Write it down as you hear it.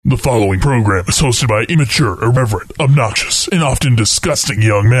The following program is hosted by immature, irreverent, obnoxious, and often disgusting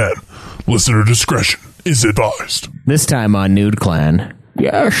young men. Listener discretion is advised. This time on Nude Clan.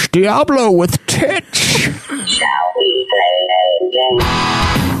 Yes, Diablo with tits. Shall we play a game?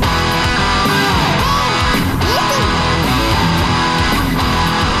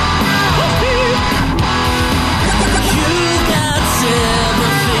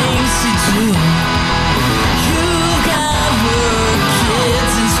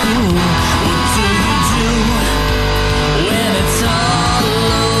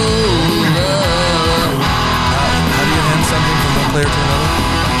 Player to another.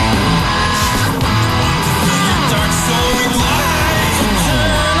 Dark soul light.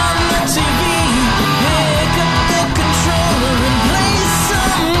 Turn on the TV, pick up the controller and play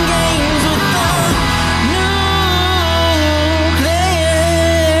some games with the new clan.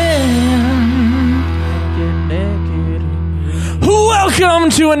 Welcome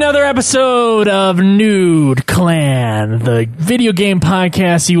to another episode of Nude Clan, the video game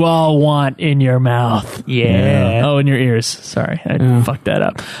podcast you all want in your mouth. Yeah. Oh, in your ears. Sorry, I fucked that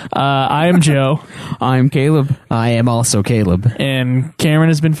up. I am Joe. I'm Caleb. I am also Caleb. And Cameron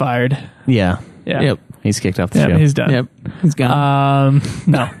has been fired. Yeah. Yep. He's kicked off the show. He's done. Yep. He's gone.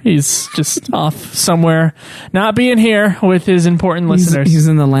 No, he's just off somewhere, not being here with his important listeners. He's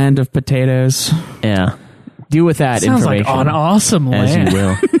in the land of potatoes. Yeah. Do with that Sounds information like an awesome land. as you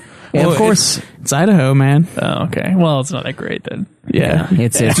will. And Well, of course, It's Idaho, man. Oh, okay. Well, it's not that great then. Yeah.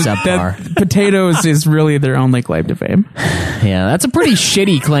 it's subpar. Potatoes is really their only claim to fame. Yeah, that's a pretty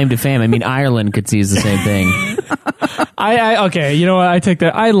shitty claim to fame. I mean, Ireland could seize the same thing. Okay, you know what? I take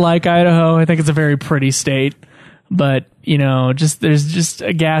that. I like Idaho. I think it's a very pretty state. But, you know, there's just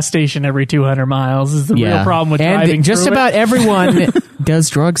a gas station every 200 miles is the real problem with driving. And just through about it. everyone does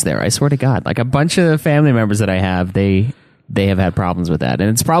drugs there, I swear to God. Like a bunch of the family members that I have, they have had problems with that. And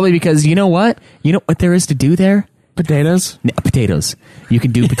it's probably because, you know what? You know what there is to do there? Potatoes? Potatoes. You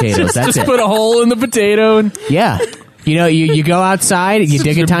can do potatoes. That's just it. put a hole in the potato. And Yeah. You know, you go outside, you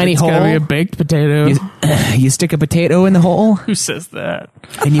dig a tiny It's hole. gotta be a baked potato. You stick a potato in the hole, who says that?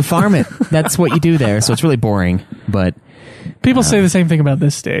 and you farm it. That's what you do there. So it's really boring. But, People say the same thing about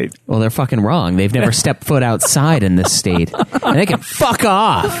this state. well, they're fucking wrong. They've never stepped foot outside in this state. And they can fuck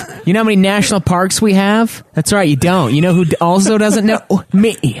off. You know how many national parks we have? That's right, you don't. You know who also doesn't know?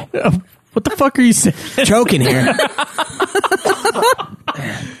 Me. What the fuck are you saying? Joking here.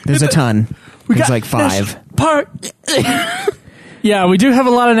 There's a ton. There's like 5. Park. Yeah, we do have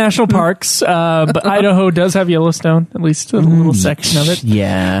a lot of national parks, but Idaho does have Yellowstone, at least a little section of it.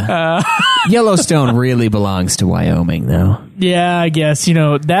 Yeah. Yellowstone really belongs to Wyoming, though. Yeah, I guess, you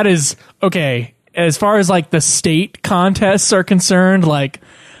know, that is, okay, as far as like the state contests are concerned, like,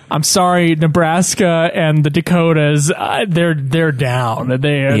 I'm sorry, Nebraska and the Dakotas, they're down.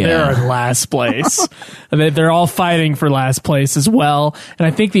 They're in last place. They're all fighting for last place as well. And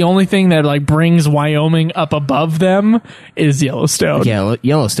I think the only thing that like brings Wyoming up above them is Yellowstone. Yeah,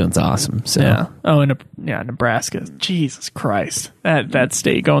 Yellowstone's awesome. So. Yeah. Oh, and Nebraska. Jesus Christ, that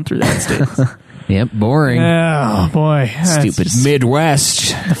state, going through that state. Yep, boring. Oh boy, Stupid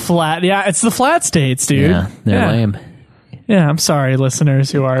Midwest. The flat. Yeah, it's the flat states, dude. Yeah, they're lame. Yeah, I'm sorry,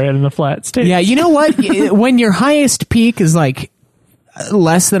 listeners who are in the flat states. Yeah, you know what? When your highest peak is like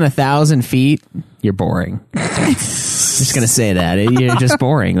less than 1,000 feet, you're boring. Just gonna say that you're just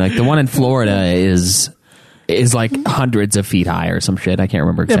boring. Like the one in Florida is like hundreds of feet high or some shit. I can't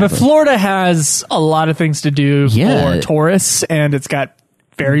remember exactly. Yeah, but Florida has a lot of things to do for tourists, and it's got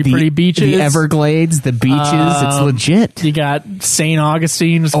very pretty beaches. The Everglades, the beaches. It's legit. You got St.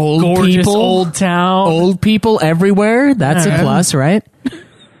 Augustine's Old gorgeous people. old town. Old people everywhere. That's a plus, right?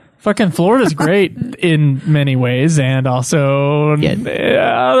 Fucking Florida's great in many ways, and also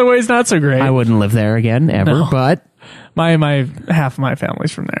other ways not so great. I wouldn't live there again ever, but my half of my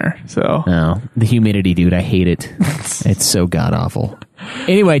family's from there, so no, the humidity, dude, I hate it. It's so god awful.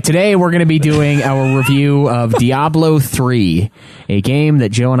 Anyway, today we're going to be doing our review of Diablo 3, a game that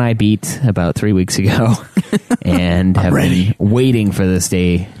Joe and I beat about 3 weeks ago, and have been waiting for this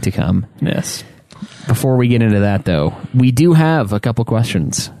day to come. Yes. Before we get into that, though, we do have a couple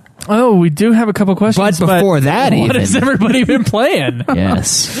questions. Oh, we do have a couple questions. But before that, what has everybody been playing?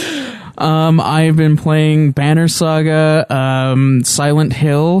 Yes. I've been playing Banner Saga, Silent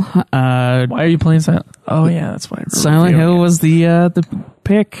Hill. Why are you playing Silent? Oh yeah, that's why. Silent Hill was the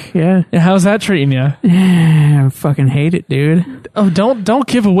pick. Yeah. How's that treating you? I fucking hate it, dude. Oh, don't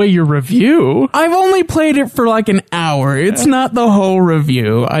give away your review. I've only played it for like an hour. It's not the whole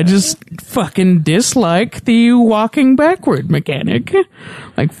review. I just fucking dislike the walking backward mechanic.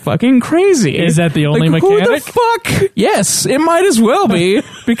 Like fucking crazy. Is that the only like, mechanic? Who the fuck? Yes, it might as well be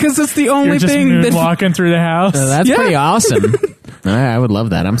because it's the only You're just thing that walking through the house. That's Yeah. pretty awesome. I would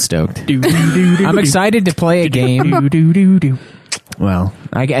love that. I'm stoked. I'm excited to play a game. Well,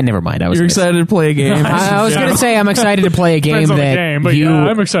 I never mind. you're excited to play a game. I was going to say I'm excited to play a game Depends on that the game, but you. yeah,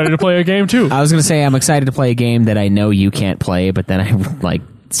 I'm excited to play a game too. I was going to say I'm excited to play a game that I know you can't play, but then I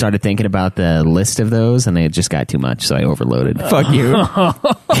started thinking about the list of those, and it just got too much, so I overloaded. Fuck you.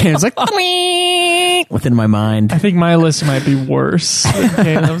 It was like within my mind. I think my list might be worse than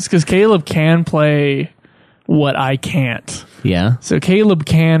Caleb's because Caleb can play what I can't. Yeah. So Caleb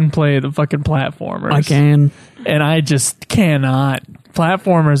can play the fucking platformers. I can. And I just cannot.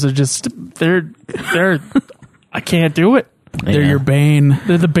 Platformers are just they're I can't do it. They're Yeah. your bane.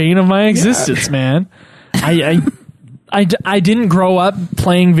 They're the bane of my existence, man. I didn't grow up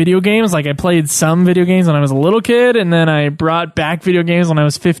playing video games. Like I played some video games when I was a little kid, and then I brought back video games when I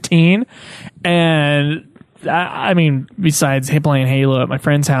was 15. And I mean, besides playing Halo at my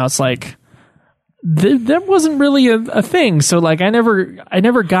friend's house, like that wasn't really a thing. So like I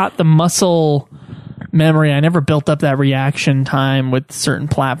never got the muscle memory. I never built up that reaction time with certain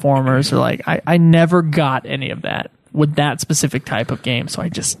platformers, or like I never got any of that with that specific type of game. So I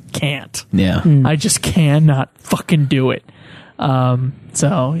just can't. Yeah. I just cannot fucking do it.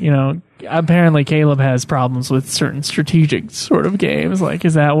 So, you know, apparently Caleb has problems with certain strategic sort of games. Like,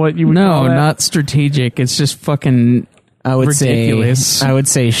 is that what you would call No, that? not strategic. It's just fucking I would ridiculous. say I would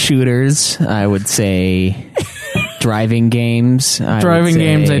say shooters. I would say driving games. Driving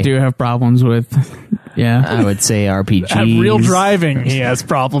games I do have problems with. Yeah. I would say RPGs. Real driving he has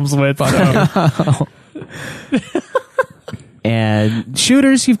problems with. So. And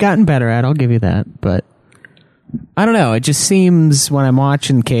shooters you've gotten better at, I'll give you that. But I don't know, it just seems when I'm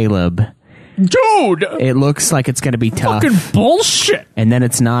watching Caleb, Dude! it looks like it's going to be tough. Fucking bullshit! And then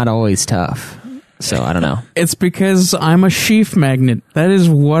it's not always tough. So I don't know. It's because I'm a sheaf magnet. That is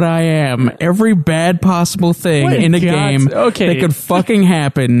what I am. Every bad possible thing What in a God's- game okay. that could fucking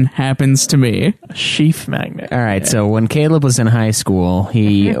happen happens to me. Sheaf magnet. All right, so when Caleb was in high school,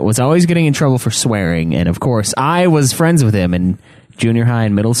 he was always getting in trouble for swearing. And of course, I was friends with him in junior high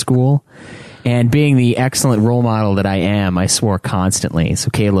and middle school. And being the excellent role model that I am, I swore constantly. So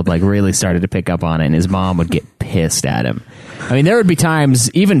Caleb really started to pick up on it, and his mom would get pissed at him. I mean, there would be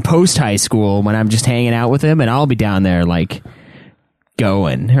times, even post high school, when I'm just hanging out with him, and I'll be down there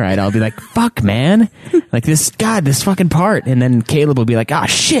going, right? I'll be like, fuck, man. Like this fucking part. And then Caleb will be like, ah,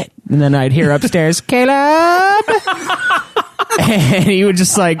 shit. And then I'd hear upstairs, Caleb! And he would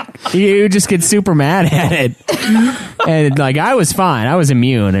just get super mad at it. And I was fine. I was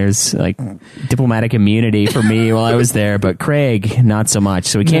immune. There's diplomatic immunity for me while I was there, but Craig, not so much.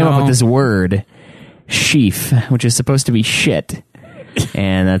 So he came up with this word, sheaf, which is supposed to be shit.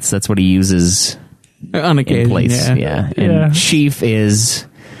 And that's what he uses On occasion, in place. yeah. And sheaf is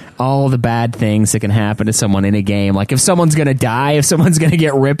all the bad things that can happen to someone in a game. Like if someone's going to die, if someone's going to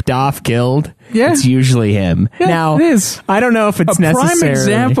get ripped off, killed, it's usually him. Yeah, now, it is. I don't know if it's A prime necessary.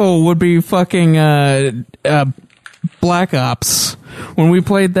 example would be fucking Black Ops. When we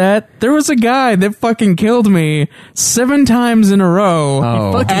played that, there was a guy that fucking killed me 7 times in a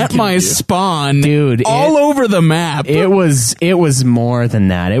row at my spawn, Dude, all over the map. It was more than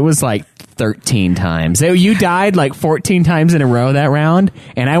that. It was 13 times. You died 14 times in a row that round,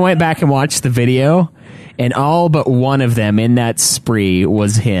 and I went back and watched the video, and all but one of them in that spree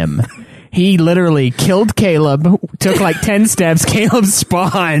was him. He literally killed Caleb, took 10 steps, Caleb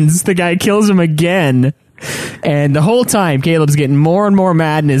spawns, the guy kills him again. And the whole time, Caleb's getting more and more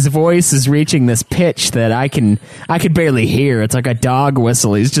mad, and his voice is reaching this pitch that I could barely hear. It's like a dog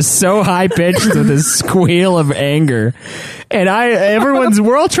whistle. He's just so high pitched with his squeal of anger. And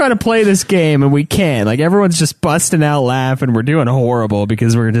we're all trying to play this game, and we can't. Everyone's just busting out laughing. We're doing horrible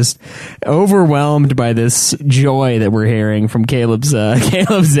because we're just overwhelmed by this joy that we're hearing from Caleb's end.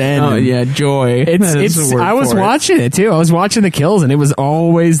 Oh yeah, joy. I was watching it too. I was watching the kills, and it was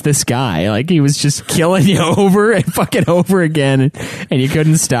always this guy. He was just killing you over and fucking over again, and you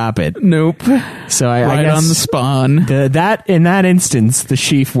couldn't stop it. Nope. So I Right guess on the spawn. in that instance, the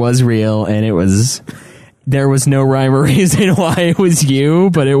sheaf was real, and it was there was no rhyme or reason why it was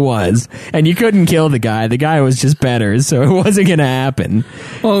you, but it was. And you couldn't kill the guy. The guy was just better, so it wasn't going to happen.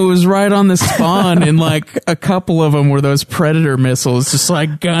 Well, it was right on the spawn, and like a couple of them were those Predator missiles just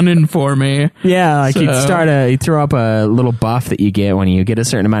like gunning for me. Yeah, like So- you'd throw up a little buff that you get when you get a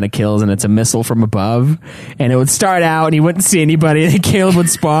certain amount of kills, and it's a missile from above, and it would start out, and you wouldn't see anybody, and then Caleb would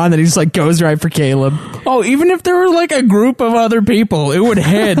spawn, and he just like goes right for Caleb. Oh, even if there were like a group of other people, it would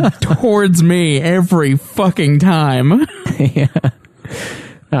head towards me every fucking time. Yeah.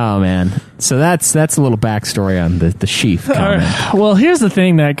 Oh man. So that's a little backstory on the sheath comment. Well, here's the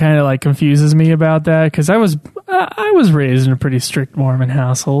thing that kind of like confuses me about that, because I was raised in a pretty strict Mormon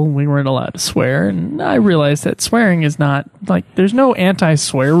household. We weren't allowed to swear, and I realized that swearing is not like there's no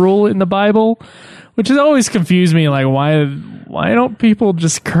anti-swear rule in the Bible, which has always confused me. Like, why don't people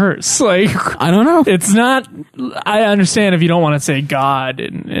just curse? Like, I don't know. it's not. I understand if you don't want to say God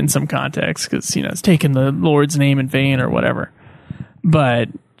in some context, because it's taking the Lord's name in vain or whatever. But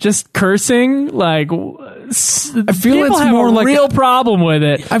just cursing, like, I feel it's more a like real problem with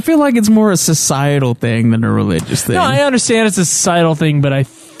it. I feel like it's more a societal thing than a religious thing. No, I understand it's a societal thing, but I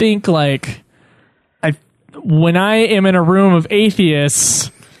think like when I am in a room of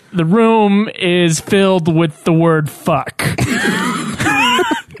atheists, the room is filled with the word fuck.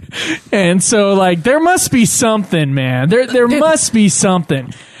 And so like there must be something, man. There must be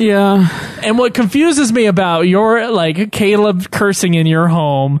something. Yeah. And what confuses me about your like Caleb cursing in your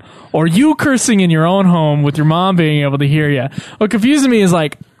home or you cursing in your own home with your mom being able to hear you. What confuses me is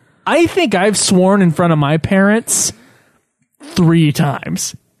like I think I've sworn in front of my parents 3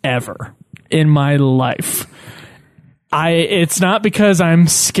 times ever in my life. It's not because I'm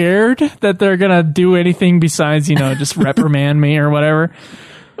scared that they're gonna do anything besides just reprimand me or whatever.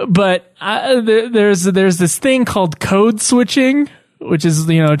 But there's this thing called code switching, which is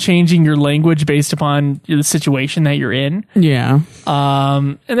changing your language based upon the situation that you're in. Yeah.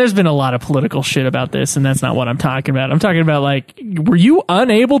 And there's been a lot of political shit about this, and that's not what I'm talking about. I'm talking about like, were you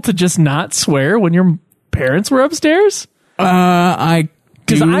unable to just not swear when your parents were upstairs? I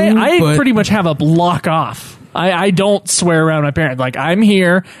Because I but- pretty much have a block off. I don't swear around my parents. Like, I'm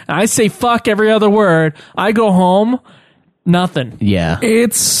here, and I say fuck every other word. I go home, nothing. Yeah.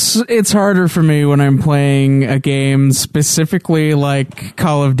 It's harder for me when I'm playing a game specifically like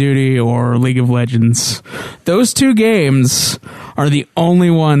Call of Duty or League of Legends. Those 2 games are the only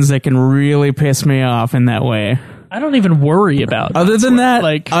ones that can really piss me off in that way. I don't even worry about Other than that,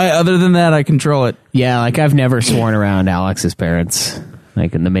 like, I control it. Yeah, like I've never sworn around Alex's parents.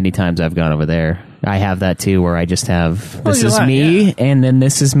 Like in the many times I've gone over there, I have that too, where I just have this is me, and then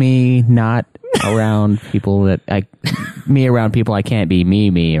this is me not around people me around people I can't be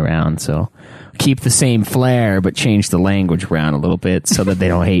me around. So keep the same flair, but change the language around a little bit so that they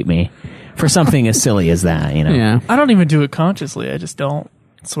don't hate me for something as silly as that. Yeah. I don't even do it consciously. I just don't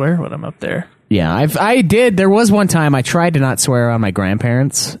swear when I'm up there. Yeah, I did. There was one time I tried to not swear around my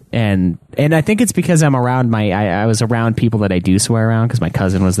grandparents, and I think it's because I'm around I was around people that I do swear around because my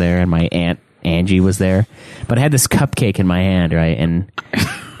cousin was there and my aunt Angie was there. But I had this cupcake in my hand, right, and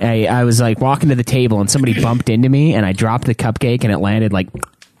I was like walking to the table and somebody bumped into me and I dropped the cupcake and it landed like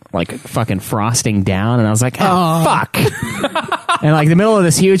fucking frosting down, and I was like, fuck. And like the middle of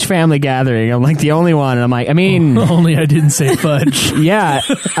this huge family gathering, I'm like the only one, and I'm like, I mean, Only I didn't say fudge. yeah,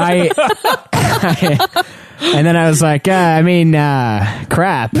 and then I was like,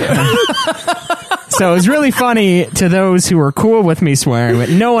 crap. So it was really funny to those who were cool with me swearing, but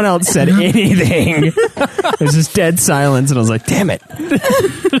no one else said anything. It was just dead silence, and I was like, damn it.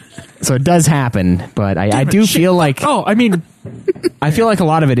 So it does happen, but I do feel like... I feel like a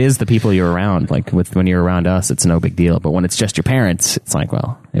lot of it is the people you're around. Like when you're around us, it's no big deal. But when it's just your parents, it's like,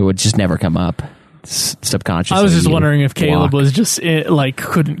 well, it would just never come up. Subconsciously. I was just wondering if Caleb block. was just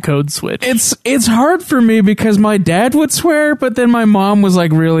couldn't code switch. It's hard for me because my dad would swear, but then my mom was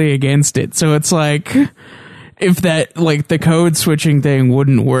like really against it. So it's like if that like the code switching thing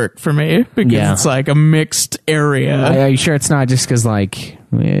wouldn't work for me because it's like a mixed area. Are you sure it's not just because like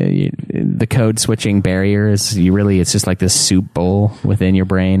the code switching barrier is it's just like this soup bowl within your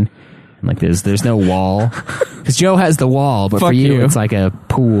brain? Like there's no wall because Joe has the wall, but for you it's like a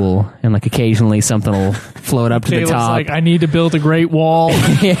pool, and like occasionally something will float up to Caleb's the top. like, I need to build a great wall.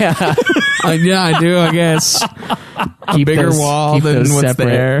 Yeah, Yeah, I do. I guess a bigger wall keep than those what's separate.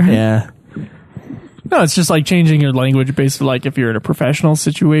 there. Yeah. No, it's just like changing your language based on like if you're in a professional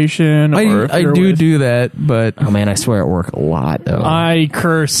situation. Or if I you're do with- do that, but Oh man, I swear at work a lot though. I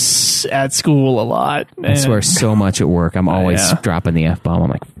curse at school a lot. I swear so much at work. I'm always Yeah. dropping the F-bomb. I'm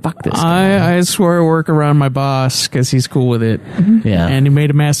like, fuck this guy. I swear I work around my boss because he's cool with it. Yeah. And he made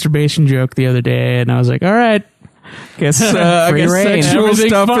a masturbation joke the other day, and I was like, all right. Guess, I Free guess reign. sexual Everything's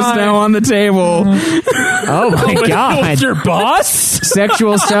stuff is fine. now on the table. Oh my god. With your boss?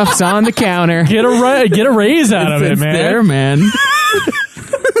 Sexual stuff's on the counter. Get a raise out of it, It's man. there, man.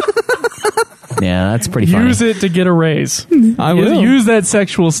 Yeah, that's pretty funny. Use it to get a raise. I will. Use that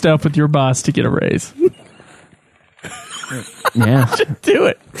sexual stuff with your boss to get a raise. Yeah. Do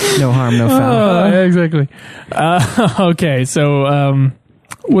it. No harm, no foul. Yeah, exactly. Okay, so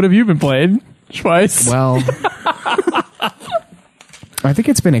what have you been playing, Schweiss? Well, I think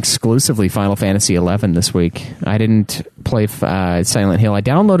it's been exclusively Final Fantasy XI this week. I didn't play Silent Hill. I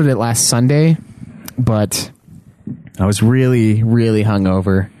downloaded it last Sunday, but I was really, really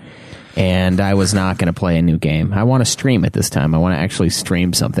hungover, and I was not going to play a new game. I want to stream it this time. I want to actually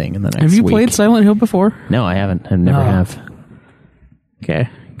stream something in the next Have you week. played Silent Hill before? No, I haven't. I never have. Okay,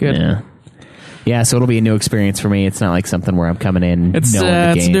 good. Yeah. Yeah, so it'll be a new experience for me. It's not like something where I'm coming in It's knowing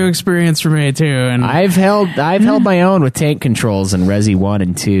the it's a game. new experience for me too, and I've held my own with tank controls in Resi 1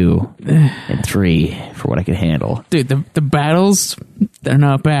 and 2 and 3 for what I could handle. dude, the battles, they're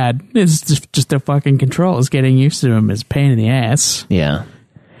not bad. It's just the fucking controls. Getting used to them is a pain in the ass. Yeah.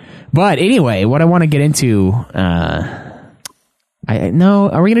 But anyway, what I want to get into, are we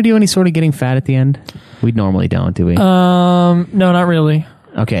going to do any sort of getting fat at the end? We normally don't, do we? No, not really.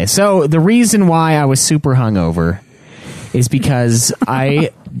 Okay, so the reason why I was super hungover is because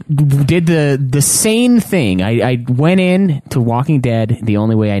I did the sane thing. I went in to Walking Dead the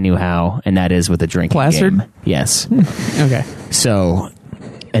only way I knew how, and that is with a drinking Plastered? game. Yes. Okay. So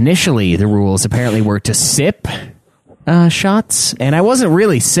initially, the rules apparently were to sip shots, and I wasn't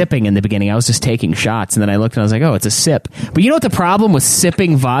really sipping in the beginning. I was just taking shots, and then I looked and I was like, "Oh, it's a sip." But you know what the problem with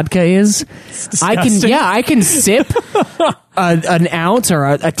sipping vodka is? I can sip an ounce or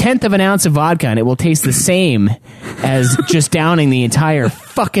a tenth of an ounce of vodka, and it will taste the same as just downing the entire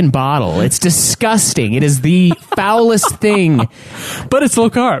fucking bottle. It's disgusting. It is the foulest thing. But it's low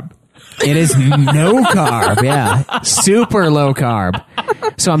carb. It is no carb, yeah. Super low carb.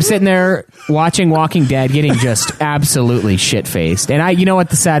 So I'm sitting there watching Walking Dead, getting just absolutely shit-faced. And you know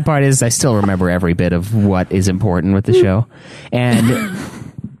what the sad part is? I still remember every bit of what is important with the show. And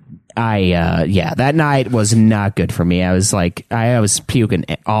that night was not good for me. I was like, I was puking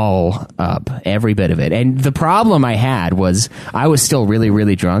all up, every bit of it. And the problem I had was I was still really,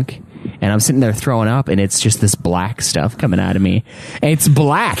 really drunk. And I'm sitting there throwing up, and it's just this black stuff coming out of me. And it's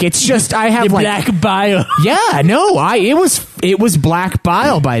black. It's just I have Black bile. yeah, no, it was black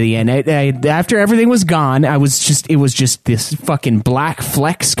bile by the end. After everything was gone, it was just this fucking black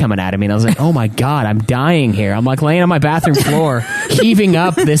flecks coming out of me, and I was like, oh my god, I'm dying here. I'm like laying on my bathroom floor, heaving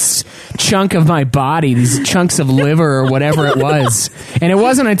up this chunk of my body, these chunks of liver or whatever it was. And it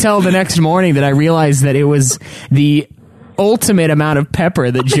wasn't until the next morning that I realized that it was the ultimate amount of pepper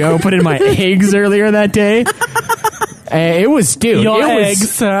that Joe put in my eggs earlier that day. It was, dude. Your it was,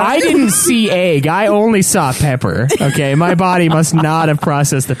 eggs, huh? I didn't see egg. I only saw pepper. Okay, my body must not have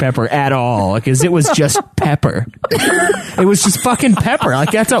processed the pepper at all because it was just pepper. It was just fucking pepper.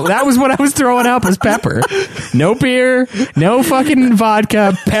 Like that was what I was throwing up was pepper. No beer, no fucking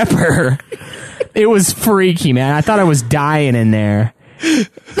vodka, pepper. It was freaky, man. I thought I was dying in there.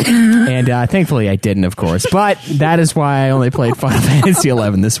 And thankfully I didn't, of course. But that is why I only played Final Fantasy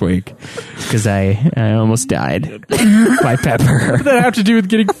XI this week, because I almost died by pepper. What does that have to do with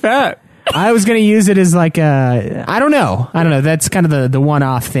getting fat? I was going to use it as like I don't know. That's kind of the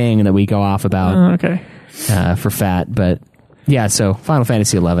one-off thing that we go off about Okay. for fat. But yeah, so Final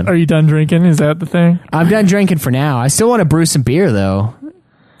Fantasy XI. Are you done drinking? Is that the thing? I'm done drinking for now. I still want to brew some beer though,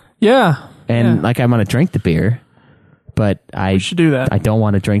 Yeah. and like I'm going to drink the beer. But I should do that. I don't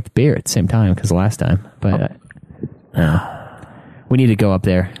want to drink the beer at the same time because last time. But we need to go up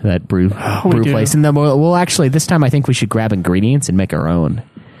there, that brew do. place, and then we'll actually this time I think we should grab ingredients and make our own.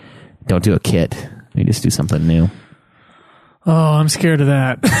 Don't do a kit. We just do something new. Oh, I'm scared of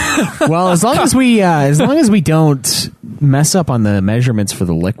that. Well, as long as we don't mess up on the measurements for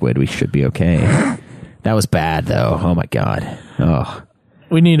the liquid, we should be okay. That was bad though. Oh my god. Oh.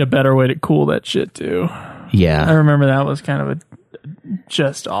 We need a better way to cool that shit too. Yeah. I remember that was kind of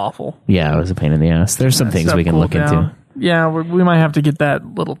just awful. Yeah, it was a pain in the ass. There's some things Stuff we can cooled look into. down. Yeah, we might have to get that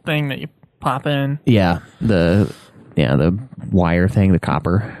little thing that you pop in. Yeah, the the wire thing, the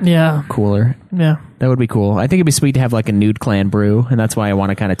copper Yeah. cooler. Yeah. That would be cool. I think it'd be sweet to have like a Nude Clan brew, and that's why I want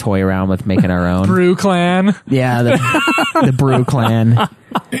to kind of toy around with making our own. Brew Clan. Yeah, the Brew Clan.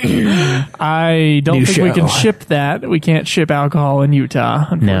 I don't New think show. we can ship that. We can't ship alcohol in Utah,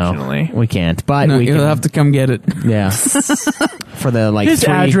 unfortunately. No, we can't. But No, we you'll can, have to come get it. yeah. For the like His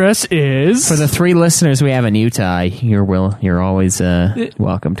 3 address is... for the 3 listeners we have in Utah, you're always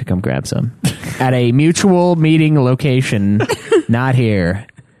welcome to come grab some at a mutual meeting location, not here.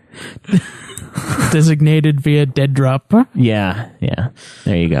 Designated via dead drop. Yeah.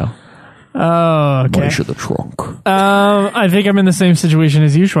 There you go. Oh, okay. Place of the trunk. I think I'm in the same situation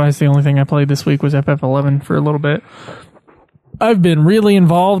as you, Schweiss. The only thing I played this week was FF11 for a little bit. I've been really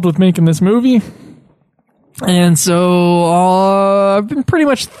involved with making this movie. And so I've been pretty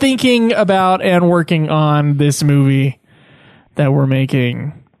much thinking about and working on this movie that we're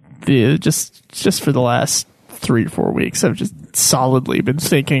making just for the last 3 to 4 weeks. I've just solidly been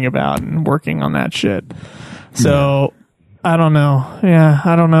thinking about and working on that shit. So I don't know. Yeah,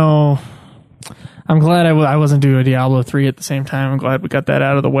 I don't know. I'm glad I wasn't doing Diablo 3 at the same time. I'm glad we got that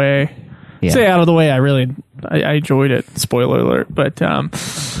out of the way. Yeah. Say out of the way. I enjoyed it. Spoiler alert. But, I'm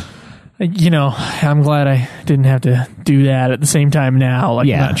glad I didn't have to do that at the same time now. Like,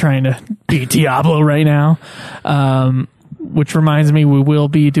 Yeah. I'm not trying to beat Diablo right now. Which reminds me, we will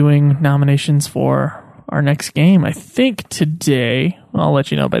be doing nominations for our next game, I think today. I'll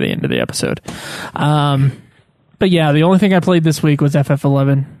let you know by the end of the episode. But yeah, the only thing I played this week was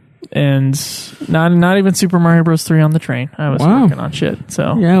FF11. And not even Super Mario Bros. 3 on the train. I was Wow. working on shit.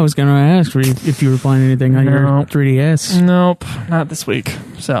 So Yeah, I was going to ask if you were playing anything on your No. 3DS. nope, not this week.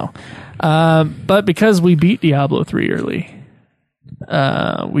 So, but because we beat Diablo 3 early,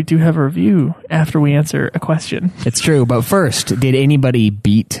 we do have a review after we answer a question. It's true, but first, did anybody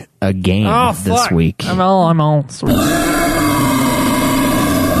beat a game this week? I'm all sort of...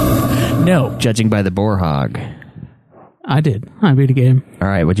 No. Judging by the boar hog. I did. I beat a game. All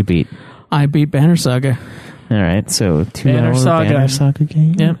right, what'd you beat? I beat Banner Saga. All right, so 2 Banner hour Saga. Banner Saga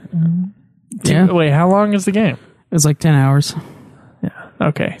game. Yep. Yeah. Wait, how long is the game? It was like 10 hours.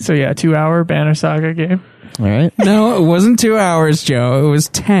 Okay, so yeah, 2 hour Banner Saga game. All right. No, it wasn't 2 hours, Joe. It was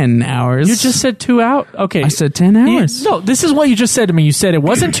 10 hours. You just said 2 hours. Okay. I said 10 hours. No, this is what you just said to me. You said it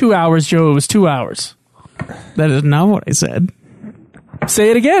wasn't 2 hours, Joe. It was 2 hours. That is not what I said.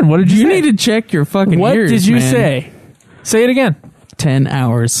 Say it again. What did you You say? need to check your fucking What ears, did you man. say? Say it again. 10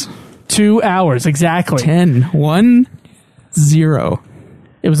 hours. 2 hours, exactly. 10. 1, 0.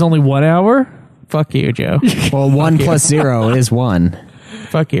 It was only 1 hour? Fuck you, Joe. Well, 1 plus 0 is 1.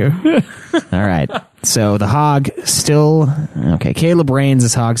 Fuck you. All right. So the hog still... Okay, Caleb reigns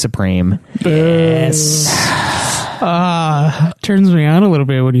as Hog Supreme. Yes. Turns me on a little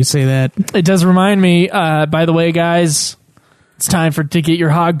bit when you say that. It does remind me, by the way, guys, it's time to get your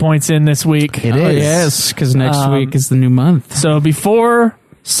hog points in this week. It Oh, is. yes, because next week is the new month. So before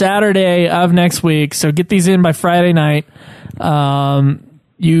Saturday of next week, so get these in by Friday night.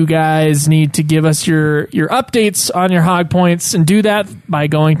 You guys need to give us your updates on your hog points, and do that by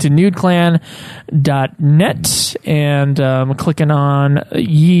going to nudeclan.net and clicking on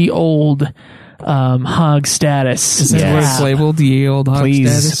ye old hog status. Is that what Yes. it's labeled? Ye old hog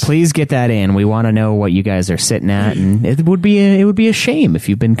status? Please get that in. We want to know what you guys are sitting at, and it would be a shame if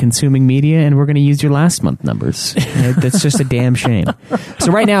you've been consuming media and we're going to use your last month numbers. That's just a damn shame.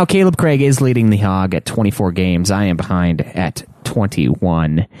 So right now, Caleb Craig is leading the hog at 24 games. I am behind at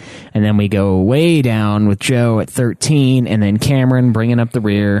 21, and then we go way down with Joe at 13, and then Cameron bringing up the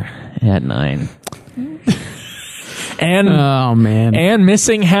rear at 9. And Oh, man. and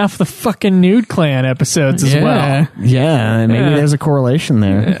missing half the fucking Nude Clan episodes as well. Yeah, maybe Yeah. there's a correlation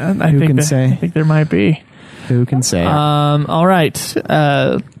there. I think I say? think there might be. Who can say? All right.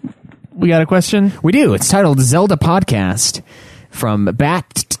 We got a question? We do. It's titled Zelda Podcast from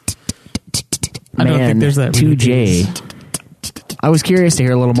Bat. I don't think there's that many 2J. I was curious to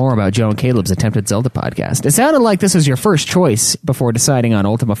hear a little more about Joe and Caleb's attempted Zelda podcast. It sounded like this was your first choice before deciding on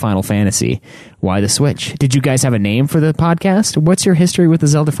Ultima Final Fantasy. Why the switch? Did you guys have a name for the podcast? What's your history with the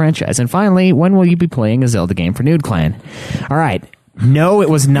Zelda franchise? And finally, when will you be playing a Zelda game for Nude Clan? All right. No, it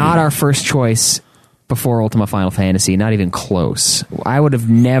was not our first choice before Ultima Final Fantasy. Not even close. I would have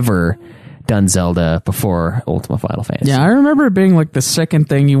never done Zelda before Ultima Final Fantasy. Yeah, I remember it being like the second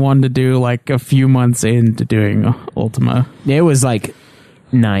thing you wanted to do like a few months into doing Ultima. It was like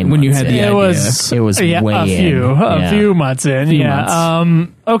 9 When you months had in. the It was It was yeah, way a in. few months in.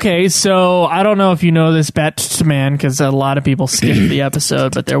 months. Okay, so I don't know if you know this, Batman, because a lot of people skipped the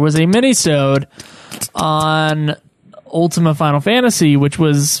episode, but there was a mini-sode on Ultima Final Fantasy, which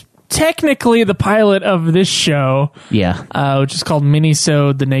was technically the pilot of this show, Yeah. which is called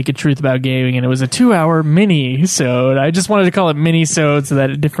Mini-Sode, The Naked Truth About Gaming, and it was a 2-hour mini-sode. I just wanted to call it Mini-Sode so that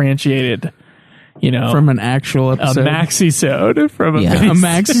it differentiated, From an actual a episode. maxi-sode from a Yeah. mini-sode. A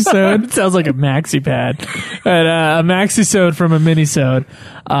maxi-sode? It sounds like a maxi pad. But a maxi-sode from a mini-sode.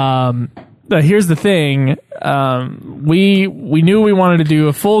 But here's the thing. We knew we wanted to do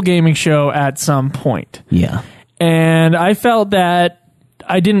a full gaming show at some point. Yeah. And I felt that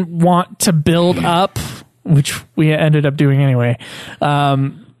I didn't want to build up, which we ended up doing anyway.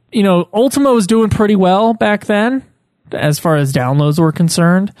 Ultima was doing pretty well back then as far as downloads were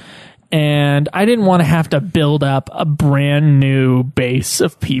concerned. And I didn't want to have to build up a brand new base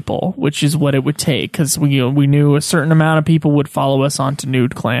of people, which is what it would take, because we knew a certain amount of people would follow us onto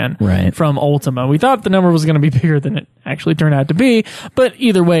Nude Clan Right. from Ultima. We thought the number was going to be bigger than it actually turned out to be, but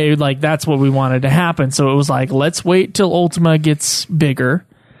either way, like, that's what we wanted to happen. So it was like, let's wait till Ultima gets bigger,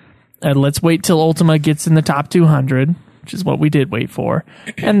 and let's wait till Ultima gets in the top 200, which is what we did wait for,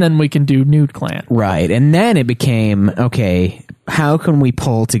 and then we can do Nude Clan. Right. And then it became, okay, how can we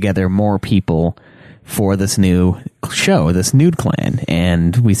pull together more people for this new show, this Nude Clan?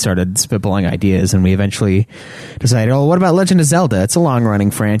 And we started spitballing ideas, and we eventually decided, what about Legend of Zelda? It's a long-running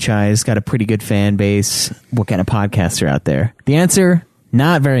franchise, got a pretty good fan base. What kind of podcasts are out there? The answer,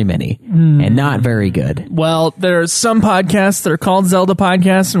 not very many, and not very good. Well, there's some podcasts that are called Zelda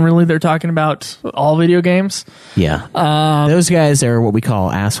Podcasts, and really they're talking about all video games. Yeah. Those guys are what we call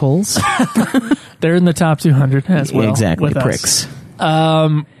assholes. They're in the top 200 as well. Exactly, with us. pricks.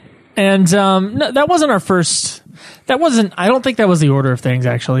 No, that wasn't our first. That wasn't. I don't think that was the order of things,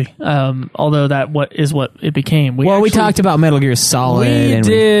 actually. Although that what it became. We talked about Metal Gear Solid.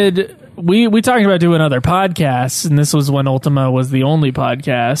 We talked about doing other podcasts, and this was when Ultima was the only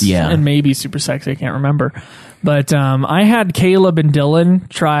podcast. Yeah. And maybe Super Sexy. I can't remember. But I had Caleb and Dylan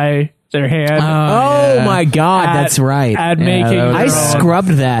try their hand. Oh my God, that's right. At making that was- I their own. scrubbed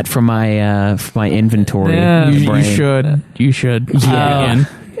that from my inventory. Yeah. in the You brain. should. Yeah.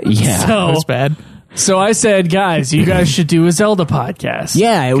 Yeah. So- That was bad. So I said, guys, you guys should do a Zelda podcast.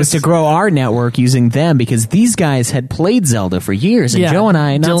 Yeah, it was to grow our network using them because these guys had played Zelda for years, and Joe and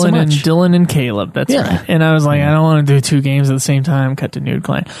I not so much. Dylan and Caleb. That's Yeah. right. And I was like, I don't want to do 2 games at the same time. Cut to Nude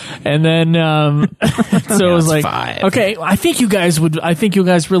Clan, and then so it was like, 5. okay, I think you guys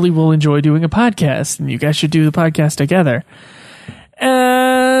really will enjoy doing a podcast, and you guys should do the podcast together.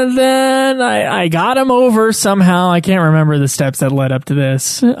 And then I got him over somehow. I can't remember the steps that led up to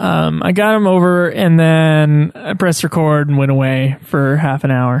this. I got him over, and then I pressed record and went away for half an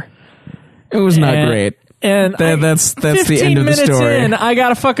hour. It was not And- great. And That's the 15 end of the minutes story. in, I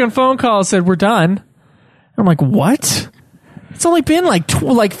got a fucking phone call that said, we're done. I'm like, what? It's only been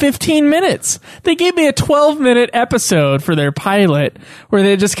like 15 minutes. They gave me a 12-minute episode for their pilot where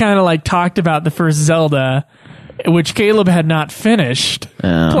they just kind of like talked about the first Zelda, which Caleb had not finished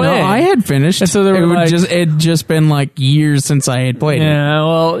No, playing. I had finished. And so they were it'd just been like years since I had played it. Yeah,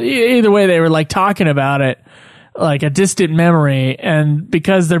 well, either way, they were like talking about it like a distant memory, and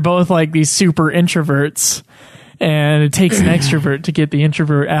because they're both like these super introverts, and it takes an extrovert to get the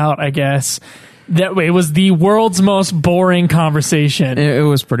introvert out, I guess. That way, it was the world's most boring conversation. It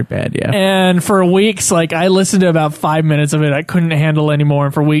was pretty bad, yeah. And for weeks, like, I listened to about 5 minutes of it. I couldn't handle anymore.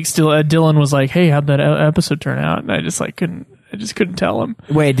 And for weeks, Dylan was like, "Hey, how'd that episode turn out?" And I just couldn't tell him.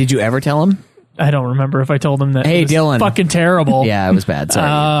 Wait, did you ever tell him? I don't remember if I told him that. Hey, it was Dylan. fucking terrible. Yeah, it was bad. Sorry.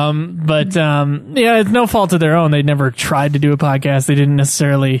 Yeah, it's no fault of their own. They never tried to do a podcast.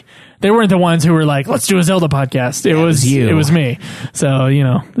 They weren't the ones who were like, let's do a Zelda podcast. It was you. It was me. So,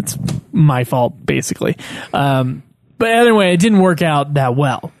 it's my fault, basically. But anyway, it didn't work out that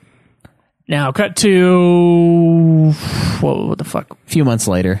well. Now, cut to, what the fuck? A few months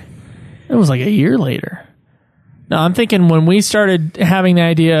later. It was like a year later. No, I'm thinking when we started having the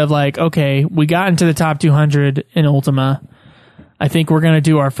idea of like, okay, we got into the top 200 in Ultima. I think we're going to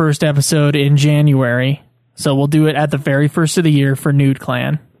do our first episode in January. So we'll do it at the very first of the year for Nude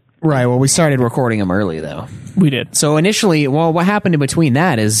Clan. Right, well, we started recording them early, though. We did. So initially, what happened in between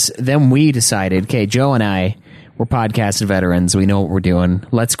that is then we decided, okay, Joe and I, we're podcasting veterans. We know what we're doing.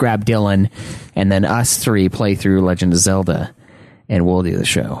 Let's grab Dylan, and then us 3 play through Legend of Zelda, and we'll do the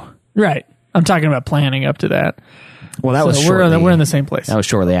show. Right. I'm talking about planning up to that. Well, that was So shortly. we're in the same place. That was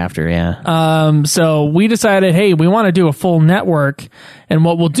shortly after, yeah. So we decided, hey, we want to do a full network. And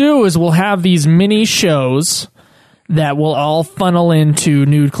what we'll do is we'll have these mini shows that will all funnel into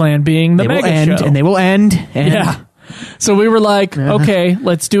Nude Clan being the They will mega end, show. and they will end. And Yeah. So we were like, okay,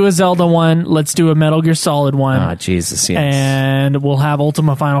 let's do a Zelda one. Let's do a Metal Gear Solid one. Ah, Jesus, yes. And we'll have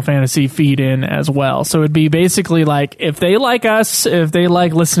Ultima Final Fantasy feed in as well. So it'd be basically like, if they like us, if they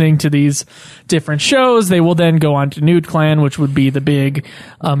like listening to these different shows, they will then go on to Nude Clan, which would be the big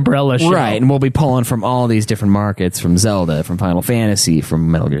umbrella show. Right, and we'll be pulling from all these different markets, from Zelda, from Final Fantasy,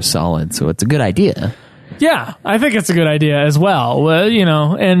 from Metal Gear Solid, so it's a good idea. Yeah, I think it's a good idea as well. Well, you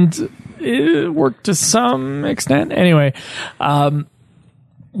know, and it worked to some extent. Anyway,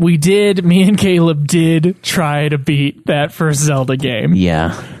 me and Caleb did try to beat that first Zelda game.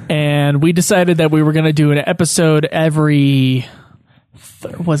 Yeah. And we decided that we were going to do an episode every...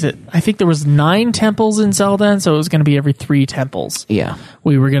 I think there was 9 temples in Zelda, and so it was going to be every 3 temples. Yeah.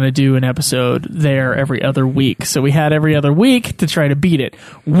 We were going to do an episode there every other week. So we had every other week to try to beat it.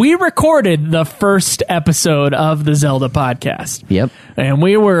 We recorded the first episode of the Zelda podcast. Yep. And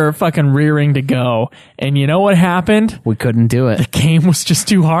we were fucking rearing to go. And you know what happened? We couldn't do it. The game was just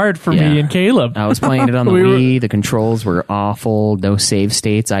too hard for me and Caleb. I was playing it on the Wii. The controls were awful. No save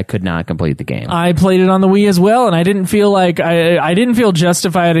states. I could not complete the game. I played it on the Wii as well, and I didn't feel like I didn't feel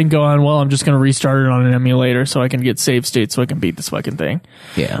justified in going, well, I'm just going to restart it on an emulator so I can get save states so I can beat this fucking thing.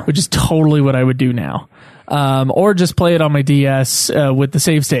 Yeah. Which is totally what I would do now. Or just play it on my DS with the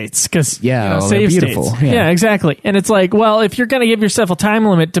save states. Because, well, save they're beautiful. states. Yeah. Yeah, exactly. And it's like, well, if you're going to give yourself a time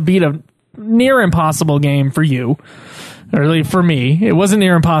limit to beat a near impossible game for you, or at least for me, it wasn't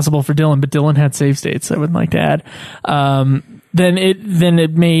near impossible for Dylan, but Dylan had save states, I would like to add. Then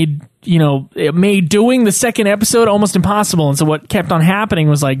it made doing the second episode almost impossible. And so what kept on happening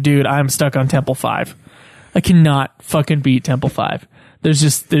was like, dude, I'm stuck on Temple 5. I cannot fucking beat Temple 5.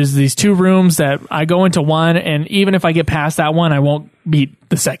 There's these 2 rooms that I go into one, and even if I get past that one, I won't beat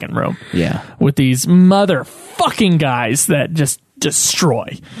the second room. Yeah. With these motherfucking guys that just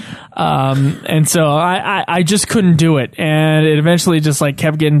destroy. And so I just couldn't do it. And it eventually just like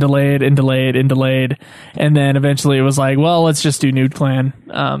kept getting delayed. And then eventually it was like, well, let's just do Nude Clan,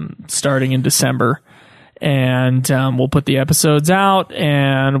 starting in December. And we'll put the episodes out,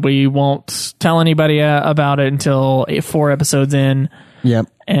 and we won't tell anybody about it until 4 episodes in. Yep.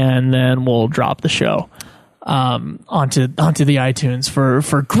 And then we'll drop the show onto the iTunes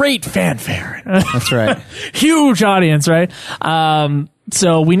for great fanfare. That's right. Huge audience, right?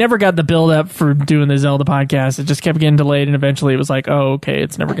 So we never got the build up for doing the Zelda podcast. It just kept getting delayed, and eventually it was like, oh, okay,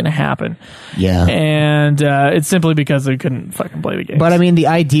 it's never going to happen. Yeah. And it's simply because they couldn't fucking play the game. But I mean, the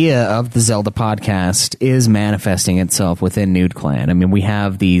idea of the Zelda podcast is manifesting itself within Nude Clan. I mean, we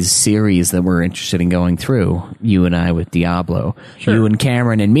have these series that we're interested in going through. You and I with Diablo. Sure. You and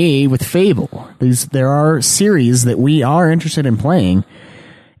Cameron and me with Fable. There are series that we are interested in playing,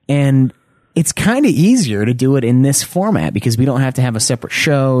 and it's kind of easier to do it in this format because we don't have to have a separate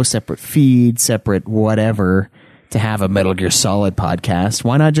show, separate feed, separate whatever to have a Metal Gear Solid podcast.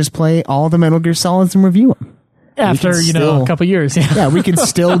 Why not just play all the Metal Gear Solids and review them? After, a couple years. Yeah, we can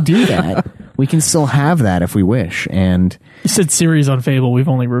still do that. We can still have that if we wish. And you said series on Fable. We've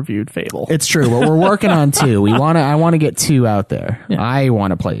only reviewed Fable. it's true, but we're working on 2. I want to get 2 out there. Yeah. I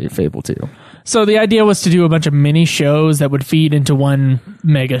want to play Fable 2. So the idea was to do a bunch of mini shows that would feed into one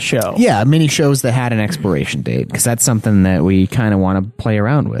mega show. Yeah, mini shows that had an expiration date, because that's something that we kind of want to play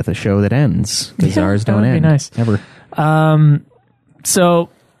around with, a show that ends, because ours don't end. Be nice. Ever. So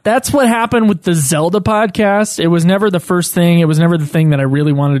that's what happened with the Zelda podcast. It was never the first thing. It was never the thing that I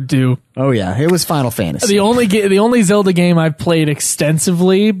really wanted to do. Oh yeah, it was Final Fantasy. The only Zelda game I've played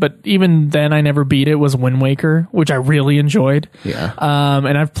extensively, but even then I never beat it, was Wind Waker, which I really enjoyed. Yeah.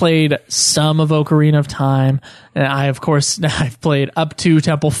 And I've played some of Ocarina of Time, and I've played up to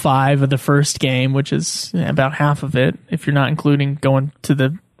Temple 5 of the first game, which is about half of it, if you're not including going to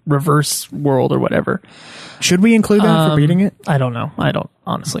the reverse world or whatever. Should we include that for beating it? I don't know. I don't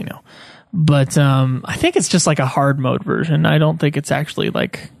honestly know. But I think it's just like a hard mode version. I don't think it's actually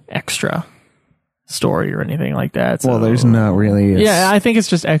like extra story or anything like that. So, Well, there's not really. Yeah, I think it's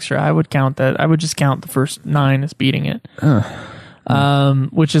just extra. I would count that. I would just count the first 9 as beating it.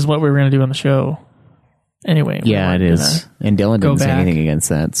 Which is what we were going to do on the show. Anyway. Yeah, it is. And Dylan didn't say anything against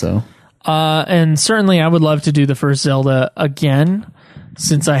that, so. And certainly I would love to do the first Zelda again,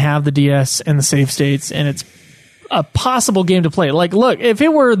 since I have the DS and the save states, and it's a possible game to play. Like, look, if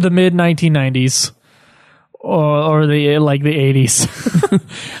it were the mid 1990s or the 80s,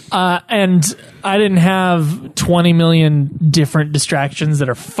 and I didn't have 20 million different distractions that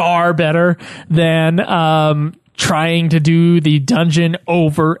are far better than trying to do the dungeon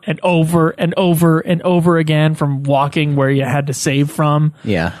over and over and over and over again from walking where you had to save from.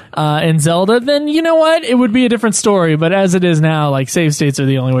 Yeah. In Zelda, then you know what? It would be a different story. But as it is now, like, save states are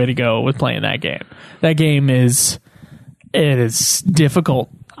the only way to go with playing that game. That game is It is difficult.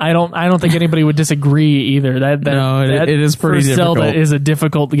 I don't think anybody would disagree either. That it is pretty for difficult. Zelda is a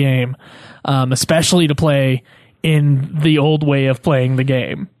difficult game, especially to play in the old way of playing the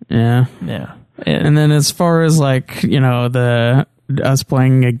game. Yeah. Yeah. And then as far as like, us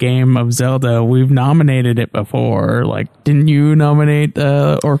playing a game of Zelda, we've nominated it before. Like, didn't you nominate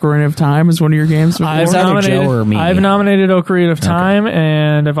Ocarina of Time as one of your games before? I've Joe or me? nominated Ocarina of Time,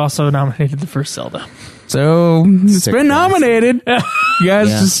 and I've also nominated the first Zelda. So it's Sick been guys. nominated. You guys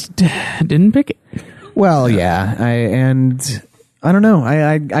Yeah. just didn't pick it. Well, yeah, I don't know.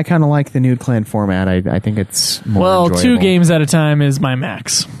 I kind of like the Nude Clan format. I think it's more enjoyable. 2 games at a time is my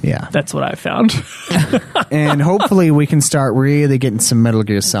max. Yeah. That's what I found. And hopefully we can start really getting some Metal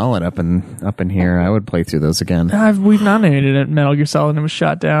Gear Solid up in here. I would play through those again. We've nominated it Metal Gear Solid and it was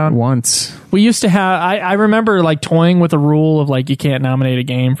shot down. Once. We used to have, I remember like toying with a rule of like you can't nominate a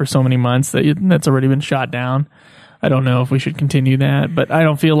game for so many months that's already been shot down. I don't know if we should continue that, but I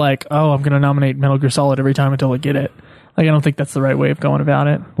don't feel like, I'm going to nominate Metal Gear Solid every time until I get it. Like, I don't think that's the right way of going about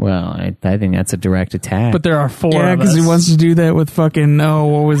it. Well, I think that's a direct attack. But there are 4 Yeah, of because us. he wants to do that with fucking,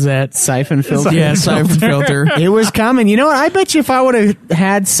 what was that? Siphon Filter. Yeah, Siphon Filter. It was coming. You know what? I bet you if I would have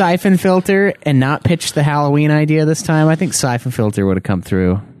had Siphon Filter and not pitched the Halloween idea this time, I think Siphon Filter would have come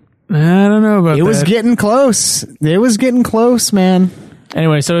through. I don't know about It that. was getting close. It was getting close, man.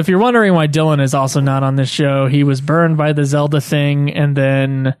 Anyway, so if you're wondering why Dylan is also not on this show, he was burned by the Zelda thing, and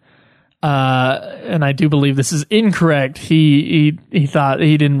then, and I do believe this is incorrect, he thought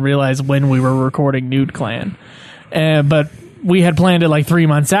he didn't realize when we were recording Nude Clan. But we had planned it like 3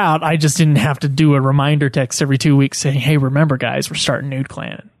 months out. I just didn't have to do a reminder text every 2 weeks saying, hey, remember, guys, we're starting Nude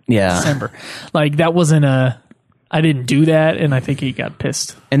Clan in Yeah. December. Like, that wasn't I didn't do that, and I think he got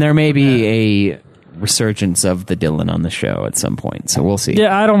pissed. And there may be a resurgence of the Dylan on the show at some point, so we'll see.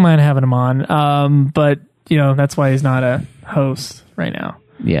 Yeah, I don't mind having him on. But, that's why he's not a host right now.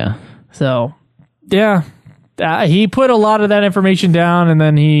 Yeah. So, yeah. He put a lot of that information down, and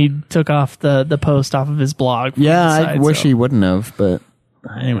then he took off the post off of his blog. Yeah, the I side, wish so. he wouldn't have, but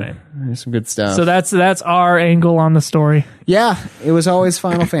Anyway, there's some good stuff. so that's our angle on the story. Yeah, it was always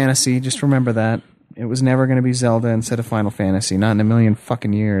Final Fantasy. Just remember that. It was never going to be Zelda instead of Final Fantasy. Not in a million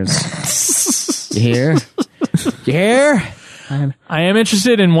fucking years. You hear? You hear? I am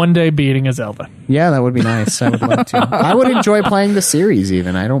interested in one day beating a Zelda. Yeah, that would be nice. I would love to. I would enjoy playing the series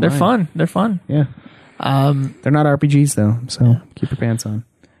even. I don't They're mind. fun. They're fun. Yeah. They're not RPGs though, so keep your pants on.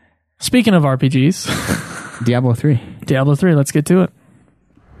 Speaking of RPGs, Diablo 3. Diablo 3, let's get to it.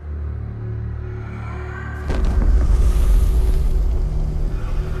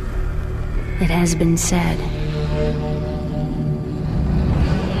 It has been said.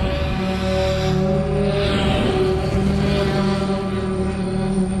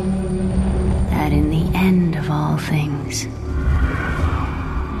 That in the end of all things,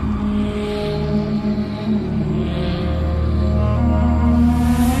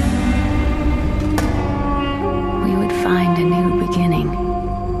 we would find a new beginning.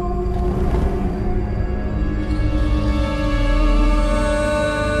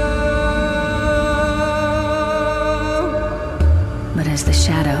 But as the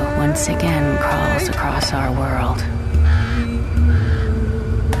shadow once again crawls across our world,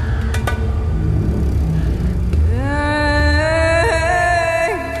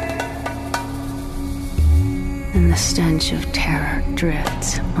 and the stench of terror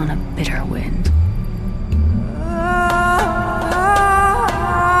drifts on a bitter wind,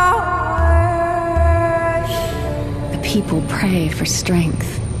 the people pray for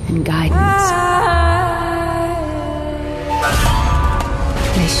strength and guidance.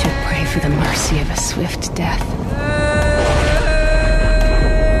 They should pray for the mercy of a swift death.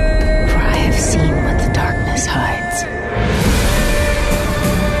 For I have seen what the darkness hides.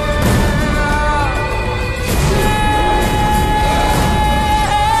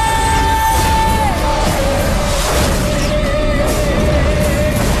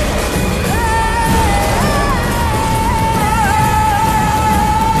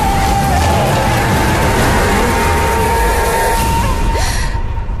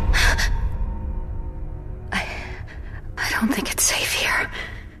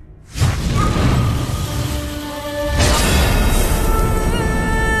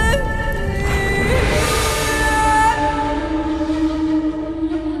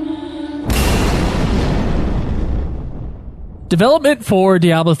 Development for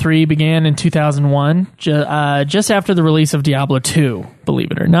Diablo 3 began in 2001, just after the release of Diablo 2,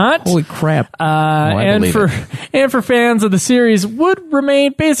 believe it or not. Holy crap. And for fans of the series, would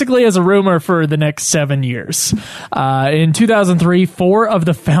remain basically as a rumor for the next 7 years. In 2003, 4 of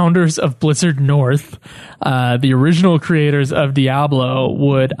the founders of Blizzard North, the original creators of Diablo,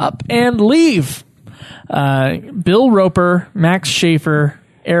 would up and leave. Bill Roper, Max Schaefer,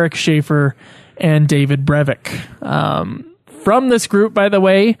 Eric Schaefer, and David Brevik. From this group, by the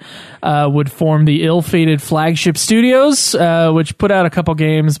way, would form the ill-fated Flagship Studios, which put out a couple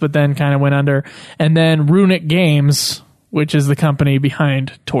games but then kind of went under, and then Runic Games, which is the company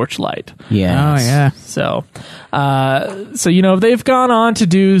behind Torchlight. Yeah. Oh, yeah. So they've gone on to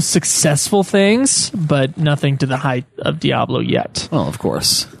do successful things, but nothing to the height of Diablo yet. Well, of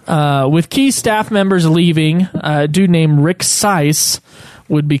course. With key staff members leaving, a dude named Rick Seiss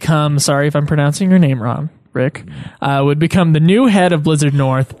would become, sorry if I'm pronouncing your name wrong, Rick, would become the new head of Blizzard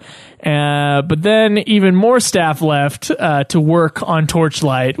North. But then even more staff left to work on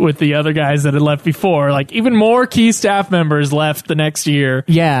Torchlight with the other guys that had left before. Like, even more key staff members left the next year.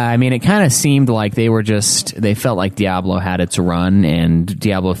 Yeah, I mean, it kind of seemed like they felt like Diablo had its run, and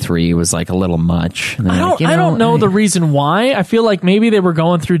Diablo 3 was like a little much. And I don't know the reason why. I feel like maybe they were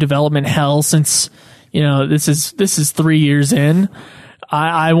going through development hell since, this is 3 years in.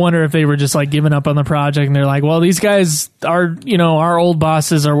 I wonder if they were just like giving up on the project and they're like, well, these guys are, our old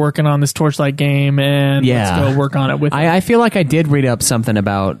bosses are working on this Torchlight game and let's go work on it with them. I feel like I did read up something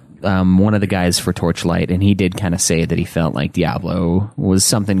about one of the guys for Torchlight, and he did kind of say that he felt like Diablo was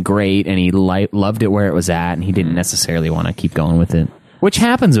something great and he loved it where it was at, and he didn't necessarily want to keep going with it, which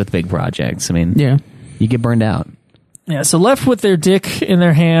happens with big projects. I mean, you get burned out. Yeah, so left with their dick in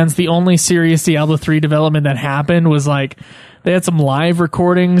their hands, the only serious Diablo 3 development that happened was like, they had some live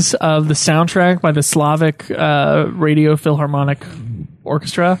recordings of the soundtrack by the Slavic Radio Philharmonic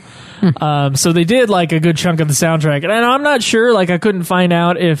Orchestra. So they did like a good chunk of the soundtrack. And I'm not sure, like I couldn't find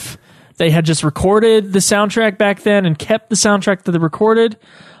out if they had just recorded the soundtrack back then and kept the soundtrack that they recorded,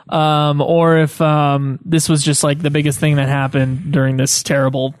 or if this was just like the biggest thing that happened during this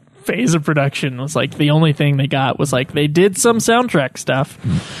terrible phase of production. It was like the only thing they got was like they did some soundtrack stuff.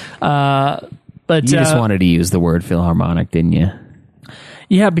 But you just wanted to use the word Philharmonic, didn't you?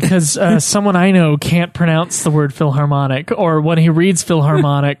 Yeah, because someone I know can't pronounce the word Philharmonic, or when he reads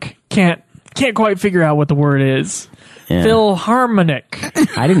Philharmonic, can't quite figure out what the word is. Yeah. Philharmonic.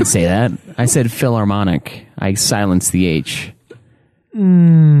 I didn't say that. I said Philharmonic. I silenced the H.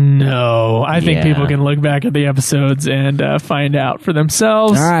 No, I think people can look back at the episodes and find out for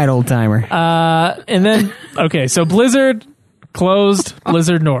themselves. All right, old timer. And then, okay, so Blizzard closed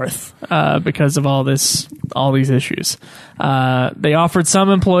Blizzard North because of all these issues. They offered some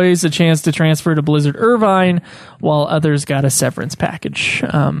employees a chance to transfer to Blizzard Irvine, while others got a severance package,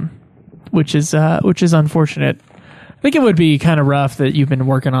 which is unfortunate. I think it would be kind of rough that you've been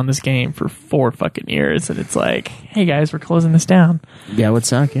working on this game for 4 fucking years and it's like, hey guys, we're closing this down. Yeah, it would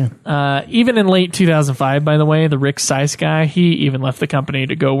suck, yeah. Even in late 2005, by the way, the Rick Seiss guy, he even left the company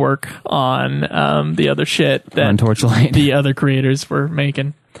to go work on the other shit that on Torchlight. The other creators were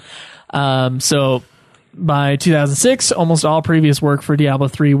making. So by 2006, almost all previous work for Diablo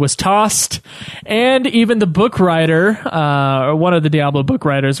 3 was tossed, and even the book writer, or one of the Diablo book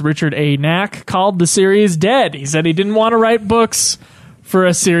writers, Richard A. Knack, called the series dead. He said he didn't want to write books for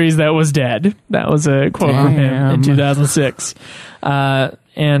a series that was dead. That was a quote from him in 2006.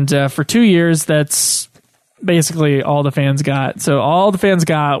 And for 2 years, that's basically all the fans got. So all the fans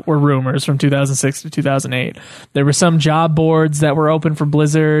got were rumors from 2006 to 2008. There were some job boards that were open for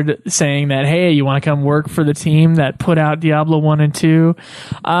Blizzard saying that, hey, you want to come work for the team that put out Diablo 1 and 2?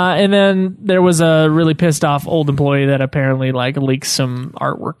 And then there was a really pissed off old employee that apparently like leaked some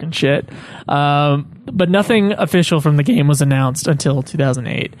artwork and shit. But nothing official from the game was announced until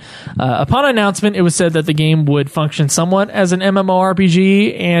 2008. Upon announcement, it was said that the game would function somewhat as an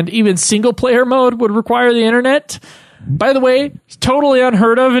MMORPG, and even single-player mode would require the internet. By the way, totally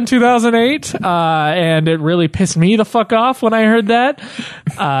unheard of in 2008, and it really pissed me the fuck off when I heard that.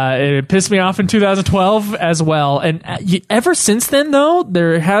 It pissed me off in 2012 as well. And ever since then, though,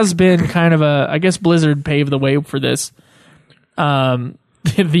 there has been kind of I guess Blizzard paved the way for this.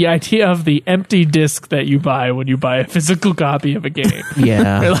 The idea of the empty disc that you buy when you buy a physical copy of a game.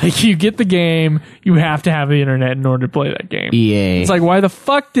 Yeah. Like, you get the game, you have to have the internet in order to play that game. EA. It's like, why the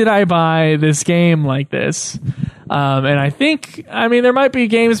fuck did I buy this game like this? And I think, there might be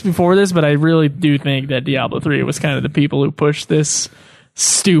games before this, but I really do think that Diablo 3 was kind of the people who pushed this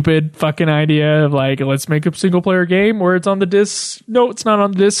stupid fucking idea of like, let's make a single player game where it's on the disc. No, it's not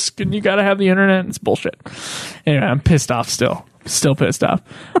on the disc, and you gotta have the internet. It's bullshit. Anyway, I'm pissed off still pissed off.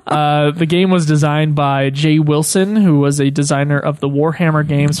 The game was designed by Jay Wilson, who was a designer of the Warhammer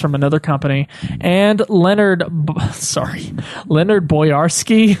games from another company, and Leonard Boyarsky,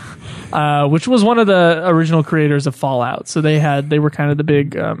 which was one of the original creators of Fallout. So they were kind of the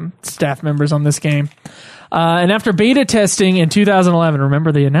big staff members on this game. And after beta testing in 2011,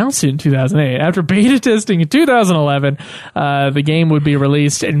 remember they announced it in 2008. After beta testing in 2011, the game would be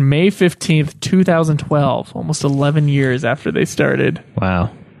released in May 15th, 2012, almost 11 years after they started.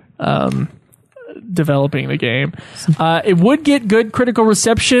 Wow. Developing the game. It would get good critical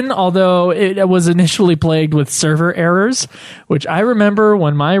reception, although it was initially plagued with server errors, which I remember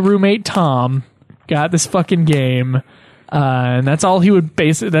when my roommate Tom got this fucking game. And that's all he would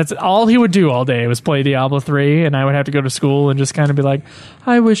do all day was play Diablo 3, and I would have to go to school and just kind of be like,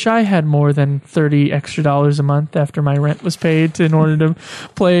 I wish I had more than $30 extra a month after my rent was paid in order to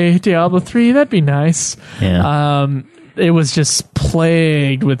play Diablo 3. That'd be nice. Yeah. It was just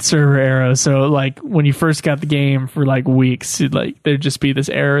plagued with server errors. So like when you first got the game for like weeks, there'd just be this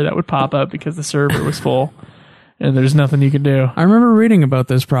error that would pop up because the server was full. And there's nothing you can do. I remember reading about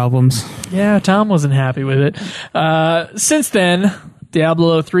those problems. Yeah, Tom wasn't happy with it. Since then,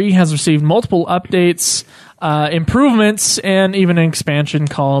 Diablo 3 has received multiple updates, improvements, and even an expansion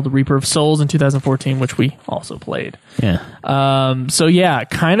called Reaper of Souls in 2014, which we also played. Yeah. So yeah,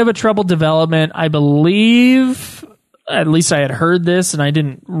 kind of a troubled development. I believe, at least I had heard this, and I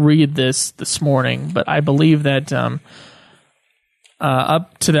didn't read this morning, but I believe that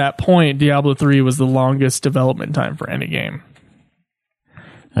up to that point, Diablo 3 was the longest development time for any game.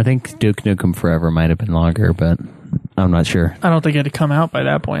 I think Duke Nukem Forever might have been longer, but I'm not sure. I don't think it had come out by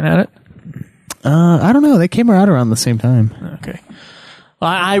that point, had it? I don't know. They came out around the same time. Okay.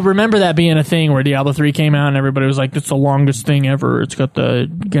 Well, I remember that being a thing where Diablo 3 came out and everybody was like, it's the longest thing ever. It's got the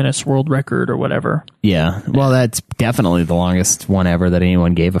Guinness World Record or whatever. Yeah. Well, that's definitely the longest one ever that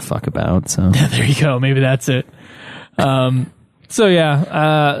anyone gave a fuck about. So there you go. Maybe that's it. So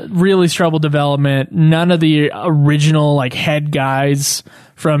yeah, really troubled development. None of the original like head guys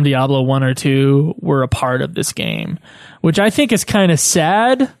from Diablo 1 or 2 were a part of this game, which I think is kind of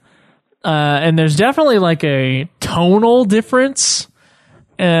sad. And there's definitely like a tonal difference,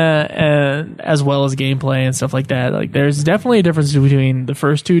 as well as gameplay and stuff like that. Like there's definitely a difference between the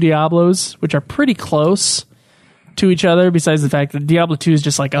first two Diablos, which are pretty close to each other, besides the fact that Diablo 2 is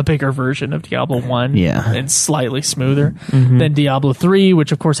just like a bigger version of Diablo 1. Yeah. And slightly smoother than Diablo 3,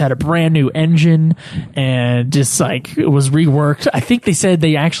 which of course had a brand new engine and just like it was reworked. I think they said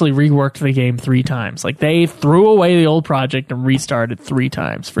they actually reworked the game 3 times. Like they threw away the old project and restarted 3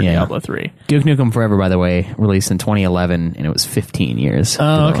 times for Diablo 3. Duke Nukem Forever, by the way, released in 2011, and it was 15 years.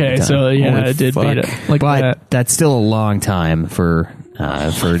 Oh, okay. So yeah, Holy it did fuck. beat it. Like but that's still a long time for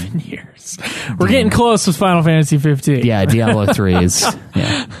 11 years. We're getting close with Final Fantasy 15. Yeah, Diablo 3 is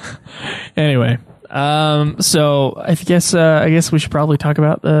Anyway, so I guess we should probably talk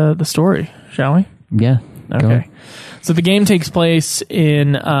about the story, shall we? Yeah. Okay. So the game takes place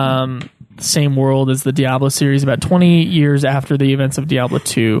in the same world as the Diablo series, about 20 years after the events of Diablo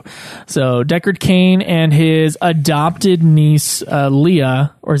 2. So Deckard Cain and his adopted niece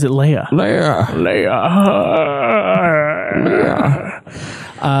Leah, or is it Leia? Leia.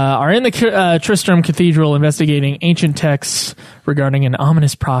 Are in the Tristram Cathedral investigating ancient texts regarding an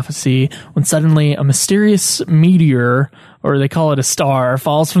ominous prophecy when suddenly a mysterious meteor, or they call it a star,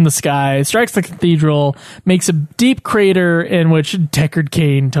 falls from the sky, strikes the cathedral, makes a deep crater in which Deckard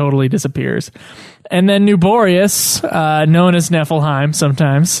Cain totally disappears. And then Nuborius, known as Nephilim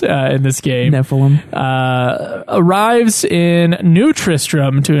sometimes in this game, arrives in New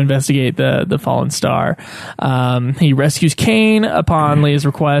Tristram to investigate the fallen star. He rescues Cain upon Leah's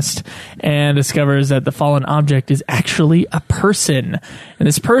request and discovers that the fallen object is actually a person. And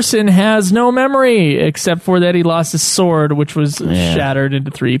this person has no memory except for that he lost his sword, which was shattered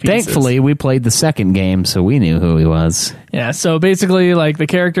into 3 pieces. Thankfully, we played the second game, so we knew who he was. Yeah, so basically, like, the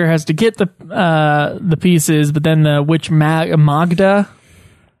character has to get the pieces, but then the witch Magda,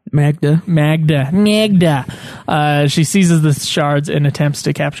 she seizes the shards and attempts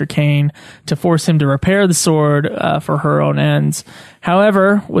to capture Cain to force him to repair the sword for her own ends.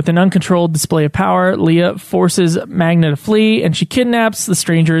 However, with an uncontrolled display of power, Leah forces Magna to flee, and she kidnaps the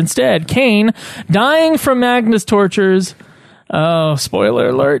stranger instead. Cain, dying from Magna's tortures, oh, spoiler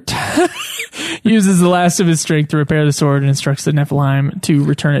alert, uses the last of his strength to repair the sword and instructs the Nephilim to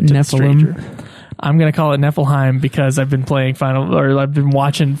return it to the stranger. I'm gonna call it Niflheim because I've been playing I've been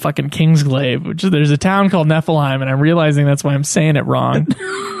watching fucking Kingsglaive, which there's a town called Niflheim, and I'm realizing that's why I'm saying it wrong.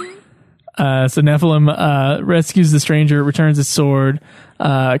 So Nephilim rescues the stranger, returns his sword,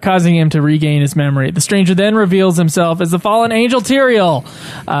 causing him to regain his memory. The stranger then reveals himself as the fallen angel Tyrael.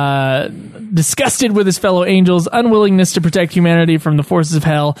 Disgusted with his fellow angels' unwillingness to protect humanity from the forces of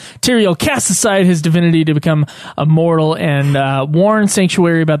hell, Tyrael casts aside his divinity to become immortal and warns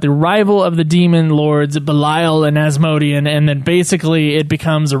Sanctuary about the arrival of the demon lords Belial and Asmodean, and then basically it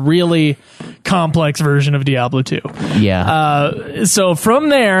becomes a really complex version of Diablo 2. Yeah. So from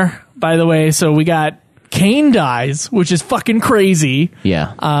there, by the way, so we got Cain dies, which is fucking crazy.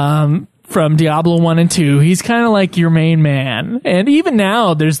 Yeah. From Diablo 1 and 2. He's kind of like your main man. And even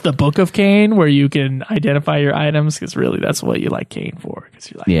now, there's the Book of Cain where you can identify your items, because really that's what you like Cain for. Because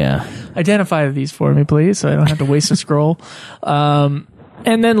you're like, Yeah. identify these for me, please, so I don't have to waste a scroll.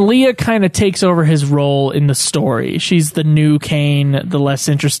 And then Leah kind of takes over his role in the story. She's the new Cain, the less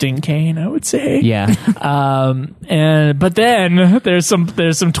interesting Cain, I would say. Yeah. But then there's some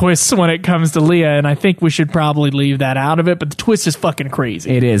twists when it comes to Leah, and I think we should probably leave that out of it. But the twist is fucking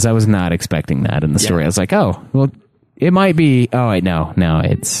crazy. It is. I was not expecting that in the story. I was like, oh, well, it might be. Oh, wait, no,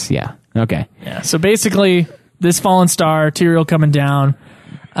 it's, yeah. Okay. Yeah. So basically, this fallen star, Tyrael coming down.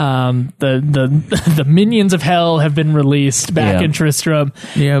 The minions of hell have been released back in Tristram,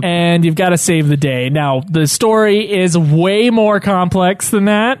 and you've got to save the day. Now, the story is way more complex than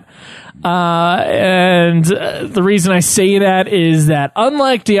that. And the reason I say that is that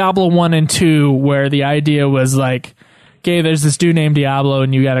unlike Diablo 1 and 2, where the idea was like, okay, there's this dude named Diablo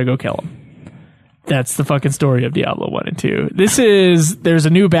and you gotta go kill him. That's the fucking story of Diablo 1 and 2. There's a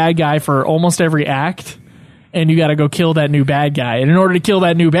new bad guy for almost every act, and you gotta go kill that new bad guy. And in order to kill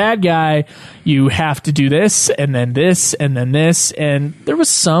that new bad guy, you have to do this, and then this, and then this. And there was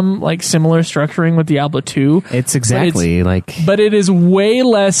some like similar structuring with Diablo 2. It's exactly but it is way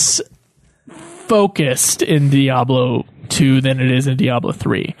less focused in Diablo 2 than it is in Diablo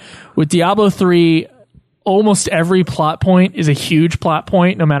 3. With Diablo 3, almost every plot point is a huge plot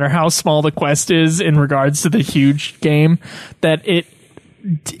point, no matter how small the quest is in regards to the huge game, that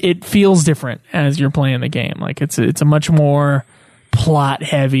it feels different as you're playing the game. Like it's a much more plot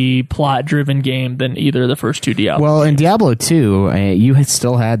heavy, plot driven game than either of the first two Diablos. Well, in Diablo 2, you had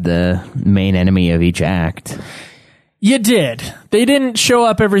still had the main enemy of each act. You did. They didn't show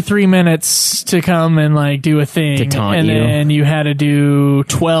up every 3 minutes to come and like do a thing, to taunt and you. then you had to do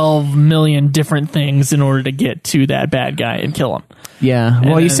 12 million different things in order to get to that bad guy and kill him. Yeah.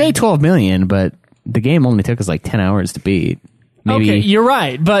 Well, And you then- say 12 million, but the game only took us like 10 hours to beat. Maybe Okay, you're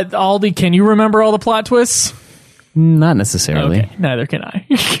right, but can you remember all the plot twists? not necessarily. Okay, neither can I.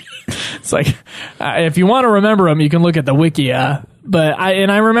 It's like, if you want to remember them, you can look at the wiki. But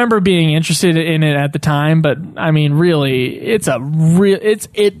I remember being interested in it at the time. But I mean, really,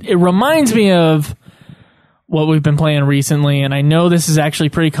 it reminds me of what we've been playing recently. And I know this is actually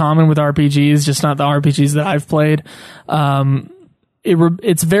pretty common with RPGs, just not the RPGs that I've played.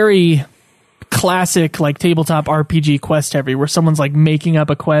 It's very classic, like tabletop RPG quest heavy, where someone's like making up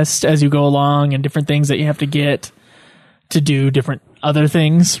a quest as you go along and different things that you have to get to do different other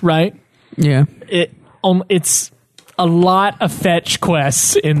things, right? Yeah. It's a lot of fetch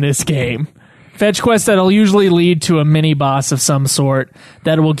quests in this game. Fetch quests that'll usually lead to a mini boss of some sort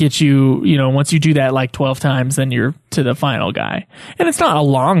that will get you, once you do that like 12 times, then you're to the final guy. And it's not a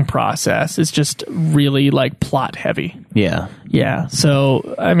long process. It's just really like plot heavy. Yeah. Yeah.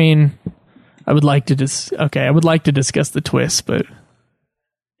 So, I mean, I would like to discuss the twist, but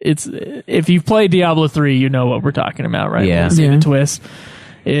if you've played Diablo 3, you know what we're talking about, right? Yeah. When we say the twist.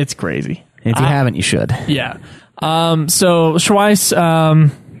 It's crazy. If you haven't, you should. Yeah. So Schweiss,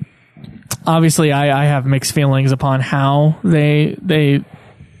 obviously I have mixed feelings upon how they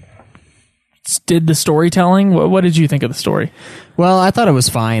did the storytelling. What did you think of the story? Well, I thought it was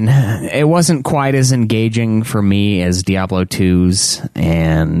fine. It wasn't quite as engaging for me as Diablo 2's,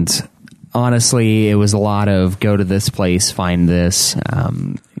 and honestly, it was a lot of go to this place, find this,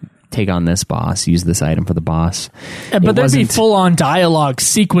 take on this boss, use this item for the boss. But there'd be full-on dialogue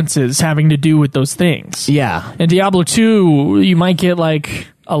sequences having to do with those things. Yeah. In Diablo 2, you might get like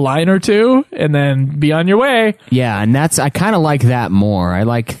a line or two and then be on your way. Yeah, and I kind of like that more. I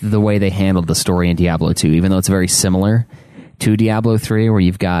like the way they handled the story in Diablo 2, even though it's very similar to Diablo 3, where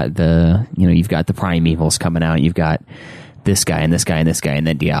you've got the primevals coming out, you've got this guy and this guy and this guy, and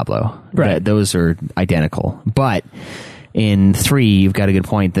then Diablo. Right. Those are identical. But in 3, you've got a good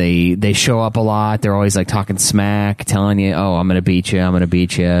point. They show up a lot. They're always like talking smack, telling you, "Oh, I'm gonna beat you. I'm gonna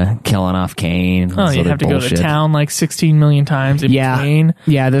beat you." Killing off Kane. Oh, you have to go to town like 16 million times in between.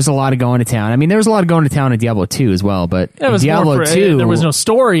 Yeah. There's a lot of going to town. I mean, there was a lot of going to town in Diablo 2 as well, but It was Diablo more for, 2, there was no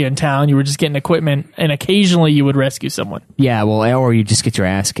story in town. You were just getting equipment, and occasionally you would rescue someone. Yeah, well, or you just get your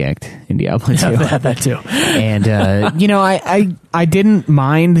ass kicked in Diablo 2. Yeah, that too. And I didn't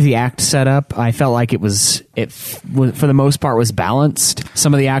mind the act setup. I felt like it was for the most part was balanced.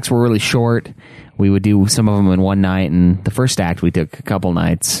 Some of the acts were really short. We would do some of them in one night, and the first act we took a couple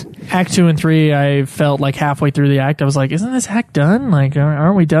nights. Act 2 and 3, I felt like halfway through the act, I was like, "Isn't this act done? Like,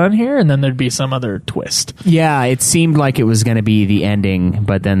 aren't we done here?" And then there'd be some other twist. Yeah, it seemed like it was going to be the ending,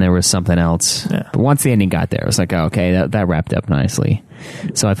 but then there was something else. Yeah. But once the ending got there, I was like, oh, okay, that wrapped up nicely.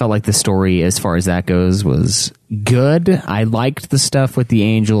 So I felt like the story, as far as that goes, was good. I liked the stuff with the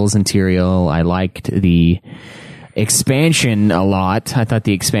angels and Tyrael. I liked the expansion a lot. I thought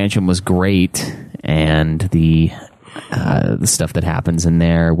the expansion was great, and the stuff that happens in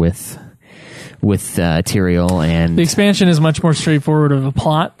there with Tyrael and The expansion is much more straightforward of a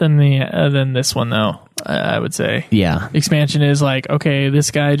plot than this one, though. I would say. Yeah. The expansion is like, okay, this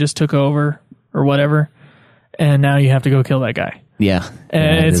guy just took over or whatever, and now you have to go kill that guy. Yeah.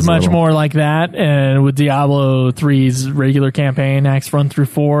 And it's much more like that. And with Diablo 3's regular campaign, acts 1 through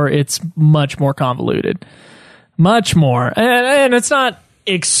 4, it's much more convoluted. Much more. And it's not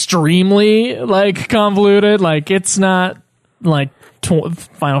extremely like convoluted. Like, it's not like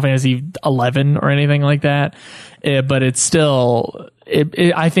Final Fantasy 11 or anything like that. But it's still,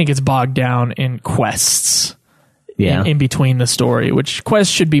 I think it's bogged down in quests. Yeah. In between the story, which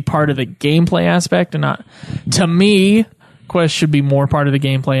quests should be part of the gameplay aspect and not, to me, quests should be more part of the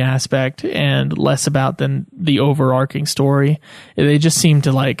gameplay aspect and less about than the overarching story. They just seem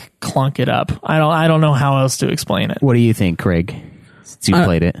to like clunk it up. I don't know how else to explain it. What do you think, Craig? Since you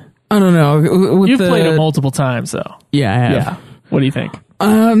played it. I don't know. You've played it multiple times, though. Yeah, I have. Yeah. What do you think?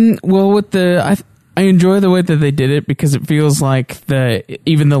 Well, with I enjoy the way that they did it because it feels like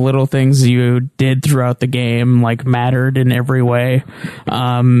even the little things you did throughout the game like mattered in every way.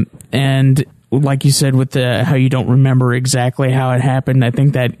 And like you said, with how you don't remember exactly how it happened, I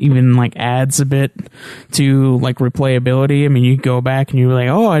think that even like adds a bit to like replayability. I mean, you go back and you're like,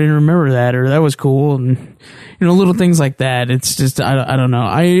 oh, I didn't remember that, or that was cool, and little things like that. It's just I don't know.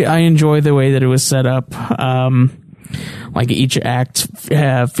 I enjoy the way that it was set up. Like each act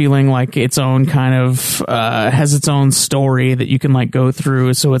feeling like its own kind of has its own story that you can like go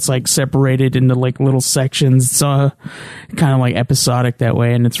through, so it's like separated into like little sections. It's kind of like episodic that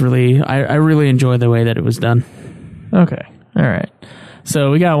way, and it's really I really enjoy the way that it was done. Okay, all right.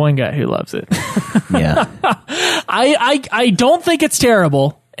 So we got one guy who loves it. Yeah. I don't think it's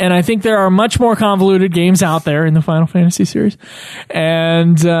terrible. And I think there are much more convoluted games out there in the Final Fantasy series.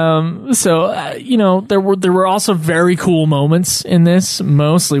 And there were also very cool moments in this,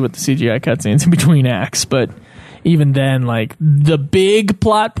 mostly with the CGI cutscenes in between acts. But even then, like, the big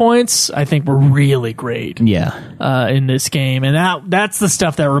plot points, I think were really great. Yeah. In this game. And that's the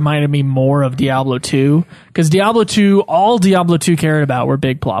stuff that reminded me more of Diablo 2. Because Diablo 2, all Diablo 2 cared about were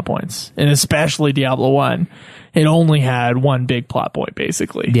big plot points. And especially Diablo 1. It only had one big plot point,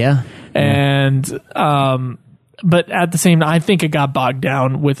 basically. Yeah. And, but at the same time, I think it got bogged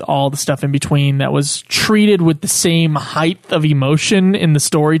down with all the stuff in between that was treated with the same height of emotion in the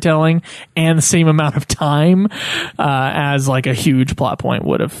storytelling and the same amount of time as like a huge plot point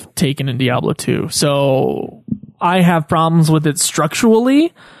would have taken in Diablo 2. So I have problems with it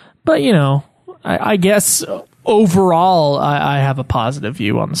structurally, but I guess overall, I have a positive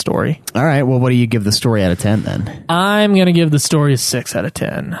view on the story. All right. Well, what do you give the story out of 10 then? I'm going to give the story a 6 out of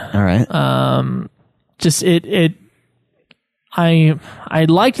 10. All right. Just I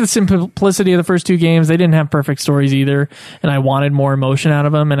liked the simplicity of the first two games. They didn't have perfect stories either, and I wanted more emotion out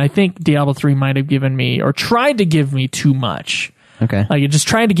of them. And I think Diablo 3 might have given me, or tried to give me, too much. Okay. Like, it just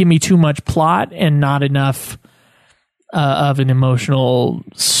tried to give me too much plot and not enough of an emotional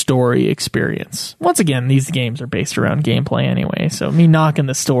story experience. Once again, these games are based around gameplay anyway, so me knocking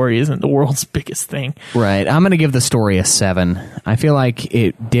the story isn't the world's biggest thing. Right. I'm going to give the story a 7. I feel like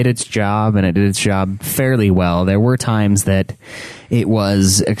it did its job, and it did its job fairly well. There were times that it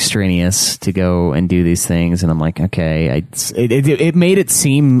was extraneous to go and do these things, and I'm like, okay, it made it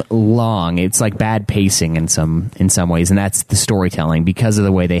seem long. It's like bad pacing in some ways, and that's the storytelling because of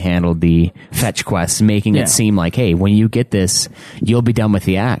the way they handled the fetch quests, making it seem like, hey, when you get this, you'll be done with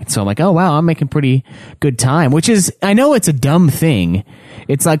the act. So I'm like, oh wow, I'm making pretty good time, which is, I know it's a dumb thing.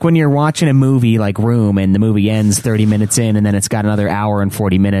 It's like when you're watching a movie like Room, and the movie ends 30 minutes in, and then it's got another hour and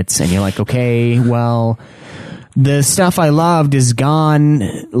 40 minutes, and you're like, okay, well, the stuff I loved is gone,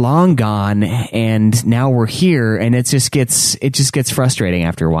 long gone, and now we're here, and it just gets frustrating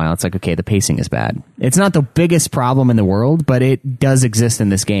after a while. It's like, okay, the pacing is bad. It's not the biggest problem in the world, but it does exist in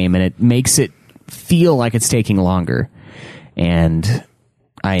this game, and it makes it feel like it's taking longer. And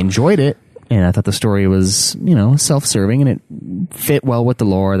I enjoyed it, and I thought the story was, self-serving, and it fit well with the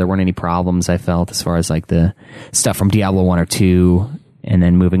lore. There weren't any problems, I felt, as far as like the stuff from Diablo 1 or 2. And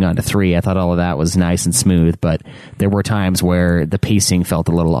then moving on to 3, I thought all of that was nice and smooth, but there were times where the pacing felt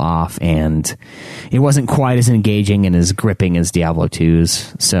a little off, and it wasn't quite as engaging and as gripping as Diablo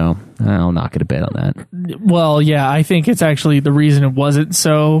 2's. So I'll knock it a bit on that. Well, yeah, I think it's actually the reason it wasn't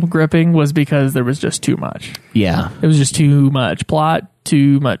so gripping was because there was just too much. Yeah. It was just too much plot,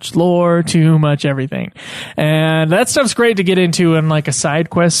 too much lore, too much everything. And that stuff's great to get into in like a side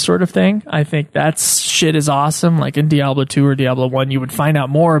quest sort of thing. I think that shit is awesome. Like in Diablo 2 or Diablo 1, you would find out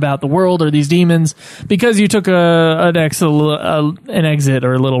more about the world or these demons because you took an exit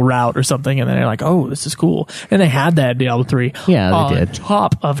or a little route or something, and then you're like, oh, this is cool. And they had that in Diablo 3. Yeah, they did.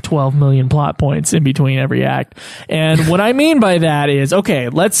 Top of 12 million plot points in between every act. And what I mean by that is, okay,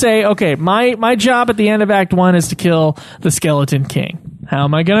 let's say, my job at the end of Act 1 is to kill the Skeleton King. How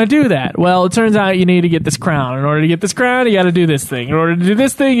am I going to do that? Well, it turns out you need to get this crown. In order to get this crown, you got to do this thing. In order to do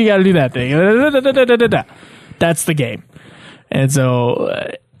this thing, you got to do that thing. That's the game. And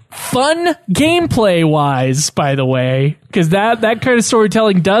so, fun gameplay-wise, by the way, because that kind of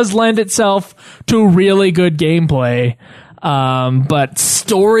storytelling does lend itself to really good gameplay. But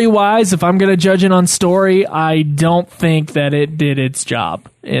story-wise, if I'm going to judge it on story, I don't think that it did its job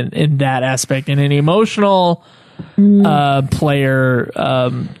in that aspect. In an emotional player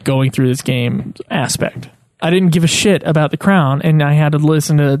going through this game aspect. I didn't give a shit about the crown, and I had to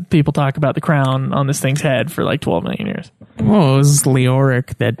listen to people talk about the crown on this thing's head for like 12 million years. Well, it was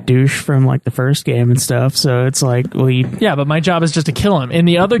Leoric, that douche from like the first game and stuff, so it's like, well, yeah, but my job is just to kill him. In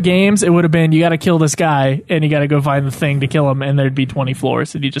the other games, it would have been, you got to kill this guy, and you got to go find the thing to kill him, and there'd be 20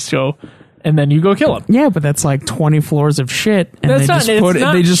 floors, and you just go, and then you go kill him. Yeah, but that's like 20 floors of shit, and that's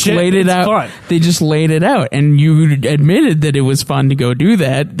they just laid it out. Fun. They just laid it out, and you admitted that it was fun to go do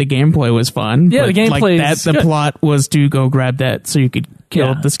that. The gameplay was fun. Yeah, but the gameplay. Like the plot was to go grab that so you could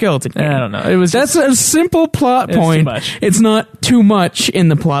kill the skeleton king. I don't know. That's a simple plot point. It's not too much in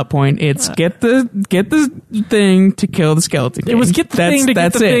the plot point. It's get the thing to kill the skeleton king. It was get the thing to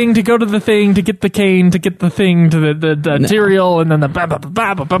get the thing to go to the thing to get the cane to get the thing to the material, and then the ba ba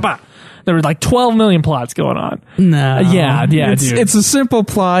ba ba ba ba. There were like 12 million plots going on. No. Yeah, dude. It's a simple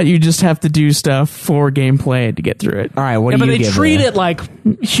plot. You just have to do stuff for gameplay to get through it. All right, what do but you they give treat it like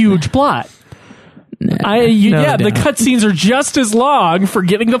huge plot. The cutscenes are just as long for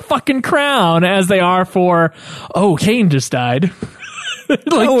getting the fucking crown as they are for, Cain just died.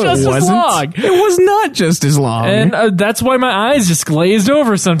 Just as long. It was not just as long. And that's why my eyes just glazed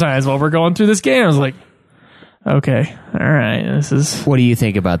over sometimes while we're going through this game. I was like, okay, all right, this is... What do you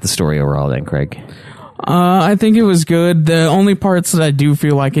think about the story overall then, Craig? I think it was good. The only parts that I do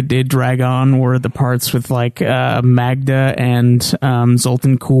feel like it did drag on were the parts with like Magda and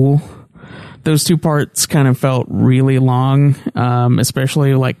Zoltan Kuhl. Those two parts kind of felt really long,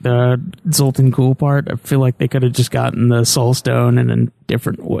 especially like the Zoltan Kuhl part. I feel like they could have just gotten the Soul Stone in a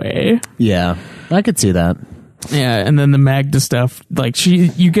different way. Yeah, I could see that. Yeah, and then the Magda stuff, like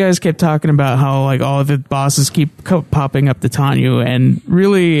you guys kept talking about how like all the bosses keep popping up to Tanyu, and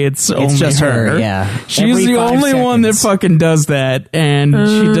really it's only just her. Yeah, she's the only one that fucking does that, and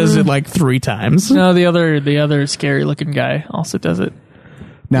she does it like 3 times. No, the other scary looking guy also does it.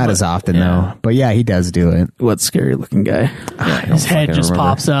 Not as often though, but yeah, he does do it. What scary looking guy? Yeah, his head just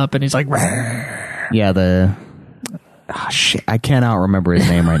pops up, and he's like, "Rah." Yeah, shit, I cannot remember his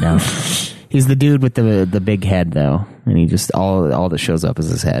name right now. He's the dude with the big head, though, and he just all that shows up is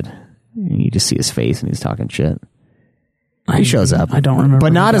his head. And you just see his face, and he's talking shit. He shows up. I don't remember,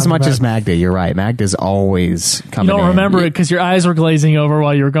 but not as much as Magda. You're right. Magda's always coming. You don't remember it because your eyes were glazing over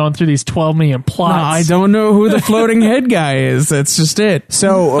while you were going through these 12 million plots. No, I don't know who the floating head guy is. That's just it.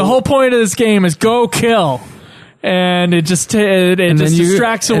 So the whole point of this game is go kill, and it just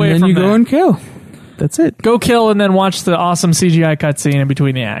distracts away from that. And then you go and kill. That's it. Go kill and then watch the awesome CGI cutscene in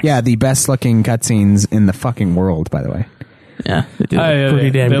between the acts. Yeah, the best looking cutscenes in the fucking world, by the way. Yeah,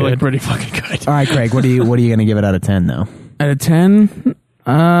 they look pretty fucking good. All right, Craig, what are you going to give it out of 10 though? Out of 10,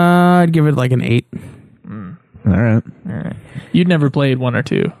 I'd give it like an 8. All right. You'd never played 1 or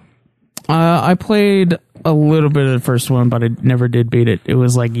 2. I played a little bit of the first one, but I never did beat it. It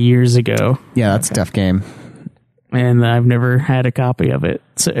was like years ago. Yeah, that's a tough game. And I've never had a copy of it,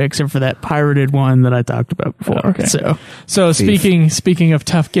 except for that pirated one that I talked about before. Okay. So speaking of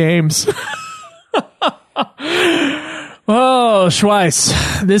tough games, Oh,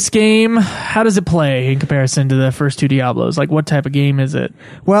 Schweiss, this game, how does it play in comparison to the first two Diablos? Like, what type of game is it?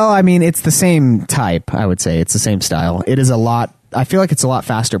 Well, I mean, it's the same type, I would say. It's the same style. It is a lot, I feel like it's a lot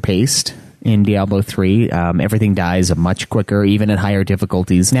faster paced in Diablo 3. Everything dies much quicker, even at higher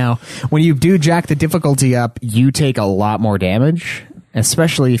difficulties. Now, when you do jack the difficulty up, you take a lot more damage,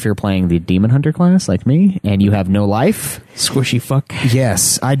 especially if you're playing the Demon Hunter class like me, and you have no life. Squishy fuck.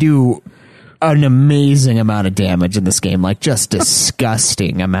 Yes, I do an amazing amount of damage in this game, like just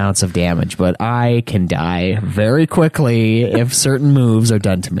disgusting amounts of damage, but I can die very quickly if certain moves are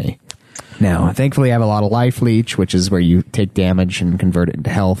done to me. Now, thankfully, I have a lot of life leech, which is where you take damage and convert it into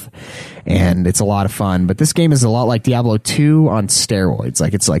health, and it's a lot of fun. But this game is a lot like Diablo 2 on steroids.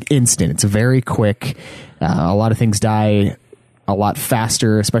 Like, it's like instant. It's very quick. A lot of things die a lot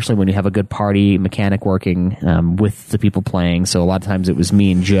faster, especially when you have a good party mechanic working with the people playing. So a lot of times it was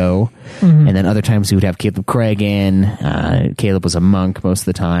me and Joe, and then other times we would have Caleb Craig in. Caleb was a monk most of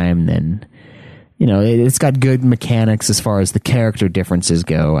the time. Then, you know, it's got good mechanics as far as the character differences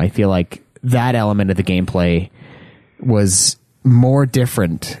go. I feel like that element of the gameplay was more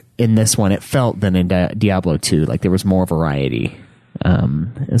different in this one, it felt, than in Diablo 2. Like, there was more variety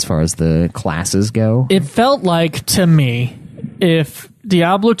as far as the classes go. It felt like, to me, if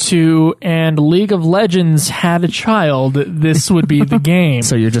Diablo 2 and League of Legends had a child, this would be the game.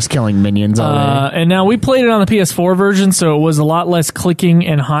 So you're just killing minions already? And now we played it on the PS4 version, so it was a lot less clicking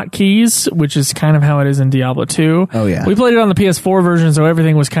and hotkeys, which is kind of how it is in Diablo 2. Oh, yeah. We played it on the PS4 version, so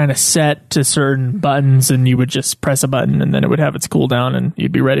everything was kind of set to certain buttons, and you would just press a button, and then it would have its cooldown, and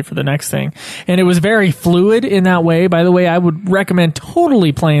you'd be ready for the next thing. And it was very fluid in that way. By the way, I would recommend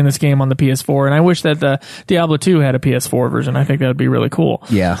totally playing this game on the PS4, and I wish that the Diablo 2 had a PS4 version. I think that would be really cool.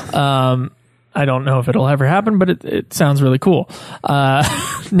 Yeah. I don't know if it'll ever happen, but it sounds really cool.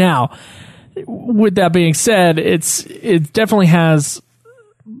 Now, with that being said, it definitely has,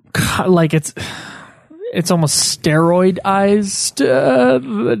 like, it's almost steroidized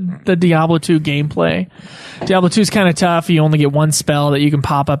the Diablo 2 gameplay. Diablo 2 is kind of tough. You only get one spell that you can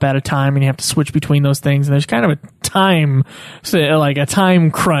pop up at a time, and you have to switch between those things. And there's kind of a time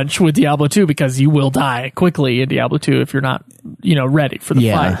crunch with Diablo 2, because you will die quickly in Diablo 2 if you're not, ready for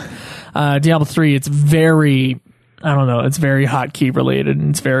the fight. Diablo 3, it's very, it's very hotkey related,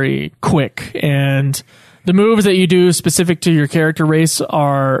 and it's very quick. And the moves that you do specific to your character race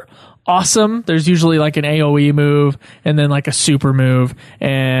are awesome. There's usually like an AoE move and then like a super move,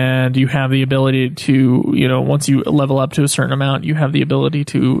 and you have the ability to, once you level up to a certain amount, you have the ability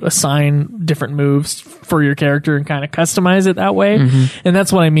to assign different moves for your character and kind of customize it that way. And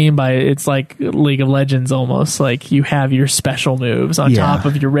that's what I mean by it's like League of Legends almost. Like, you have your special moves on top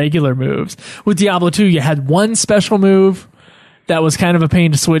of your regular moves. With Diablo 2, you had one special move that was kind of a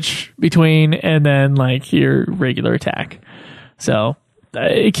pain to switch between, and then like your regular attack. So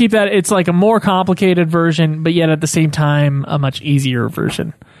keep that. It's like a more complicated version, but yet at the same time a much easier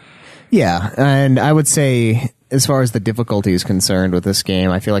version. Yeah, and I would say, as far as the difficulty is concerned with this game,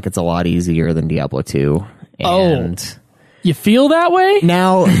 I feel like it's a lot easier than Diablo 2. And you feel that way?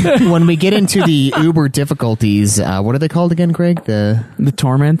 Now, when we get into the uber difficulties, what are they called again, Greg? The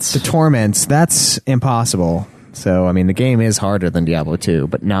Torments? The Torments, that's impossible. So, I mean, the game is harder than Diablo 2,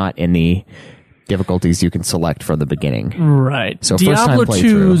 but not in the difficulties you can select from the beginning. Right. So Diablo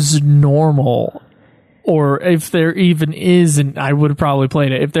 2's normal, or if there even is, and I would have probably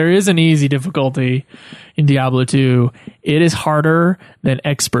played it, if there is an easy difficulty in Diablo 2, it is harder than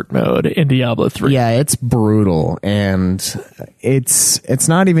expert mode in Diablo 3. Yeah, it's brutal, and it's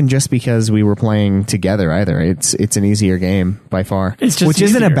not even just because we were playing together either. It's an easier game by far, which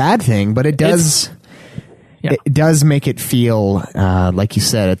isn't a bad thing, but it does. It does make it feel, like you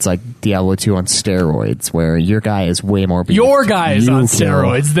said, it's like Diablo 2 on steroids, where your guy is way more... Your guy is on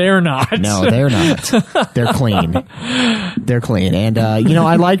steroids. They're not. No, they're not. They're clean. They're clean. And,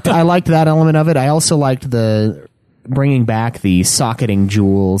 I liked that element of it. I also liked the bringing back the socketing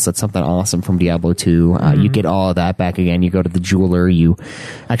jewels. That's something awesome from Diablo 2. You get all of that back again. You go to the jeweler. You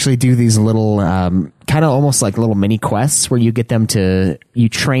actually do these little, kind of almost like little mini quests where you get them you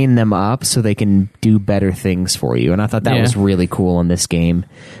train them up so they can do better things for you. And I thought that was really cool in this game,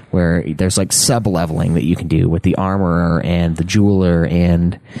 where there's like sub-leveling that you can do with the armorer and the jeweler.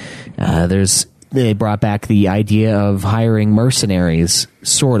 And they brought back the idea of hiring mercenaries,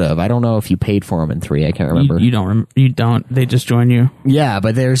 sort of. I don't know if you paid for them in 3. I can't remember. You don't. They just join you. Yeah,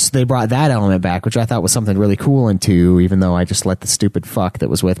 but they brought that element back, which I thought was something really cool in 2, even though I just let the stupid fuck that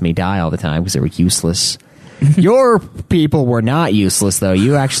was with me die all the time because they were useless. Your people were not useless, though.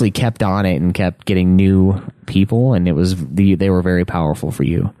 You actually kept on it and kept getting new people, and they were very powerful for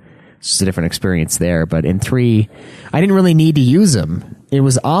you. It's just a different experience there. But in 3, I didn't really need to use them. It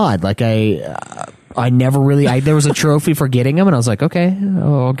was odd. Like I never really. There was a trophy for getting them, and I was like, okay,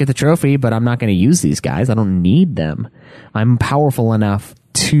 I'll get the trophy, but I'm not going to use these guys. I don't need them. I'm powerful enough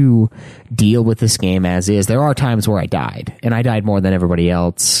to deal with this game as is. There are times where I died, and I died more than everybody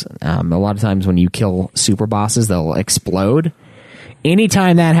else. A lot of times when you kill super bosses, they'll explode.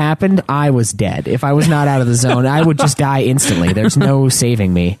 Anytime that happened, I was dead. If I was not out of the zone, I would just die instantly. There's no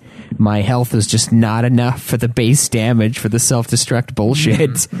saving me. My health was just not enough for the base damage for the self-destruct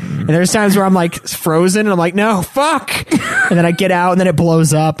bullshit. And there's times where I'm like frozen and I'm like, no, fuck. And then I get out and then it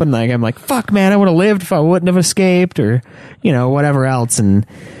blows up and like I'm like, fuck, man, I would have lived if I wouldn't have escaped or, you know, whatever else. And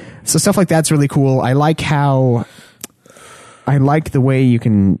so stuff like that's really cool. I like the way you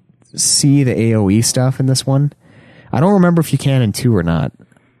can see the AoE stuff in this one. I don't remember if you can in 2 or not.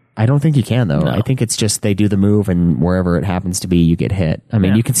 I don't think you can, though. No. I think it's just they do the move, and wherever it happens to be, you get hit. I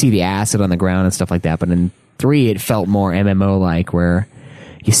mean, you can see the acid on the ground and stuff like that, but in 3, it felt more MMO-like, where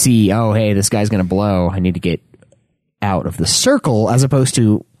you see, oh, hey, this guy's going to blow. I need to get out of the circle, as opposed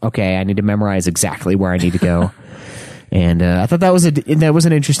to, okay, I need to memorize exactly where I need to go. And I thought that was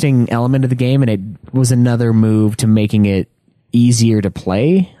an interesting element of the game, and it was another move to making it easier to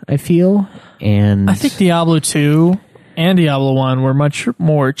play, I feel. And I think Diablo 2 and Diablo 1 were much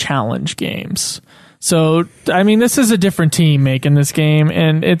more challenge games. So, I mean, this is a different team making this game,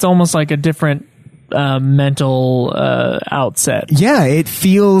 and it's almost like a different mental outset. Yeah, it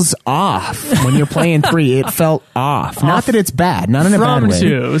feels off when you're playing 3. It felt off. Not that it's bad, not in a bad way. From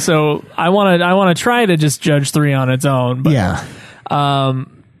 2, so I want to try to just judge 3 on its own. But, yeah,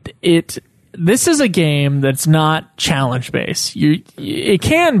 this is a game that's not challenge based. It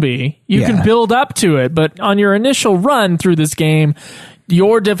can be. You can build up to it, but on your initial run through this game,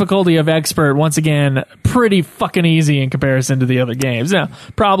 your difficulty of expert, once again, pretty fucking easy in comparison to the other games. Now,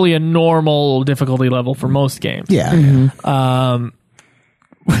 probably a normal difficulty level for most games. Yeah. Mm-hmm.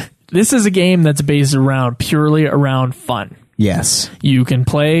 This is a game that's based purely around fun. Yes. You can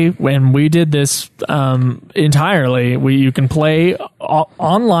play, when we did this entirely, you can play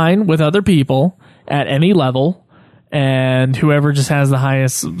online with other people at any level, and whoever just has the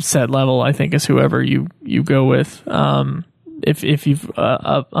highest set level, I think, is whoever you go with. If you've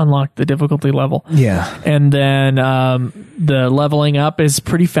unlocked the difficulty level. Yeah. And then the leveling up is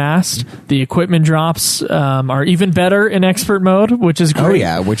pretty fast. The equipment drops are even better in expert mode, which is great. Oh,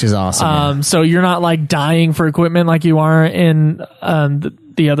 yeah, which is awesome. So you're not like dying for equipment like you are in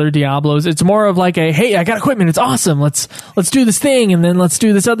the other Diablos. It's more of like hey, I got equipment, it's awesome, let's do this thing, and then let's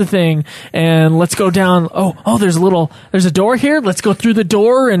do this other thing, and let's go down. Oh, there's a door here, let's go through the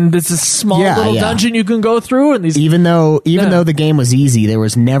door, and this is a small little dungeon you can go through. And these, even though the game was easy, there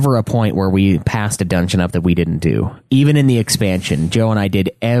was never a point where we passed a dungeon up that we didn't do. Even in the expansion, Joe and I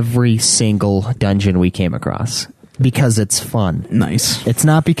did every single dungeon we came across. Because it's fun. Nice. It's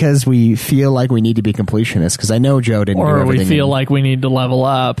not because we feel like we need to be completionists, because I know Joe didn't do everything. Or we feel like we need to level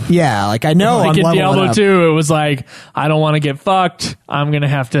up. Yeah, like I know like I'm in leveling Diablo up. 2, it was like, I don't want to get fucked. I'm going to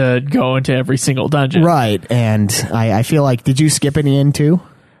have to go into every single dungeon. Right, and I feel like, did you skip any in too?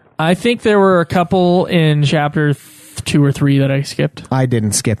 I think there were a couple in chapter 2 or 3 that I skipped. I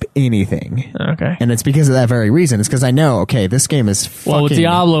didn't skip anything. Okay. And it's because of that very reason. It's because I know, okay, this game is fucking Well, with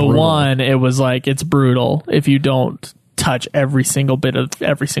Diablo brutal. 1, it was like, it's brutal if you don't touch every single bit of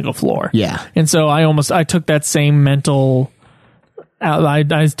every single floor. Yeah. And so I took that same mental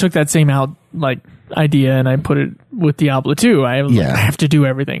I took that same idea and I put it with Diablo 2. I have to do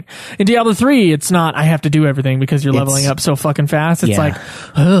everything. In Diablo 3, it's not I have to do everything because you're leveling up so fucking fast. It's like,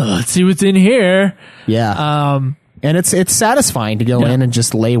 let's see what's in here. Yeah. And it's satisfying to go in and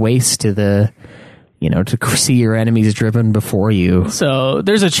just lay waste to the, to see your enemies driven before you. So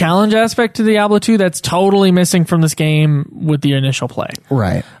there's a challenge aspect to Diablo 2 that's totally missing from this game with the initial play.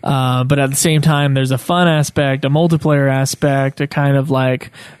 Right. But at the same time, there's a fun aspect, a multiplayer aspect, a kind of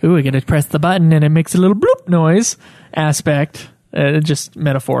like, ooh, I get to press the button and it makes a little bloop noise aspect, just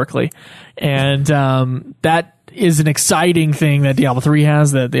metaphorically. And that is an exciting thing that Diablo 3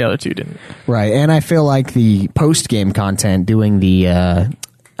 has that the other two didn't. Right. And I feel like the post-game content doing the,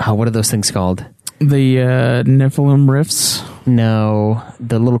 what are those things called? The Nephilim Rifts? No,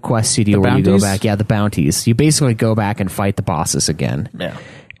 the little quest studio where you go back. Yeah, the bounties. You basically go back and fight the bosses again. Yeah.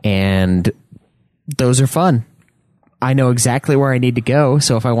 And those are fun. I know exactly where I need to go,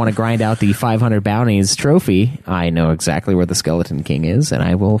 so if I want to grind out the 500 bounties trophy, I know exactly where the Skeleton King is, and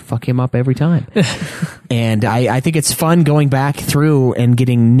I will fuck him up every time. And I think it's fun going back through and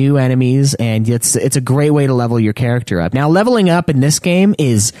getting new enemies, and it's a great way to level your character up. Now, leveling up in this game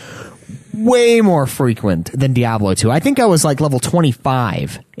is way more frequent than Diablo 2. I think I was like level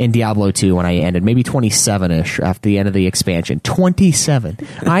 25 in Diablo 2 when I ended, maybe 27-ish after the end of the expansion. 27.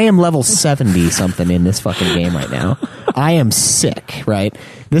 I am level 70 something in this fucking game right now. I am sick, right?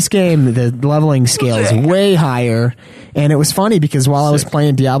 This game, the leveling scale is way higher, and it was funny because while I was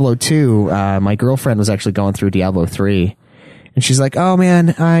playing Diablo 2, my girlfriend was actually going through Diablo 3, and she's like, "Oh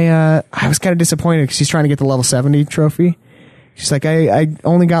man, I was kind of disappointed because she's trying to get the level 70 trophy." She's like, I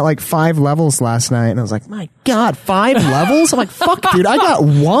only got like 5 levels last night. And I was like, my God, 5 levels? I'm like, fuck, dude, I got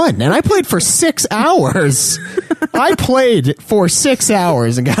 1. And I played for 6 hours. I played for 6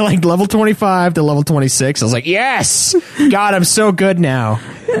 hours and got like level 25 to level 26. I was like, yes! God, I'm so good now.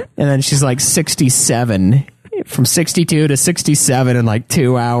 And then she's like 67. From 62 to 67 in like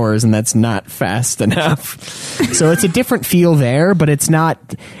 2 hours, and that's not fast enough. So it's a different feel there, but it's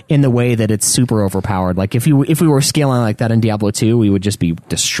not in the way that it's super overpowered. Like if we were scaling like that in Diablo 2, we would just be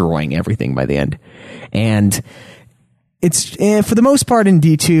destroying everything by the end. And it's for the most part in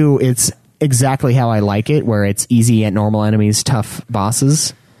D2, it's exactly how I like it, where it's easy at normal enemies, tough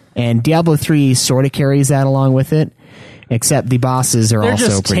bosses. And Diablo 3 sort of carries that along with it. Except the bosses are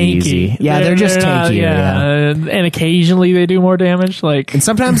also pretty easy. Yeah, they're just tanky. Yeah. And occasionally they do more damage. And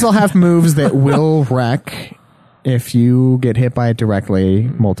sometimes they'll have moves that will wreck if you get hit by it directly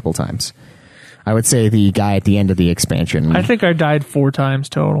multiple times. I would say the guy at the end of the expansion. I think I died 4 times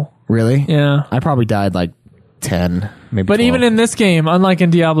total. Really? Yeah. I probably died like 10, maybe But 12. even in this game, unlike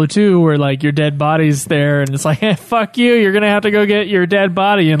in Diablo 2, where like your dead body's there and it's like, hey, fuck you, you're going to have to go get your dead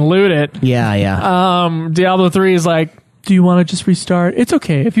body and loot it. Yeah. Diablo 3 is like, do you want to just restart? It's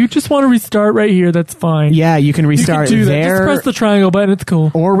okay. If you just want to restart right here, that's fine. Yeah, you can restart you can do that. there. Just press the triangle button. It's cool.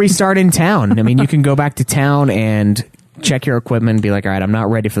 Or restart in town. I mean, you can go back to town and check your equipment and be like, all right, I'm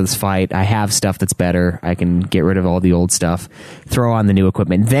not ready for this fight. I have stuff that's better. I can get rid of all the old stuff, throw on the new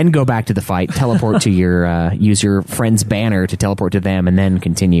equipment, then go back to the fight, teleport to your, use your friend's banner to teleport to them, and then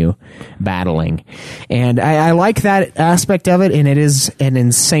continue battling. And I like that aspect of it, and it is an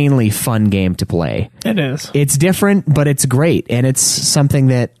insanely fun game to play. It is. It's different, but it's great, and it's something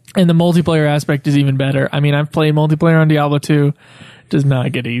that... And the multiplayer aspect is even better. I mean, I've played multiplayer on Diablo 2. Does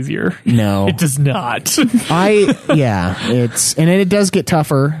not get easier. No. It does not. And it does get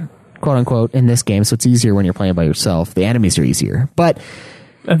tougher, quote unquote, in this game, so it's easier when you're playing by yourself. The enemies are easier. But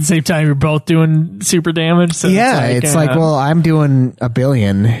at the same time, you're both doing super damage. So it's like, well, I'm doing 1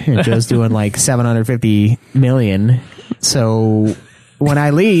 billion, and Joe's doing like 750 million. So when I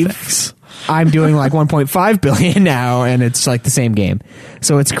leave, I'm doing like 1.5 billion now, and it's like the same game.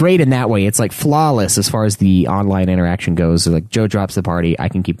 So it's great in that way. It's like flawless as far as the online interaction goes. So like Joe drops the party, I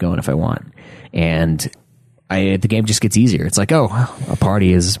can keep going if I want. And the game just gets easier. It's like, oh, a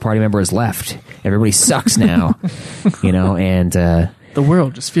party member has left. Everybody sucks now. And the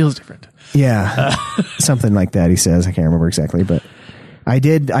world just feels different. Yeah. Something like that, he says. I can't remember exactly, but I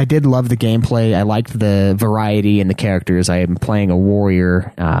did love the gameplay. I liked the variety in the characters. I am playing a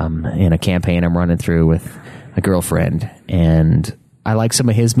warrior in a campaign I'm running through with a girlfriend, and I like some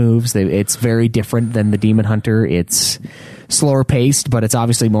of his moves. It's very different than the Demon Hunter. It's slower paced, but it's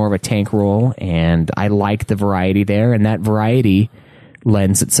obviously more of a tank role, and I like the variety there, and that variety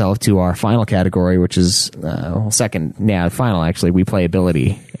lends itself to our final category, which is final actually,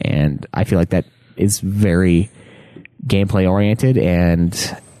 replayability, and I feel like that is very gameplay oriented,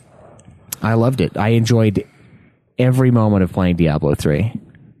 and I loved it. I enjoyed every moment of playing Diablo 3.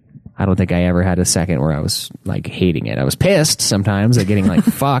 I don't think I ever had a second where I was like hating it. I was pissed sometimes at getting like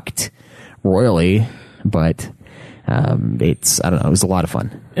fucked royally, but I don't know, it was a lot of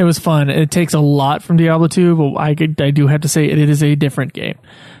fun. It was fun. It takes a lot from Diablo 2, but I do have to say it is a different game.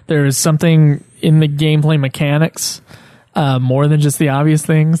 There is something in the gameplay mechanics, more than just the obvious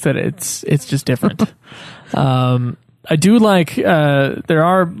things, that it's just different. I do like there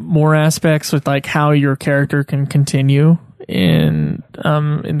are more aspects with like how your character can continue in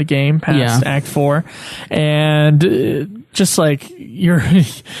the game past Act 4, and just like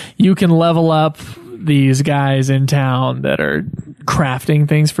you can level up these guys in town that are crafting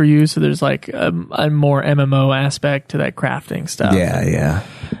things for you, so there's like a more MMO aspect to that crafting stuff. Yeah.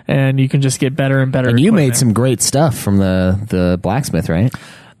 And you can just get better and better. And you made some great stuff from the blacksmith, right?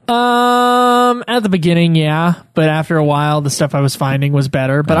 At the beginning, yeah, but after a while, the stuff I was finding was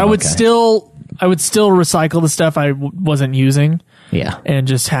better. But I would still recycle the stuff I wasn't using. Yeah, and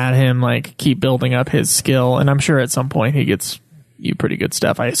just had him like keep building up his skill. And I'm sure at some point he gets you pretty good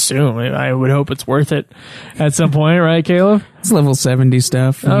stuff. I assume. I would hope it's worth it at some point, right, Caleb? It's level 70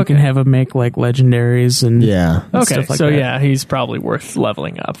 stuff. Okay. You can have him make like legendaries and okay. Stuff like so that. Yeah, he's probably worth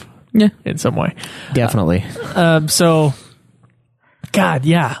leveling up. Yeah, in some way, definitely. So. God,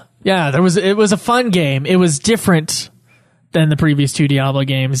 yeah. Yeah, it was a fun game. It was different than the previous 2 Diablo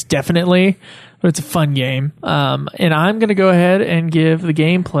games, definitely, but it's a fun game. And I'm going to go ahead and give the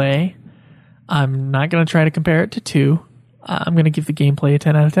gameplay. I'm not going to try to compare it to 2. I'm going to give the gameplay a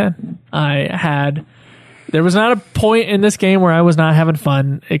 10 out of 10. There was not a point in this game where I was not having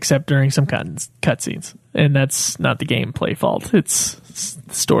fun, except during some cutscenes. And that's not the gameplay fault. It's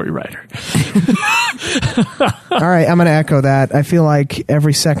the story writer. All right, I'm going to echo that. I feel like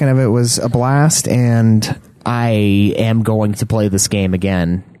every second of it was a blast, and I am going to play this game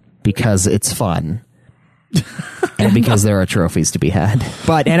again because it's fun. And because there are trophies to be had.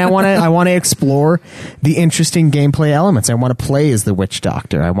 And I want to explore the interesting gameplay elements. I want to play as the witch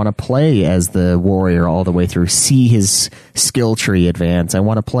doctor. I want to play as the warrior all the way through, see his skill tree advance. I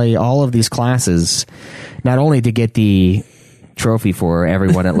want to play all of these classes, not only to get the trophy for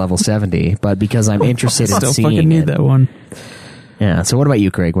everyone at level 70, but because I'm interested in Still seeing fucking need that one. Yeah. So what about you,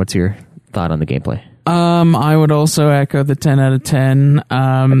 Craig? What's your thought on the gameplay? I would also echo the 10 out of 10.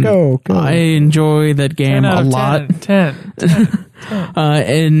 Go. I enjoy that game 10 out a of lot. 10.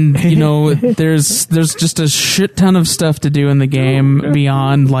 And you know, there's just a shit ton of stuff to do in the game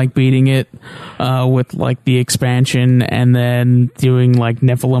beyond like beating it with like the expansion, and then doing like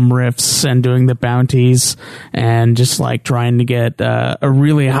Nephilim rifts and doing the bounties, and just like trying to get a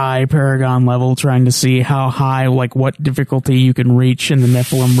really high Paragon level, trying to see how high, like what difficulty you can reach in the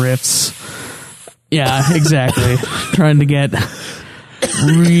Nephilim rifts. Yeah, exactly. Trying to get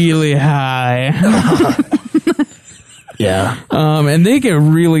really high. Yeah. And they get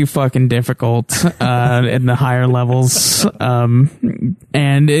really fucking difficult in the higher levels.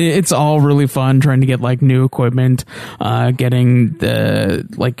 And it's all really fun trying to get like new equipment, getting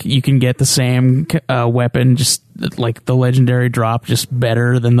you can get the same weapon, just like the legendary drop, just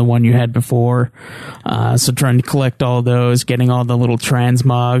better than the one you had before. So trying to collect all those, getting all the little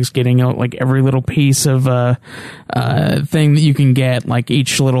transmogs, getting like every little piece of thing that you can get, like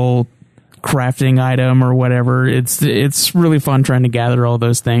each little crafting item or whatever. It's really fun trying to gather all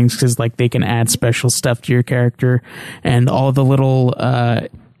those things, because like they can add special stuff to your character, and all the little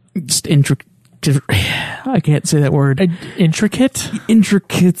just I can't say that word. Intricacies.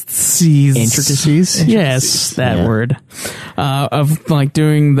 Yes, that word. Of like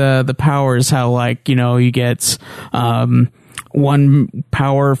doing the powers, how like, you know, you get one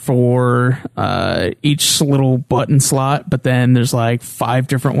power for each little button slot, but then there's like 5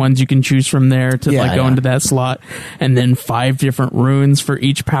 different ones you can choose from there to go into that slot, and then 5 different runes for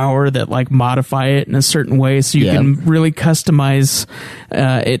each power that like modify it in a certain way, so you can really customize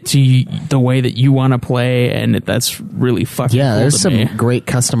it to the way that you want to play, and that's really fucking cool. There's some great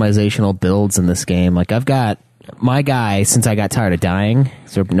customizational builds in this game. Like I've got my guy, since I got tired of dying,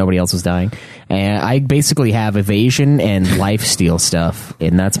 so nobody else was dying, and I basically have evasion and lifesteal stuff,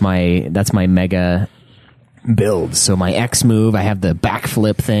 and that's my mega build. So my X move, I have the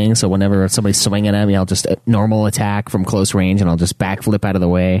backflip thing, so whenever somebody's swinging at me, I'll just normal attack from close range, and I'll just backflip out of the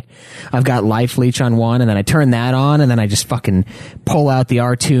way. I've got life leech on one, and then I turn that on, and then I just fucking pull out the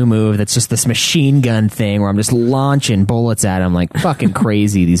R2 move that's just this machine gun thing where I'm just launching bullets at him like fucking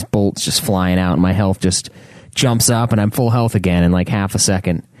crazy. These bolts just flying out, and my health just jumps up, and I'm full health again in like half a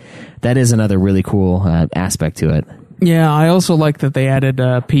second. That is another really cool aspect to it. Yeah, I also like that they added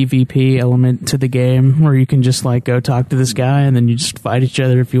a PvP element to the game, where you can just like go talk to this guy, and then you just fight each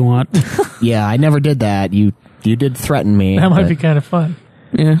other if you want. Yeah, I never did that. You did threaten me. That might be kind of fun.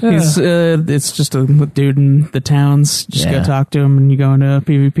 Yeah, it's just a dude in the towns. Just go talk to him, and you go into a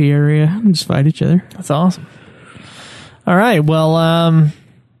PvP area and just fight each other. That's awesome. All right, well,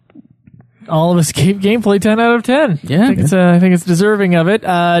 all of us gave gameplay 10 out of 10. Yeah. I think it's deserving of it.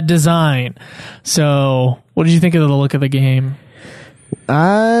 Design. So, what did you think of the look of the game?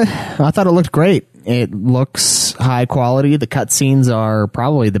 I thought it looked great. It looks high quality. The cutscenes are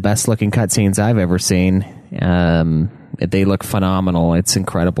probably the best looking cutscenes I've ever seen. They look phenomenal. It's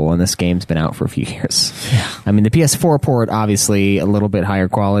incredible, and this game's been out for a few years. Yeah. I mean, the PS4 port, obviously, a little bit higher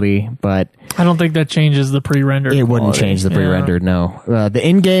quality, but I don't think that changes the pre-rendered It wouldn't quality. change the pre-rendered, no. The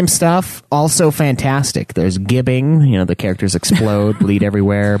in-game stuff, also fantastic. There's gibbing, you know, the characters explode, bleed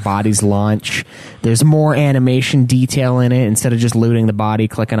everywhere, bodies launch. There's more animation detail in it. Instead of just looting the body,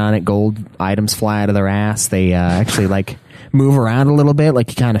 clicking on it, gold items fly out of their ass. They actually, like, move around a little bit, like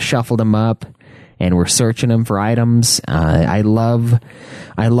you kind of shuffled them up, and we're searching them for items. I love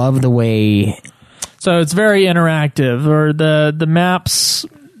the way... So it's very interactive, or the maps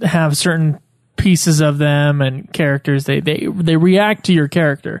have certain pieces of them and characters. They react to your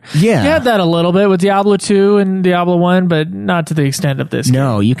character. Yeah. You had that a little bit with Diablo 2 and Diablo 1, but not to the extent of this.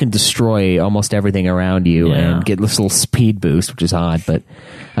 No, you can destroy almost everything around you and get this little speed boost, which is odd. But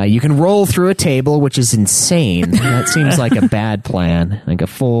you can roll through a table, which is insane. That seems like a bad plan. Like a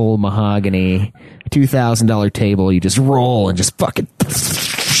full mahogany $2,000 table. You just roll and just fucking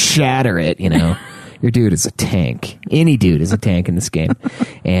shatter it, you know. Your dude is a tank. Any dude is a tank in this game.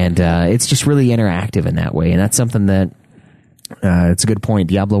 And it's just really interactive in that way. And that's something that, it's a good point.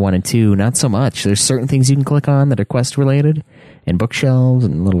 Diablo 1 and 2, not so much. There's certain things you can click on that are quest related, and bookshelves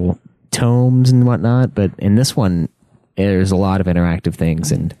and little tomes and whatnot. But in this one, there's a lot of interactive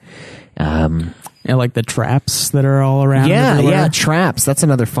things. And like the traps that are all around. Yeah, traps. That's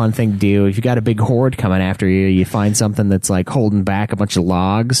another fun thing to do. If you got a big horde coming after you, you find something that's like holding back a bunch of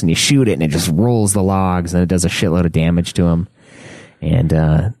logs, and you shoot it, and it just rolls the logs, and it does a shitload of damage to them,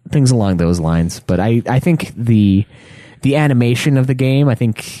 and things along those lines. But I think the animation of the game, I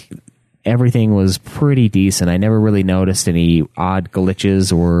think everything was pretty decent. I never really noticed any odd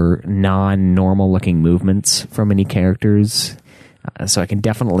glitches or non-normal looking movements from any characters. So I can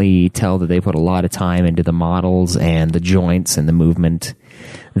definitely tell that they put a lot of time into the models and the joints and the movement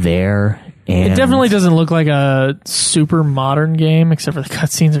there. And it definitely doesn't look like a super modern game, except for the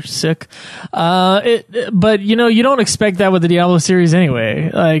cutscenes are sick. But you don't expect that with the Diablo series anyway.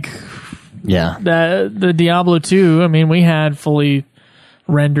 Like, yeah, the Diablo 2. I mean, we had fully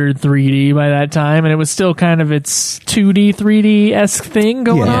rendered 3D by that time, and it was still kind of its 2D 3D-esque thing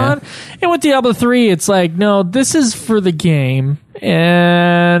going on. And with Diablo 3, it's like, no, this is for the game,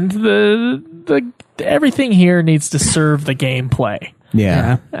 and the everything here needs to serve the gameplay.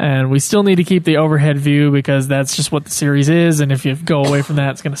 Yeah. And we still need to keep the overhead view because that's just what the series is, and if you go away from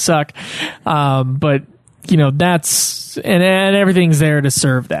that, it's going to suck. But that's and everything's there to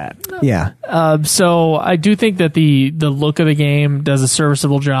serve that. Yeah. So I do think that the look of the game does a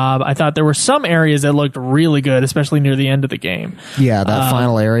serviceable job. I thought there were some areas that looked really good, especially near the end of the game. Yeah, that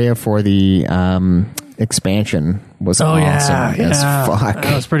final area for the expansion was awesome as fuck.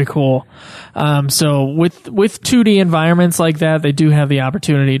 That was pretty cool. So with 2D environments like that, they do have the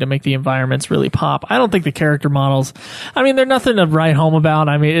opportunity to make the environments really pop. I don't think the character models, I mean, they're nothing to write home about.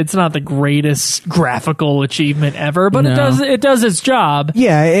 I mean, it's not the greatest graphical achievement ever, but it does its job.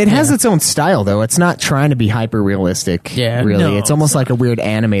 Yeah, it has its own style though. It's not trying to be hyper realistic. Yeah, really. No, it's almost like a weird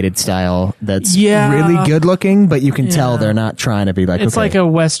animated style that's Yeah. really good looking, but you can tell they're not trying to be like, It's okay. like a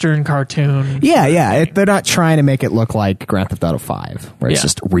Western cartoon. Yeah. They're not trying to make it look like Grand Theft Auto 5, where it's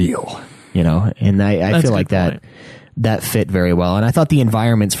just real, and I That's feel a like good point. that fit very well. And I thought the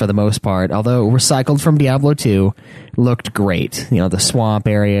environments, for the most part, although recycled from Diablo 2, looked great. The swamp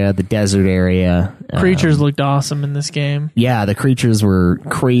area, the desert area. Creatures looked awesome in this game. Yeah, the creatures were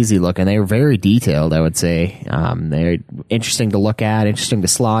crazy looking. They were very detailed, I would say. They're interesting to look at, interesting to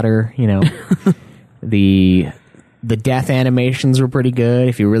slaughter, The death animations were pretty good.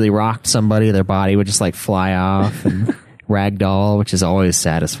 If you really rocked somebody, their body would just like fly off and ragdoll, which is always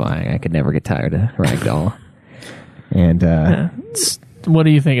satisfying. I could never get tired of ragdoll. And What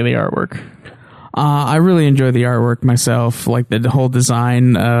do you think of the artwork? I really enjoy the artwork myself. Like the whole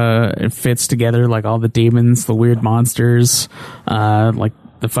design, it fits together. Like all the demons, the weird monsters, like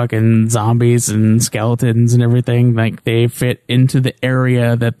the fucking zombies and skeletons and everything. Like they fit into the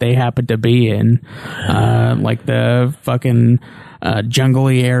area that they happen to be in. Like the fucking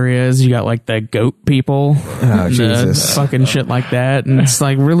jungly areas, you got like the goat people. Oh, Jesus. Fucking shit like that. And it's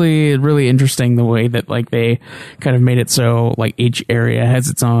like really, really interesting the way that like they kind of made it so like each area has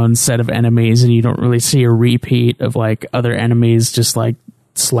its own set of enemies, and you don't really see a repeat of like other enemies, just like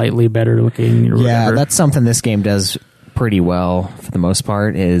slightly better looking or whatever. that's something this game does pretty well for the most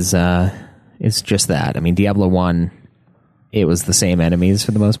part, is just that. I mean, Diablo 1, it was the same enemies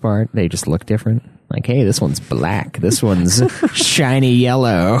for the most part. They just look different. Like, hey, this one's black. This one's shiny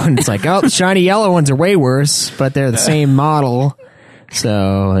yellow. And it's like, oh, the shiny yellow ones are way worse, but they're the same model.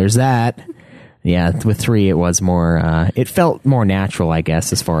 So there's that. Yeah, with 3, it was more, it felt more natural, I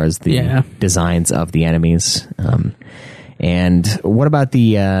guess, as far as the designs of the enemies. And what about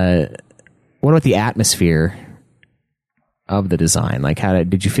the atmosphere of the design? Like,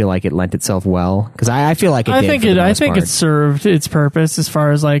 did you feel like it lent itself well? Because I feel like it did. I think it served its purpose as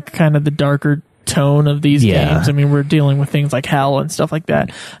far as like kind of the darker tone of these games. I mean, we're dealing with things like hell and stuff like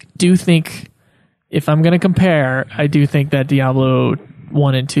that. I do think, if I'm going to compare, I do think that Diablo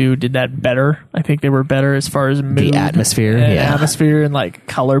 1 and 2 did that better. I think they were better as far as mood, atmosphere, and yeah. atmosphere and like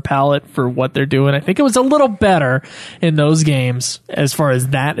color palette for what they're doing. I think it was a little better in those games as far as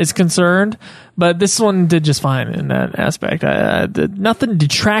that is concerned. But this one did just fine in that aspect. Nothing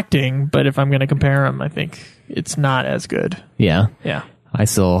detracting, but if I'm going to compare them, I think it's not as good. Yeah. Yeah. I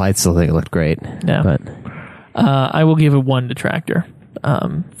still think it looked great. Yeah. But I will give it 1 detractor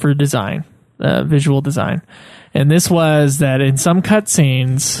for design, visual design. And this was that in some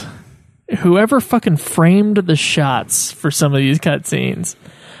cutscenes, whoever fucking framed the shots for some of these cutscenes,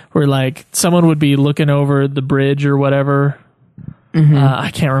 where like someone would be looking over the bridge or whatever.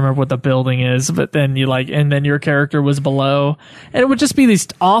 I can't remember what the building is, but then and then your character was below, and it would just be these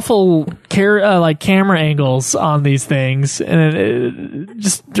awful camera angles on these things, and it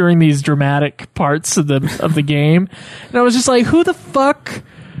just during these dramatic parts of the game, and I was just like, who the fuck?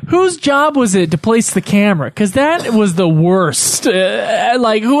 Whose job was it to place the camera? Because that was the worst.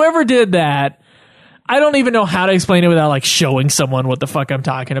 Like whoever did that, I don't even know how to explain it without like showing someone what the fuck I'm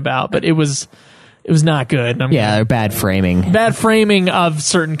talking about, but it was not good. they're bad framing. Bad framing of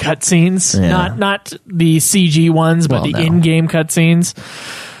certain cutscenes, not the CG ones, but the in-game cutscenes.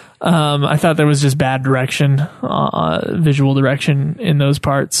 I thought there was just bad direction, visual direction in those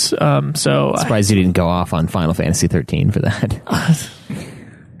parts. So Surprised you didn't go off on Final Fantasy 13 for that.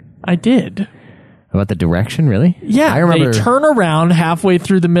 I did. About the direction, really? Yeah, I remember. They turn around halfway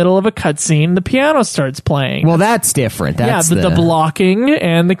through the middle of a cutscene. The piano starts playing. Well, that's different. That's the blocking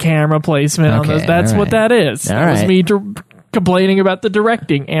and the camera placement on those. That's what that is. That was me complaining about the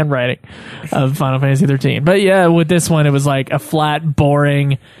directing and writing of Final Fantasy 13. But yeah, with this one, it was like a flat,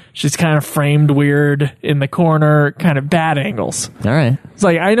 boring, just kind of framed weird in the corner, kind of bad angles. All right. It's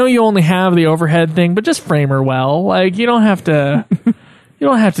like, I know you only have the overhead thing, but just frame her well. Like, you don't have to... You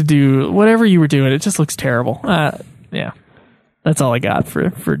don't have to do whatever you were doing. It just looks terrible. Yeah, that's all I got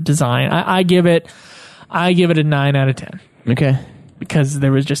for design. I give it a 9 out of 10. Okay, because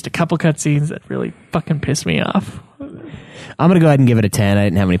there was just a couple cutscenes that really fucking pissed me off. I'm gonna go ahead and give it a 10. I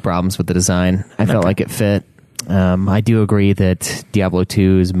didn't have any problems with the design. I felt like it fit. I do agree that Diablo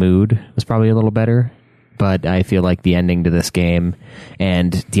 2's mood was probably a little better, but I feel like the ending to this game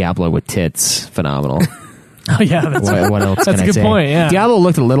and Diablo with tits, phenomenal. Oh yeah, what else that's can a good I say? point. Yeah, Diablo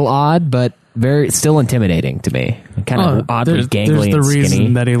looked a little odd, but still intimidating to me. Kind of oddly gangly there's the and skinny.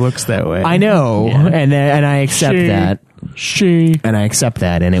 reason that he looks that way. I know, and I accept that. And I accept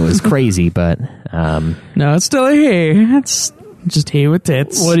that, and it was crazy, but no, it's still a he. It's just he with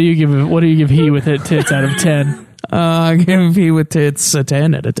tits. What do you give he with it tits out of 10? I give he with tits a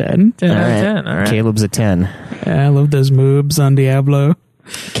 10 out of 10. 10 out of 10. All right. Caleb's a 10. Yeah, I love those moves on Diablo.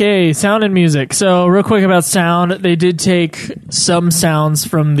 Okay, sound and music. So real quick about sound, they did take some sounds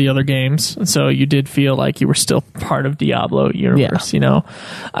from the other games, so you did feel like you were still part of Diablo universe, you know.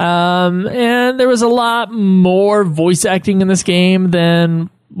 And there was a lot more voice acting in this game than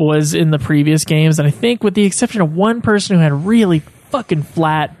was in the previous games, and I think with the exception of one person who had really fucking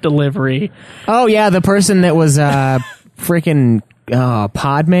flat delivery. Oh yeah, the person that was freaking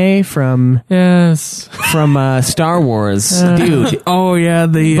Padme from Star Wars, dude. Oh yeah,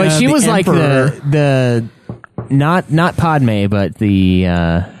 but she was Emperor. like the not Padme, but the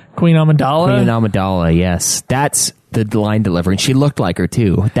Queen Amidala. Queen Amidala. Yes, that's the line delivery. She looked like her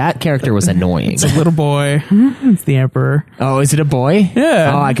too. That character was annoying. It's a little boy. It's the Emperor. Oh, is it a boy?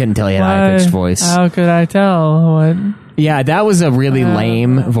 Yeah. Oh, I couldn't tell you had a high pitched voice. How could I tell? What? Yeah, that was a really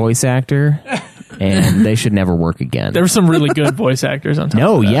lame voice actor. And they should never work again. There were some really good voice actors on top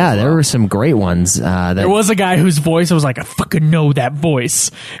of that. Yeah, there were some great ones. There was a guy whose voice I was like, I fucking know that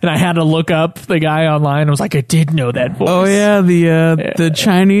voice. And I had to look up the guy online. I was like, I did know that voice. Oh yeah, the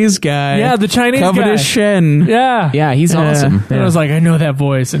Chinese guy. Yeah, the Chinese Covetous guy. Shen. Yeah. Yeah, he's awesome. And I was like, I know that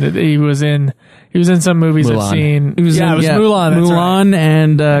voice. And he was in some movies Mulan. I've seen. It was Mulan. That's Mulan right.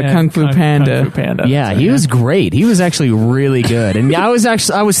 and Kung Fu Panda. Kung Fu Panda. Yeah, he was great. He was actually really good. And I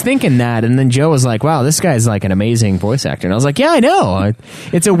was thinking that, and then Joe was like, wow, this guy's like an amazing voice actor. And I was like, yeah, I know.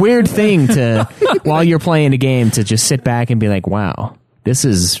 It's a weird thing to, while you're playing a game, to just sit back and be like, wow, this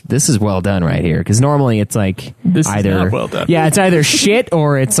is well done right here. Because normally it's like This is either not well done. Yeah, it's either shit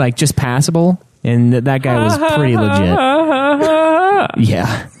or it's like just passable. And that guy was pretty legit.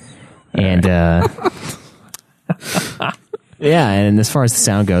 Yeah. And yeah, and as far as the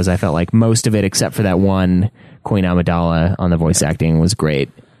sound goes, I felt like most of it, except for that one Queen Amidala on the voice acting, was great.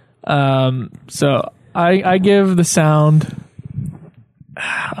 So I give the sound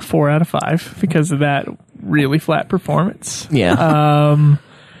a 4 out of 5 because of that really flat performance. Yeah.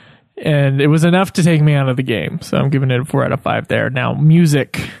 And it was enough to take me out of the game. So I'm giving it a 4 out of 5 there. Now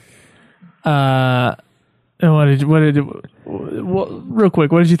music. Well, real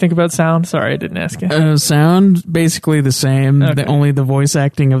quick, what did you think about sound? Sorry, I didn't ask you. Sound basically the same. Okay. Only the voice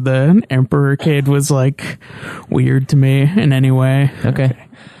acting of the Emperor kid was like weird to me in any way. Okay.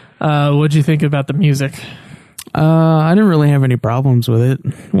 What did you think about the music? I didn't really have any problems with it.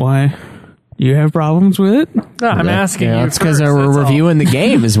 Why? You have problems with it? No, I'm asking you. It's because first, we're that's all. reviewing the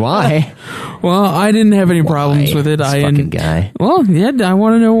game is why. Well, I didn't have any problems with it. This fucking guy. Well, yeah, I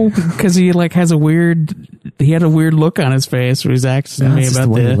want to know because he like has he had a weird look on his face when he was asking me That's just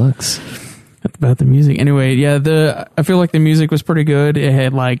about the way he looks. about the music. Anyway, yeah, I feel like the music was pretty good. It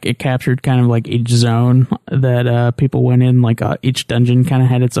had it captured kind of like each zone that people went in. Like each dungeon kind of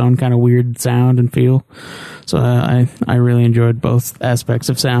had its own kind of weird sound and feel. So I really enjoyed both aspects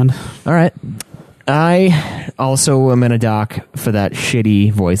of sound. All right. I also am in a dock for that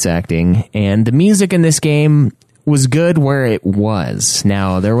shitty voice acting, and the music in this game was good where it was.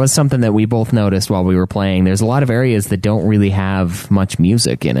 Now, there was something that we both noticed while we were playing. There's a lot of areas that don't really have much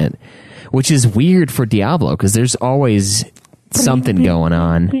music in it, which is weird for Diablo because there's always something going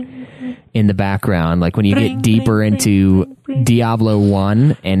on in the background. Like when you get deeper into Diablo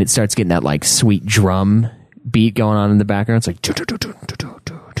 1 and it starts getting that like sweet drum beat going on in the background, it's like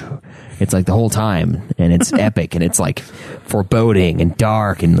it's like the whole time, and it's epic, and it's like foreboding and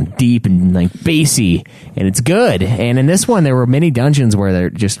dark and deep and like bassy, and it's good. And in this one, there were many dungeons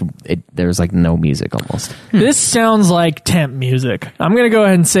where there was like no music almost. This sounds like temp music. I'm going to go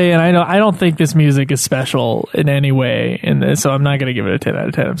ahead and say, and I don't think this music is special in any way in this, so I'm not going to give it a 10 out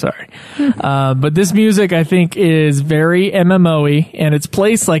of 10. I'm sorry. But this music, I think, is very MMO-y, and it's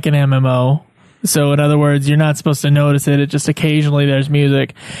placed like an MMO. So in other words, you're not supposed to notice it. It just occasionally there's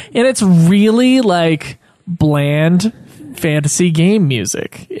music. And it's really like bland fantasy game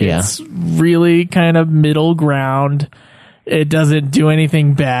music. It's really kind of middle ground. It doesn't do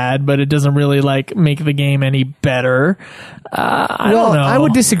anything bad, but it doesn't really like make the game any better. I don't know. I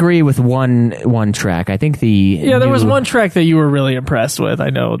would disagree with one track. I think there was one track that you were really impressed with.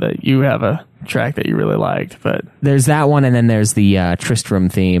 I know that you have a track that you really liked, but there's that one, and then there's the Tristram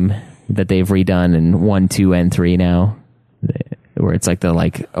theme that they've redone in 1, 2, and 3 now, where it's like the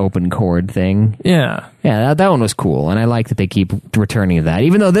like open chord thing. Yeah, that one was cool, and I like that they keep returning to that,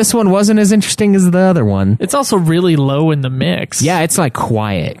 even though this one wasn't as interesting as the other one. It's also really low in the mix. Yeah, it's like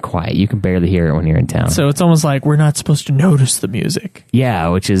quiet. You can barely hear it when you're in town. So it's almost like we're not supposed to notice the music. Yeah,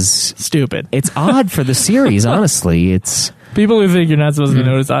 which is stupid. It's odd for the series, honestly. It's people who think you're not supposed to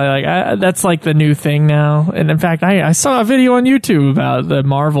notice. That's like the new thing now. And in fact, I saw a video on YouTube about the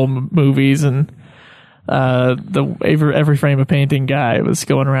Marvel movies, and the every frame of painting guy was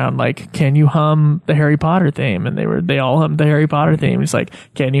going around like, can you hum the Harry Potter theme? And they all hummed the Harry Potter theme. He's like,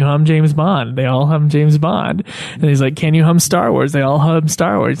 can you hum James Bond? They all hum James Bond. And he's like, can you hum Star Wars? They all hum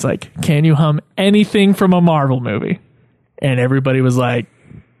Star Wars. It's like, can you hum anything from a Marvel movie? And everybody was like,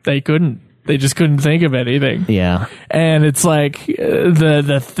 they couldn't. They just couldn't think of anything. Yeah. And it's like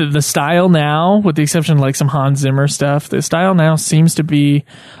the style now, with the exception of like some Hans Zimmer stuff, the style now seems to be,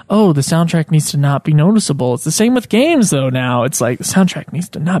 the soundtrack needs to not be noticeable. It's the same with games though now. It's like the soundtrack needs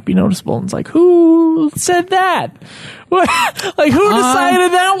to not be noticeable. And it's like, who said that? What? Like who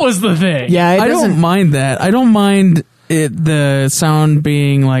decided that was the thing? Yeah, I don't mind that. I don't mind the sound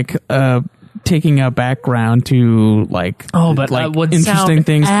being like taking a background to like when interesting sound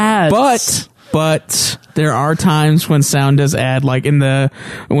things adds. but there are times when sound does add, like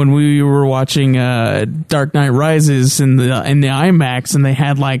when we were watching Dark Knight Rises in the IMAX, and they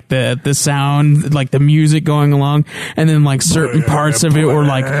had like the sound, like the music going along, and then like certain parts of it were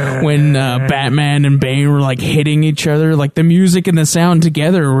like when Batman and Bane were like hitting each other, like the music and the sound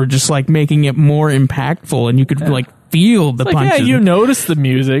together were just like making it more impactful, and you could like feel the punches. Yeah, you notice the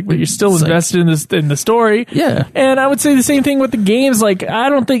music, but you're still invested in the story. Yeah. And I would say the same thing with the games. Like, I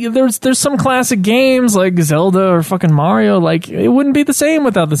don't think there's some classic games like Zelda or fucking Mario. Like, it wouldn't be the same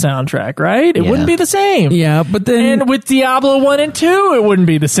without the soundtrack, right? It wouldn't be the same. Yeah, but then and with Diablo 1 and 2, it wouldn't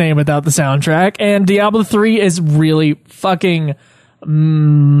be the same without the soundtrack. And Diablo 3 is really fucking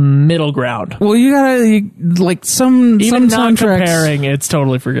middle ground. Well, you gotta like some not soundtracks. Comparing, it's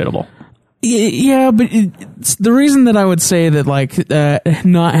totally forgettable. Yeah, but it's the reason that I would say that like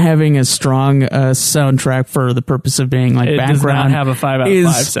not having a strong soundtrack for the purpose of being like background does not have a 5 out of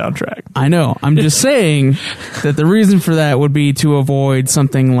 5 soundtrack. I know. I'm just saying that the reason for that would be to avoid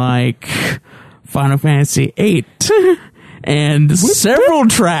something like Final Fantasy VIII. And several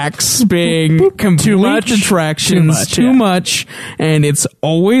tracks being complete detractions, too much, and it's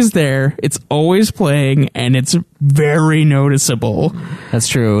always there, it's always playing, and it's very noticeable. That's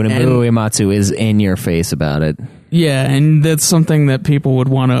true. And Nobuo Uematsu is in your face about it. Yeah, and that's something that people would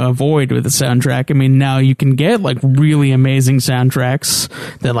want to avoid with the soundtrack. I mean, now you can get like really amazing soundtracks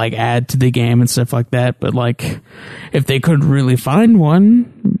that like add to the game and stuff like that, but like if they couldn't really find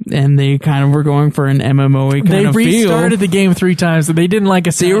one and they kind of were going for an MMO-y kind of feel. They restarted the game 3 times and they didn't like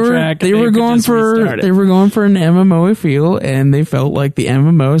a soundtrack. They were going for an MMO-y feel, and they felt like the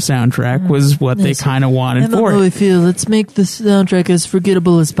MMO soundtrack was what they kind of wanted for it. feel. Let's make the soundtrack as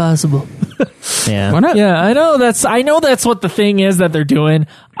forgettable as possible. Yeah. Why not? Yeah, I know that's what the thing is that they're doing.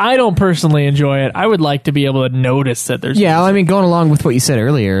 I don't personally enjoy it. I would like to be able to notice that there's Yeah, music. I mean, going along with what you said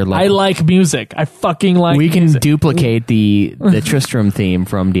earlier, like, I like music. I fucking like we can music. duplicate the Tristram theme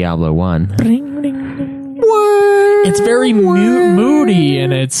from Diablo 1. It's very moody,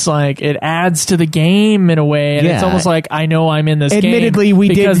 and it's like it adds to the game in a way, and it's Yeah. almost like I know I'm in this Admittedly, game we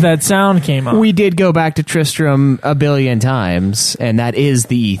because did- that sound came up. We did go back to Tristram a billion times, and that is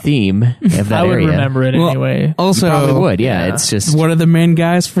the theme of that I would area. remember it Well, anyway. Also, Probably would, yeah. It's just one of the main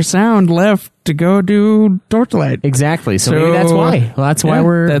guys for sound left to go do Torchlight. exactly. So maybe that's why. Well, that's why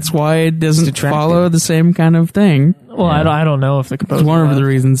Yeah, that's why it doesn't attractive. follow the same kind of thing. Well, I don't know if the composer. It's one of the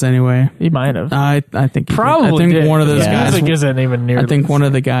reasons, anyway. he might have. I think he did. Probably. I think did. one of those Yeah. guys. Music isn't even near. I think one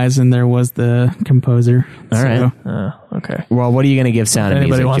of the guys in there was the composer. All right. Okay. Well, what are you going to give sound If and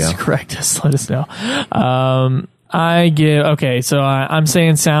anybody music, wants Joe? to correct us, let us know. I give so I'm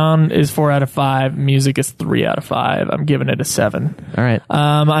saying sound is 4 out of 5, music is 3 out of 5. I'm giving it a 7. All right.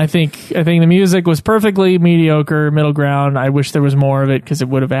 I think the music was perfectly mediocre, middle ground. I wish there was more of it because it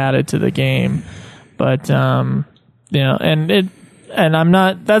would have added to the game. But and I'm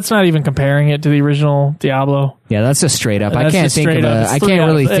not. That's not even comparing it to the original Diablo. Yeah, that's just straight up. I That's can't just think of straight up. I It's 3 can't out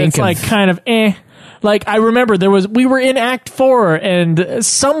really of- think it's of like kind of eh. Like I remember we were in Act 4 and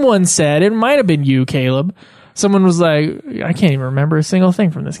someone said, it might have been you, Caleb. Someone was like, I can't even remember a single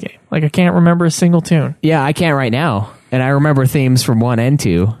thing from this game. Like I can't remember a single tune. Yeah, I can't right now. And I remember themes from 1 and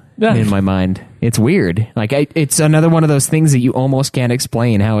 2 Yeah. in my mind. It's weird. Like it's another one of those things that you almost can't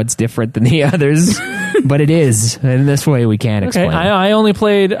explain how it's different than the others, but it is. And this way we can't Okay, explain. I only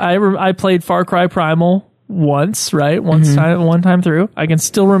played I played Far Cry Primal once, right? One time through. I can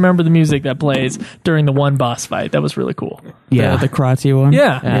still remember the music that plays during the one boss fight. That was really cool. yeah. The karate one.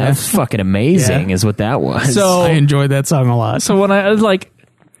 Yeah. That's fucking amazing Yeah. is what that was. So I enjoyed that song a lot. So when I was like,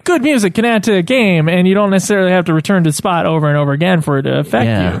 good music can add to a game, and you don't necessarily have to return to the spot over and over again for it to affect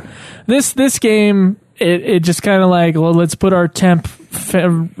Yeah. you. This game, it just kind of like, well, let's put our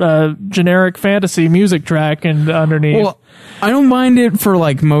generic fantasy music track and underneath. Well, I don't mind it for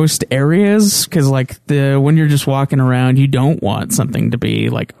like most areas because like when you're just walking around, you don't want something to be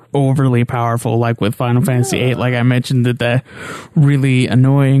like overly powerful, like with Final Fantasy VIII. Like I mentioned the really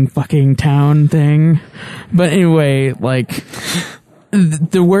annoying fucking town thing. But anyway, like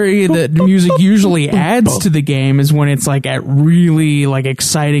the way that music usually adds to the game is when it's like at really like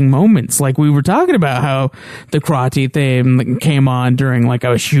exciting moments. Like we were talking about how the karate theme came on during like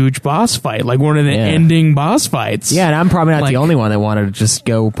a huge boss fight, like one of the ending boss fights. yeah, and I'm probably not like- the only one that wanted to just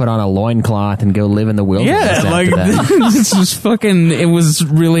go put on a loincloth and go live in the wilderness. Yeah, after like that. it's just fucking. It was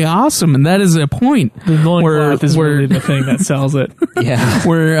really awesome, and that is a point the loincloth is really the thing that sells it. Yeah.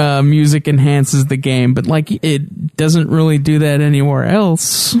 where music enhances the game, but like it doesn't really do that anywhere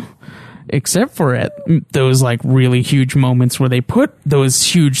else, except for at those like really huge moments where they put those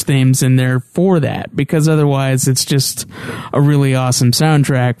huge themes in there for that. Because otherwise, it's just a really awesome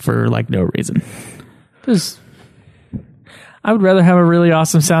soundtrack for like no reason. I would rather have a really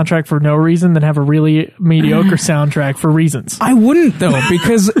awesome soundtrack for no reason than have a really mediocre soundtrack for reasons. I wouldn't though,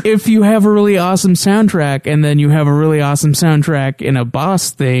 because if you have a really awesome soundtrack and then you have a really awesome soundtrack in a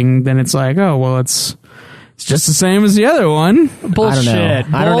boss thing, then it's like, oh well, it's just the same as the other one. Bullshit. I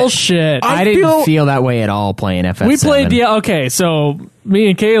don't know. Bullshit. I didn't feel that way at all playing FF7. We played okay, so me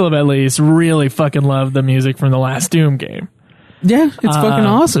and Caleb at least really fucking loved the music from the last Doom game. Yeah, it's fucking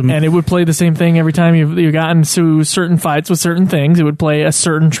awesome. And it would play the same thing every time you got into certain fights with certain things. It would play a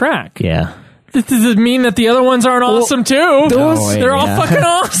certain track. Yeah. Does it mean that the other ones aren't awesome too? They're all fucking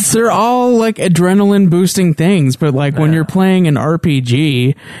awesome. They're all like adrenaline boosting things, but like when you're playing an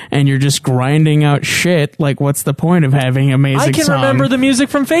RPG and you're just grinding out shit, like what's the point of having amazing I can song? remember the music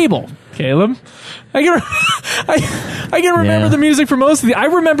from Fable, Caleb. I can remember the music from most of the. I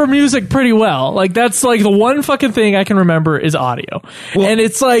remember music pretty well. Like that's like the one fucking thing I can remember is audio, and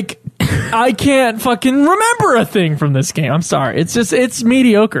it's like I can't fucking remember a thing from this game. I'm sorry. It's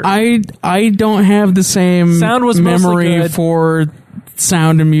mediocre. I don't have the same Sound was mostly memory good. for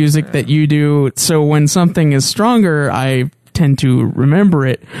sound and music that you do. So when something is stronger, I tend to remember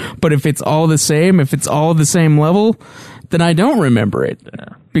it. But if it's all the same level, then I don't remember it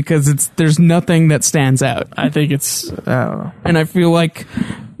because there's nothing that stands out. I think it's, I don't know. And I feel like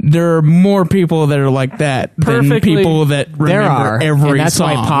there are more people that are like that than people that remember every and that's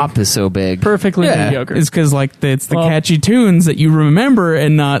song. why pop is so big. Perfectly mediocre. It's because like it's the catchy tunes that you remember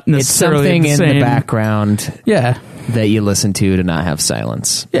and not It's necessarily something the in same. the background Yeah, that you listen to not have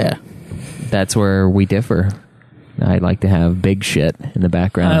silence. yeah. That's where we differ. I like to have big shit in the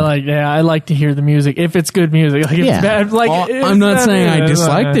background. I like to hear the music if it's good music. Like if Yeah. it's bad, like Well, I'm not saying I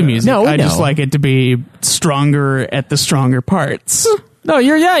dislike the music. No, I no. just like it to be stronger at the stronger parts. No,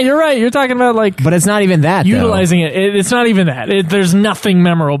 you're right. You're talking about like But it's not even that, though. utilizing it. It's not even that. There's nothing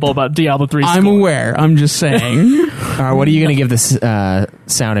memorable about Diablo 3. I'm aware. I'm just saying. All right, what are you going to give this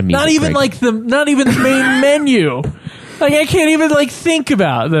sound of music? Not even Greg? not even the main menu. Like I can't even like think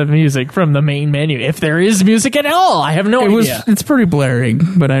about the music from the main menu. If there is music at all, I have no idea. It's pretty blaring,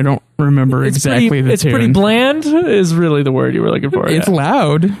 but I don't remember exactly the It's tune. pretty bland is really the word you were looking for. It's yeah.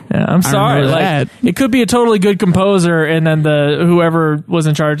 loud. Yeah, I'm sorry. remember Like that. it could be a totally good composer, and then whoever was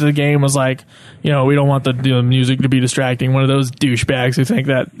in charge of the game was like, we don't want the music to be distracting. One of those douchebags who think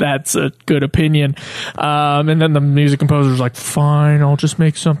that's a good opinion. And then the music composer was like, fine, I'll just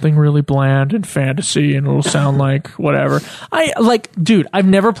make something really bland and fantasy, and it'll sound like whatever. Dude, I've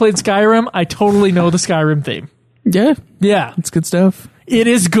never played Skyrim. I totally know the Skyrim theme. Yeah, Yeah. it's good stuff. It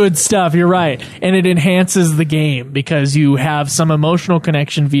is good stuff, you're right. And it enhances the game because you have some emotional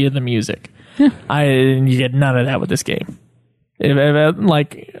connection via the music. And you get none of that with this game.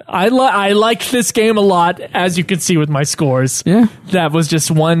 I liked this game a lot, as you can see with my scores. Yeah. That was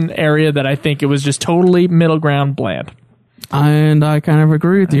just one area that I think it was just totally middle ground bland. And I kind of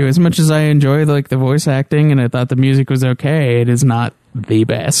agree with you. As much as I enjoyed like the voice acting and I thought the music was okay, it is not the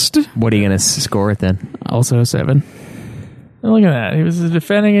best. What are you going to score it then? Also a 7. Look at that. He was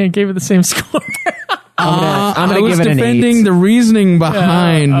defending it and gave it the same score. I'm I gonna was give it an 8. defending the reasoning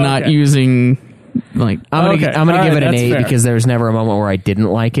behind okay. not using like. I'm gonna All give right, it an that's 8 fair. because there was never a moment where I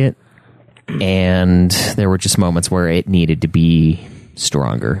didn't like it, and there were just moments where it needed to be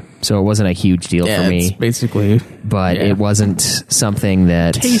stronger. So it wasn't a huge deal for It's me, basically. but it wasn't something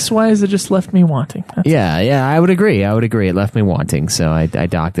that. Taste wise, it just left me wanting. Yeah, I would agree. It left me wanting, so I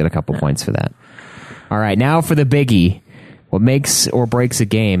docked it a couple points for that. All right, now for the biggie. What makes or breaks a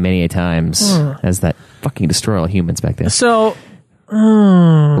game many a times as that fucking destroy all humans back then. So,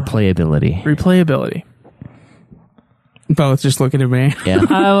 Replayability. Both just looking at me. Yeah. I'm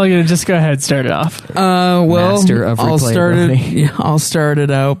going to just go ahead and start it off. Well, Master of replayability. I'll start it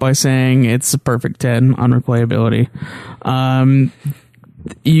out by saying it's a perfect 10 on replayability.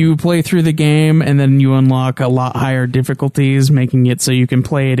 You play through the game and then you unlock a lot higher difficulties, making it so you can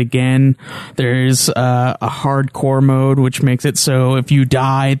play it again. There's a hardcore mode, which makes it so if you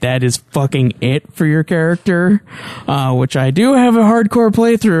die, that is fucking it for your character, which I do have a hardcore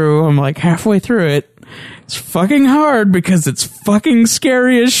playthrough. I'm like halfway through it. It's fucking hard because it's fucking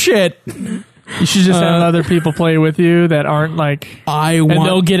scary as shit. You should just have other people play with you that aren't like, and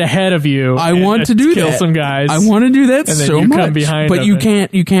they'll get ahead of you. I want to do kill that. some guys. I want to do that and then so you come much, behind but them you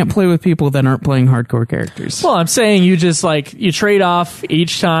and- can't play with people that aren't playing hardcore characters. Well, I'm saying you just like you trade off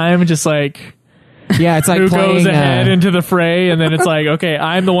each time, just like Yeah, it's like who playing. goes ahead into the fray, and then it's like, okay,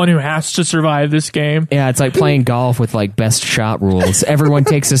 I'm the one who has to survive this game. Yeah, it's like playing golf with like best shot rules. Everyone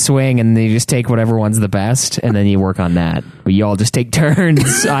takes a swing and they just take whatever one's the best, and then you work on that. But you all just take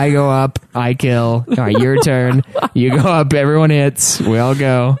turns. I go up, I kill. All right, your turn. You go up, everyone hits. We all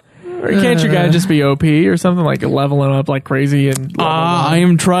go. Or can't you guys just be OP or something, like leveling up like crazy? And I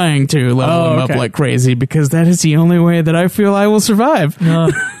am trying to level him up okay. like crazy because that is the only way that I feel I will survive.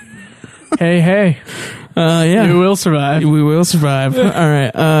 Hey, Yeah, you will survive. we will survive. All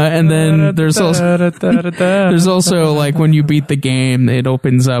right, and then there's also like when you beat the game, it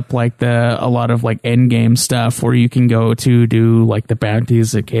opens up like a lot of like end game stuff where you can go to do like the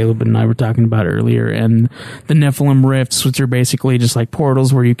bounties that Caleb and I were talking about earlier, and the Nephilim rifts, which are basically just like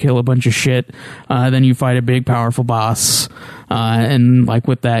portals where you kill a bunch of shit, then you fight a big powerful boss, and like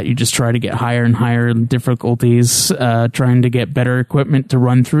with that you just try to get higher and higher difficulties, trying to get better equipment to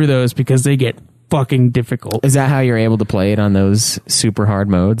run through those because they get fucking difficult. Is that how you're able to play it on those super hard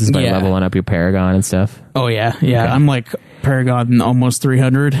modes? Is by Yeah. leveling up your Paragon and stuff? Oh yeah. I'm like Paragon almost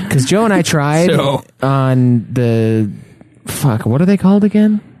 300. Because Joe and I tried So- on the... Fuck, what are they called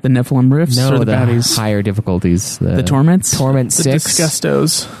again? The Nephilim rifts No, or the the bounties? higher difficulties. The torments? Torment The 6.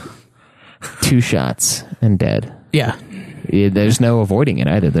 Disgustos. 2 shots and dead. Yeah. there's no avoiding it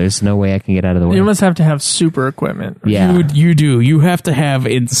either. There's no way I can get out of the way. You must have to have super equipment. Yeah. You do. You have to have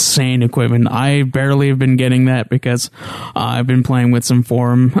insane equipment. I barely have been getting that because I've been playing with some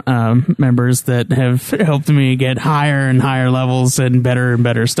forum members that have helped me get higher and higher levels and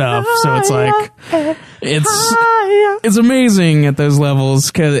better stuff. So it's like it's amazing at those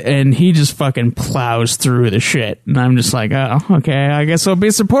levels, and he just fucking plows through the shit, and I'm just like, oh, okay, I guess I'll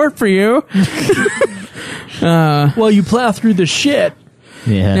be support for you. Well, you plow through the shit.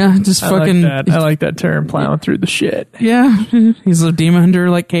 Yeah. Just I fucking. like that. I like that term, plowing through the shit. Yeah, he's a demon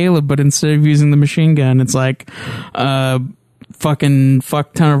hunter like Caleb, but instead of using the machine gun, it's like fucking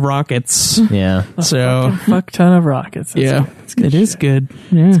fuck ton of rockets. Yeah. So Fuck ton of rockets. That's yeah, good. That's good it is shit. good.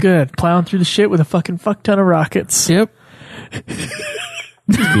 Yeah. It's good. Plowing through the shit with a fucking fuck ton of rockets. Yep,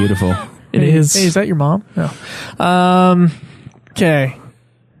 It's beautiful. it is. Hey, is that your mom? No. Okay.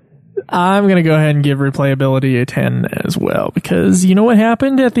 I'm going to go ahead and give replayability a 10 as well, because you know what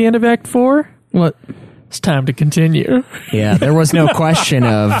happened at the end of Act 4? What? It's time to continue. Yeah, there was no question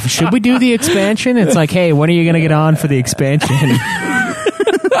of, should we do the expansion? It's like, hey, when are you going to get on for the expansion?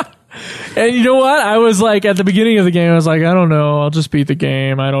 And you know what? I was like, at the beginning of the game, I was like, I don't know. I'll just beat the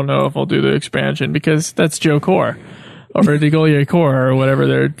game. I don't know if I'll do the expansion, because that's Joe Core. Or Diablo Core, or whatever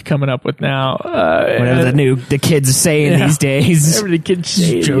they're coming up with now. Whatever the kids are saying these days. Whatever the kids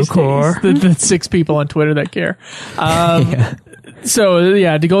say Joe these Core. days. The 6 people on Twitter that care. So,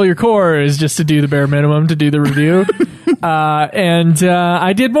 yeah, Diablo Core is just to do the bare minimum to do the review. And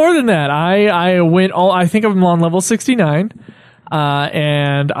I did more than that. I went I think I'm on level 69.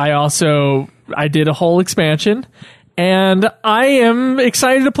 And I did a whole expansion. And I am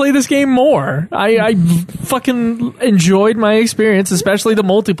excited to play this game more. I fucking enjoyed my experience, especially the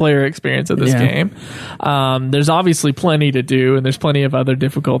multiplayer experience of this game. There's obviously plenty to do, and there's plenty of other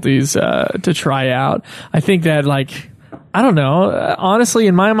difficulties to try out. I think that, like, I don't know. Honestly,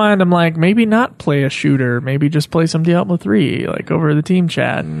 in my mind, I'm like, maybe not play a shooter. Maybe just play some Diablo 3, like over the team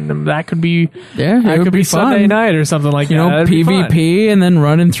chat, and that could be it would be fun. Sunday night or something like You that. know, That'd be fun. PvP and then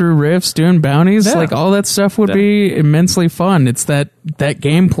running through rifts, doing bounties, Yeah. like all that stuff would be immensely fun. It's that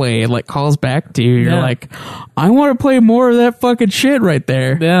gameplay, it like calls back to you. You're Yeah. like, I want to play more of that fucking shit right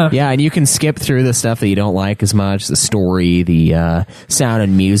there. Yeah. Yeah, and you can skip through the stuff that you don't like as much, the story, the sound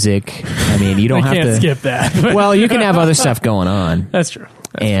and music. I mean, you don't I have can't to skip that. but Well, you can have other stuff going on. that's true.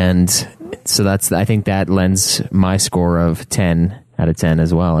 And so I think that lends my score of 10 out of 10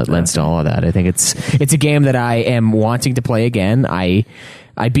 as well. It lends to all of that. I think it's a game that I am wanting to play again. I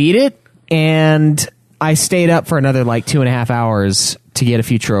beat it, and I stayed up for another like 2.5 hours to get a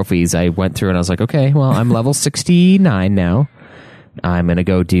few trophies. I went through and I was like, okay, well, I'm level 69 now. I'm going to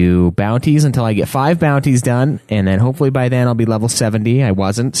go do bounties until I get 5 bounties done, and then hopefully by then I'll be level 70. I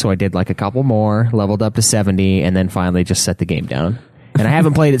wasn't, so I did like a couple more, leveled up to 70, and then finally just set the game down. And I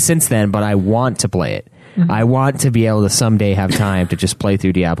haven't played it since then, but I want to play it. Mm-hmm. I want to be able to someday have time to just play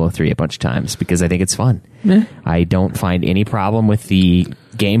through Diablo 3 a bunch of times, because I think it's fun. Yeah. I don't find any problem with the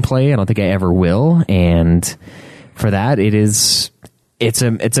gameplay. I don't think I ever will, and for that, it's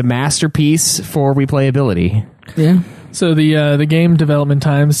a masterpiece for replayability. Yeah. So the game development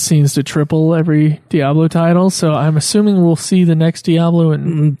time seems to triple every Diablo title. So I'm assuming we'll see the next Diablo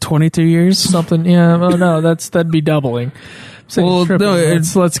in 22 years. something. Yeah. Oh no, that'd be doubling. Saying Well, tripling. no,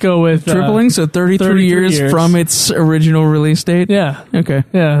 it's let's go with Tripling, so 33 years from its original release date. Yeah. Okay.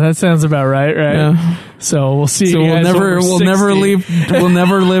 Yeah, that sounds about right. Yeah. So we'll see. So you guys over we'll 60.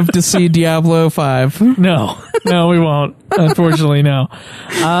 never live to see Diablo 5. No, we won't. Unfortunately, no.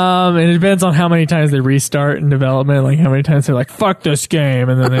 It depends on how many times they restart in development, like how many times they're like, fuck this game,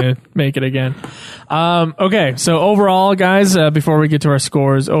 and then they make it again. Okay, so overall, guys, before we get to our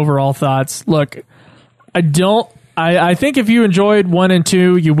scores, overall thoughts. Look, I think if you enjoyed 1 and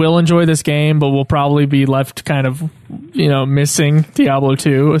 2, you will enjoy this game, but we'll probably be left kind of, missing Diablo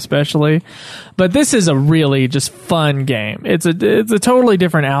 2, especially. But this is a really just fun game. It's a totally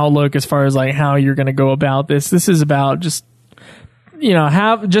different outlook as far as like how you're going to go about this. This is about just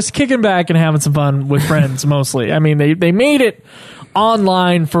just kicking back and having some fun with friends mostly. I mean, they made it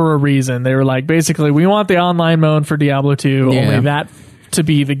online for a reason. They were like, basically, we want the online mode for Diablo 2, only that to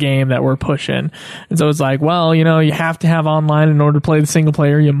be the game that we're pushing. And so it's like, well, you have to have online in order to play the single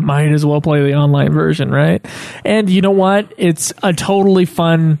player. You might as well play the online version, right? And you know what? It's a totally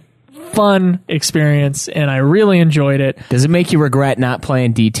fun experience, and I really enjoyed it. Does it make you regret not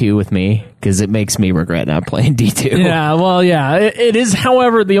playing D2 with me? because it makes me regret not playing D2. Yeah, well, yeah, it is.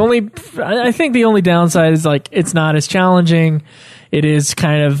 However, I think the only downside is like it's not as challenging. It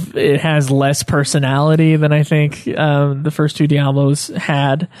has less personality than I think the first two Diablos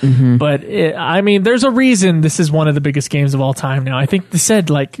had. But there's a reason this is one of the biggest games of all time now. I think they said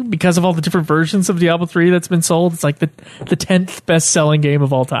like because of all the different versions of Diablo 3 that's been sold, it's like the 10th best selling game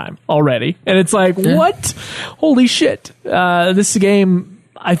of all time already. And it's like, what? Holy shit! This game.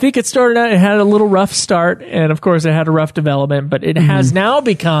 I think it started out, it had a little rough start, and of course it had a rough development, but it has now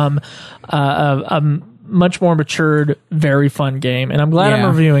become a much more matured, very fun game, and I'm glad I'm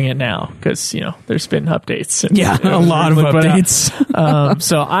reviewing it now, because, there's been updates. And, a lot of updates.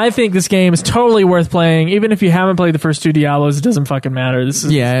 So I think this game is totally worth playing, even if you haven't played the first two Diablos, it doesn't fucking matter. This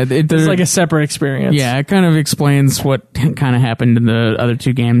is it's like a separate experience. Yeah, it kind of explains what kind of happened in the other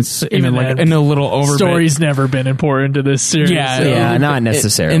two games in a little overbit. Story's never been important to this series. Yeah, not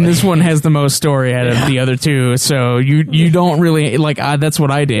necessarily. And this one has the most story out of the other two, so you don't really, that's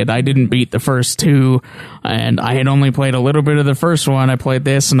what I did. I didn't beat the first two, and I had only played a little bit of the first one. I played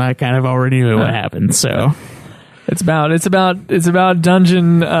this, and I kind of already knew what happened. So it's about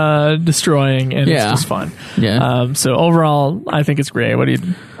dungeon destroying, and it's just fun. Yeah. So overall, I think it's great. What do you?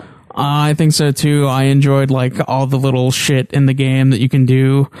 I think so too. I enjoyed all the little shit in the game that you can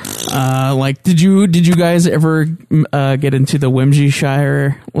do. Did you guys ever get into the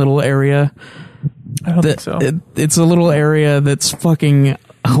Whimsyshire little area? I don't think so. It's a little area that's fucking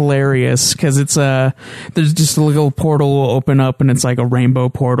hilarious because it's there's just a little portal will open up and it's like a rainbow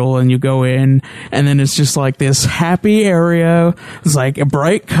portal and you go in and then it's just like this happy area. It's like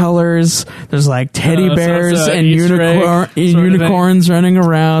bright colors. There's like teddy bears and unicorns running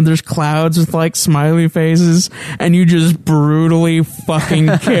around. There's clouds with like smiley faces and you just brutally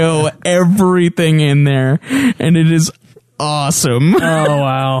fucking kill everything in there, and it is awesome. Oh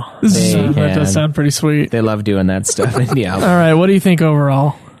wow, that does sound pretty sweet. They love doing that stuff in Diablo. All right, what do you think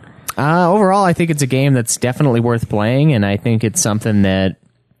overall? Overall, I think it's a game that's definitely worth playing, and I think it's something that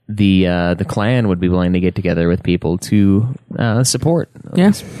the clan would be willing to get together with people to support.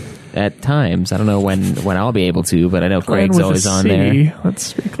 Yes. At times, I don't know when I'll be able to, but I know Craig's always on there.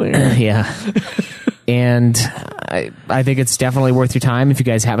 Let's be clear. Yeah. And I think it's definitely worth your time. If you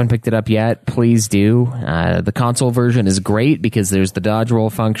guys haven't picked it up yet, please do. The console version is great because there's the dodge roll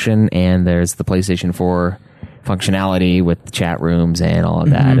function and there's the PlayStation 4 functionality with the chat rooms and all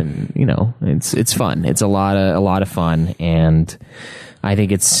of that. And it's fun. It's a lot of fun, and I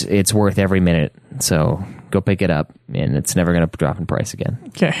think it's worth every minute. So go pick it up, and it's never going to drop in price again.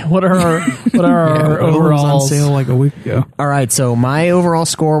 Okay, what are our overalls? On sale like a week ago. All right, so my overall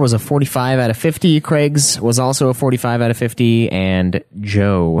score was a 45 out of 50. Craig's was also a 45 out of 50, and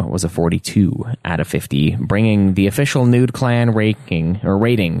Joe was a 42 out of 50, bringing the official Nude Clan rating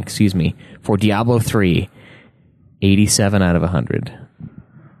for Diablo 3 87 out of 100.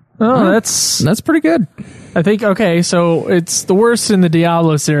 Oh, that's pretty good. I think, okay, so it's the worst in the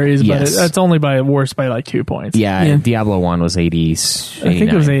Diablo series, but it's only worst by like 2 points. Yeah, Diablo 1 was 80. 89. I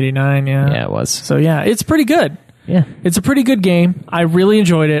think it was 89, yeah. Yeah, it was. So yeah, it's pretty good. Yeah. It's a pretty good game. I really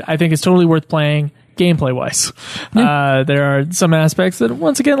enjoyed it. I think it's totally worth playing gameplay-wise. There are some aspects that are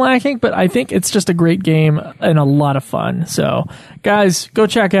once again lacking, but I think it's just a great game and a lot of fun. So, guys, go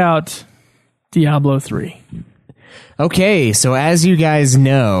check out Diablo 3. Okay, so as you guys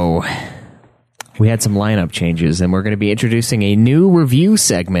know, we had some lineup changes, and we're going to be introducing a new review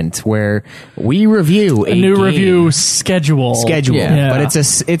segment where we review a new game. Review schedule. Yeah. But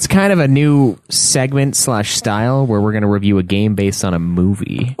it's kind of a new segment / style where we're going to review a game based on a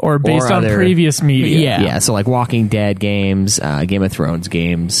movie or based on previous media. Yeah, so like Walking Dead games, Game of Thrones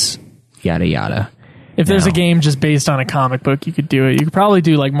games, yada yada. If there's a game just based on a comic book, you could do it. You could probably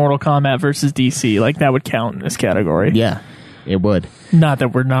do like Mortal Kombat versus DC. Like that would count in this category. Yeah, it would. Not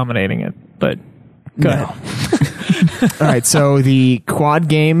that we're nominating it, but go ahead. All right, so the quad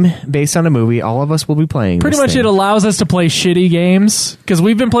game based on a movie, all of us will be playing. Pretty much it allows us to play shitty games because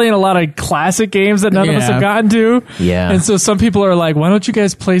we've been playing a lot of classic games that none of us have gotten to. Yeah. And so some people are like, why don't you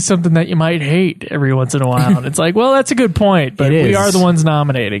guys play something that you might hate every once in a while? And it's like, well, that's a good point, but we are the ones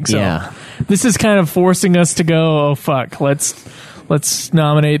nominating. So this is kind of forcing us to go, oh, fuck, let's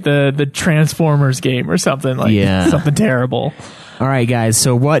nominate the Transformers game or something like something terrible. All right, guys.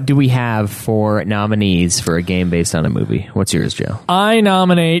 So what do we have for nominees for a game based on a movie? What's yours, Joe? I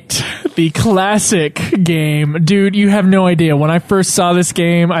nominate the classic game. Dude, you have no idea. When I first saw this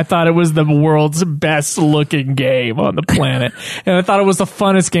game, I thought it was the world's best looking game on the planet. And I thought it was the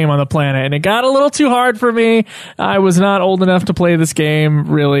funnest game on the planet. And it got a little too hard for me. I was not old enough to play this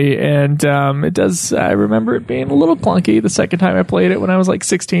game, really. And I remember it being a little clunky the second time I played it when I was like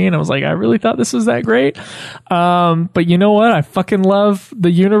 16. I was like, I really thought this was that great. But you know what? I fucking love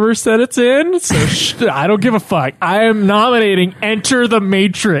the universe that it's in. So I don't give a fuck. I am nominating Enter the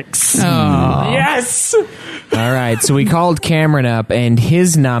Matrix. Yes. All right. So we called Cameron up, and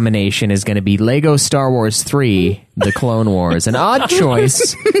his nomination is going to be Lego Star Wars 3, The Clone Wars. An odd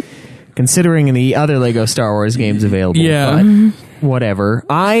choice, considering the other Lego Star Wars games available. Yeah. But whatever.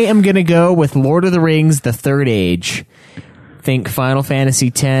 I am going to go with Lord of the Rings, The Third Age. Think Final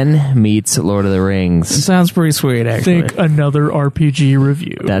Fantasy X meets Lord of the Rings. Sounds pretty sweet, actually. Think another RPG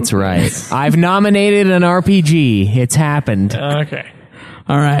review. That's right. I've nominated an RPG. It's happened. Okay.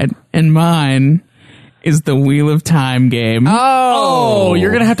 All right. And mine is the Wheel of Time game. Oh, you're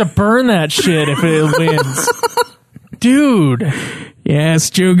going to have to burn that shit if it wins. Dude. Yes,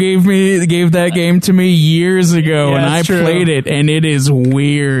 Joe gave that game to me years ago, and I true. played it, and it is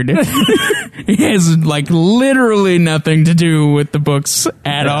weird. It has like literally nothing to do with the books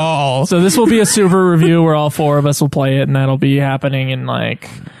at all. So this will be a super review where all four of us will play it, and that'll be happening in like,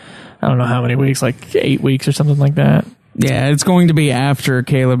 I don't know how many weeks, like 8 weeks or something like that. Yeah, it's going to be after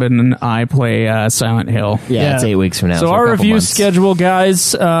Caleb and I play Silent Hill. Yeah, it's 8 weeks from now. So a our couple review months. schedule,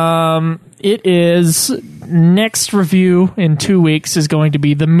 guys, it is next review in 2 weeks is going to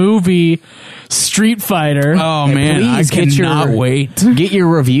be the movie Street Fighter. Oh, man, I cannot wait. Get your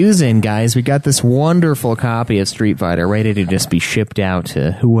reviews in, guys. We got this wonderful copy of Street Fighter ready to just be shipped out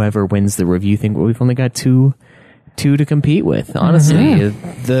to whoever wins the review thing. But we've only got two to compete with. Honestly,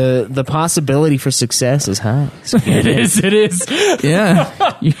 the possibility for success is high. So It is. Yeah.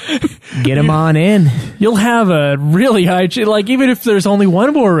 get them on in. You'll have a really high like even if there's only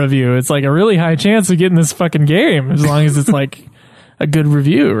one more review, it's like a really high chance of getting this fucking game as long as it's like a good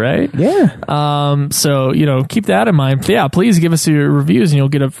review, right? Yeah. So, keep that in mind. Yeah, please give us your reviews and you'll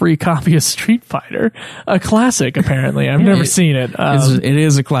get a free copy of Street Fighter. A classic, apparently. I've never seen it. It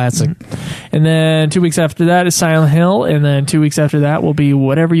is a classic. And then 2 weeks after that is Silent Hill. And then 2 weeks after that will be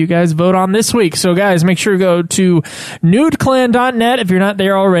whatever you guys vote on this week. So, guys, make sure to go to nudeclan.net if you're not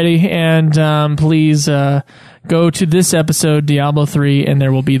there already. And please go to this episode, Diablo 3, and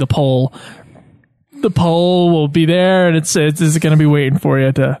there will be the poll. The poll will be there, and it's going to be waiting for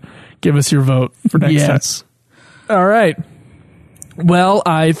you to give us your vote for next time. All right. Well,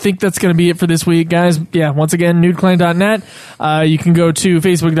 I think that's going to be it for this week, guys. Yeah, once again, nudeclan.net. You can go to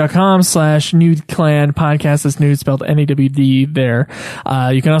facebook.com/nudeclan podcast. That's nude spelled NEWD there.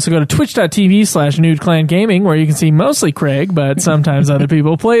 You can also go to twitch.tv/nudeclan gaming, where you can see mostly Craig, but sometimes other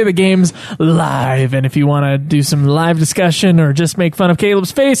people play the games live. And if you want to do some live discussion or just make fun of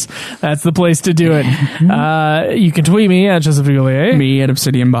Caleb's face, that's the place to do it. You can tweet me at Joseph Goulier. Me at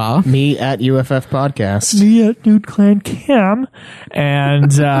Obsidian Bar. Me at UFF Podcast. Me at NudeClan Cam. And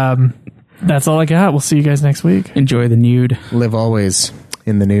that's all I got. We'll see you guys next week. Enjoy the nude. Live always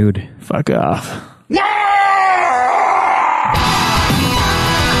in the nude. Fuck off.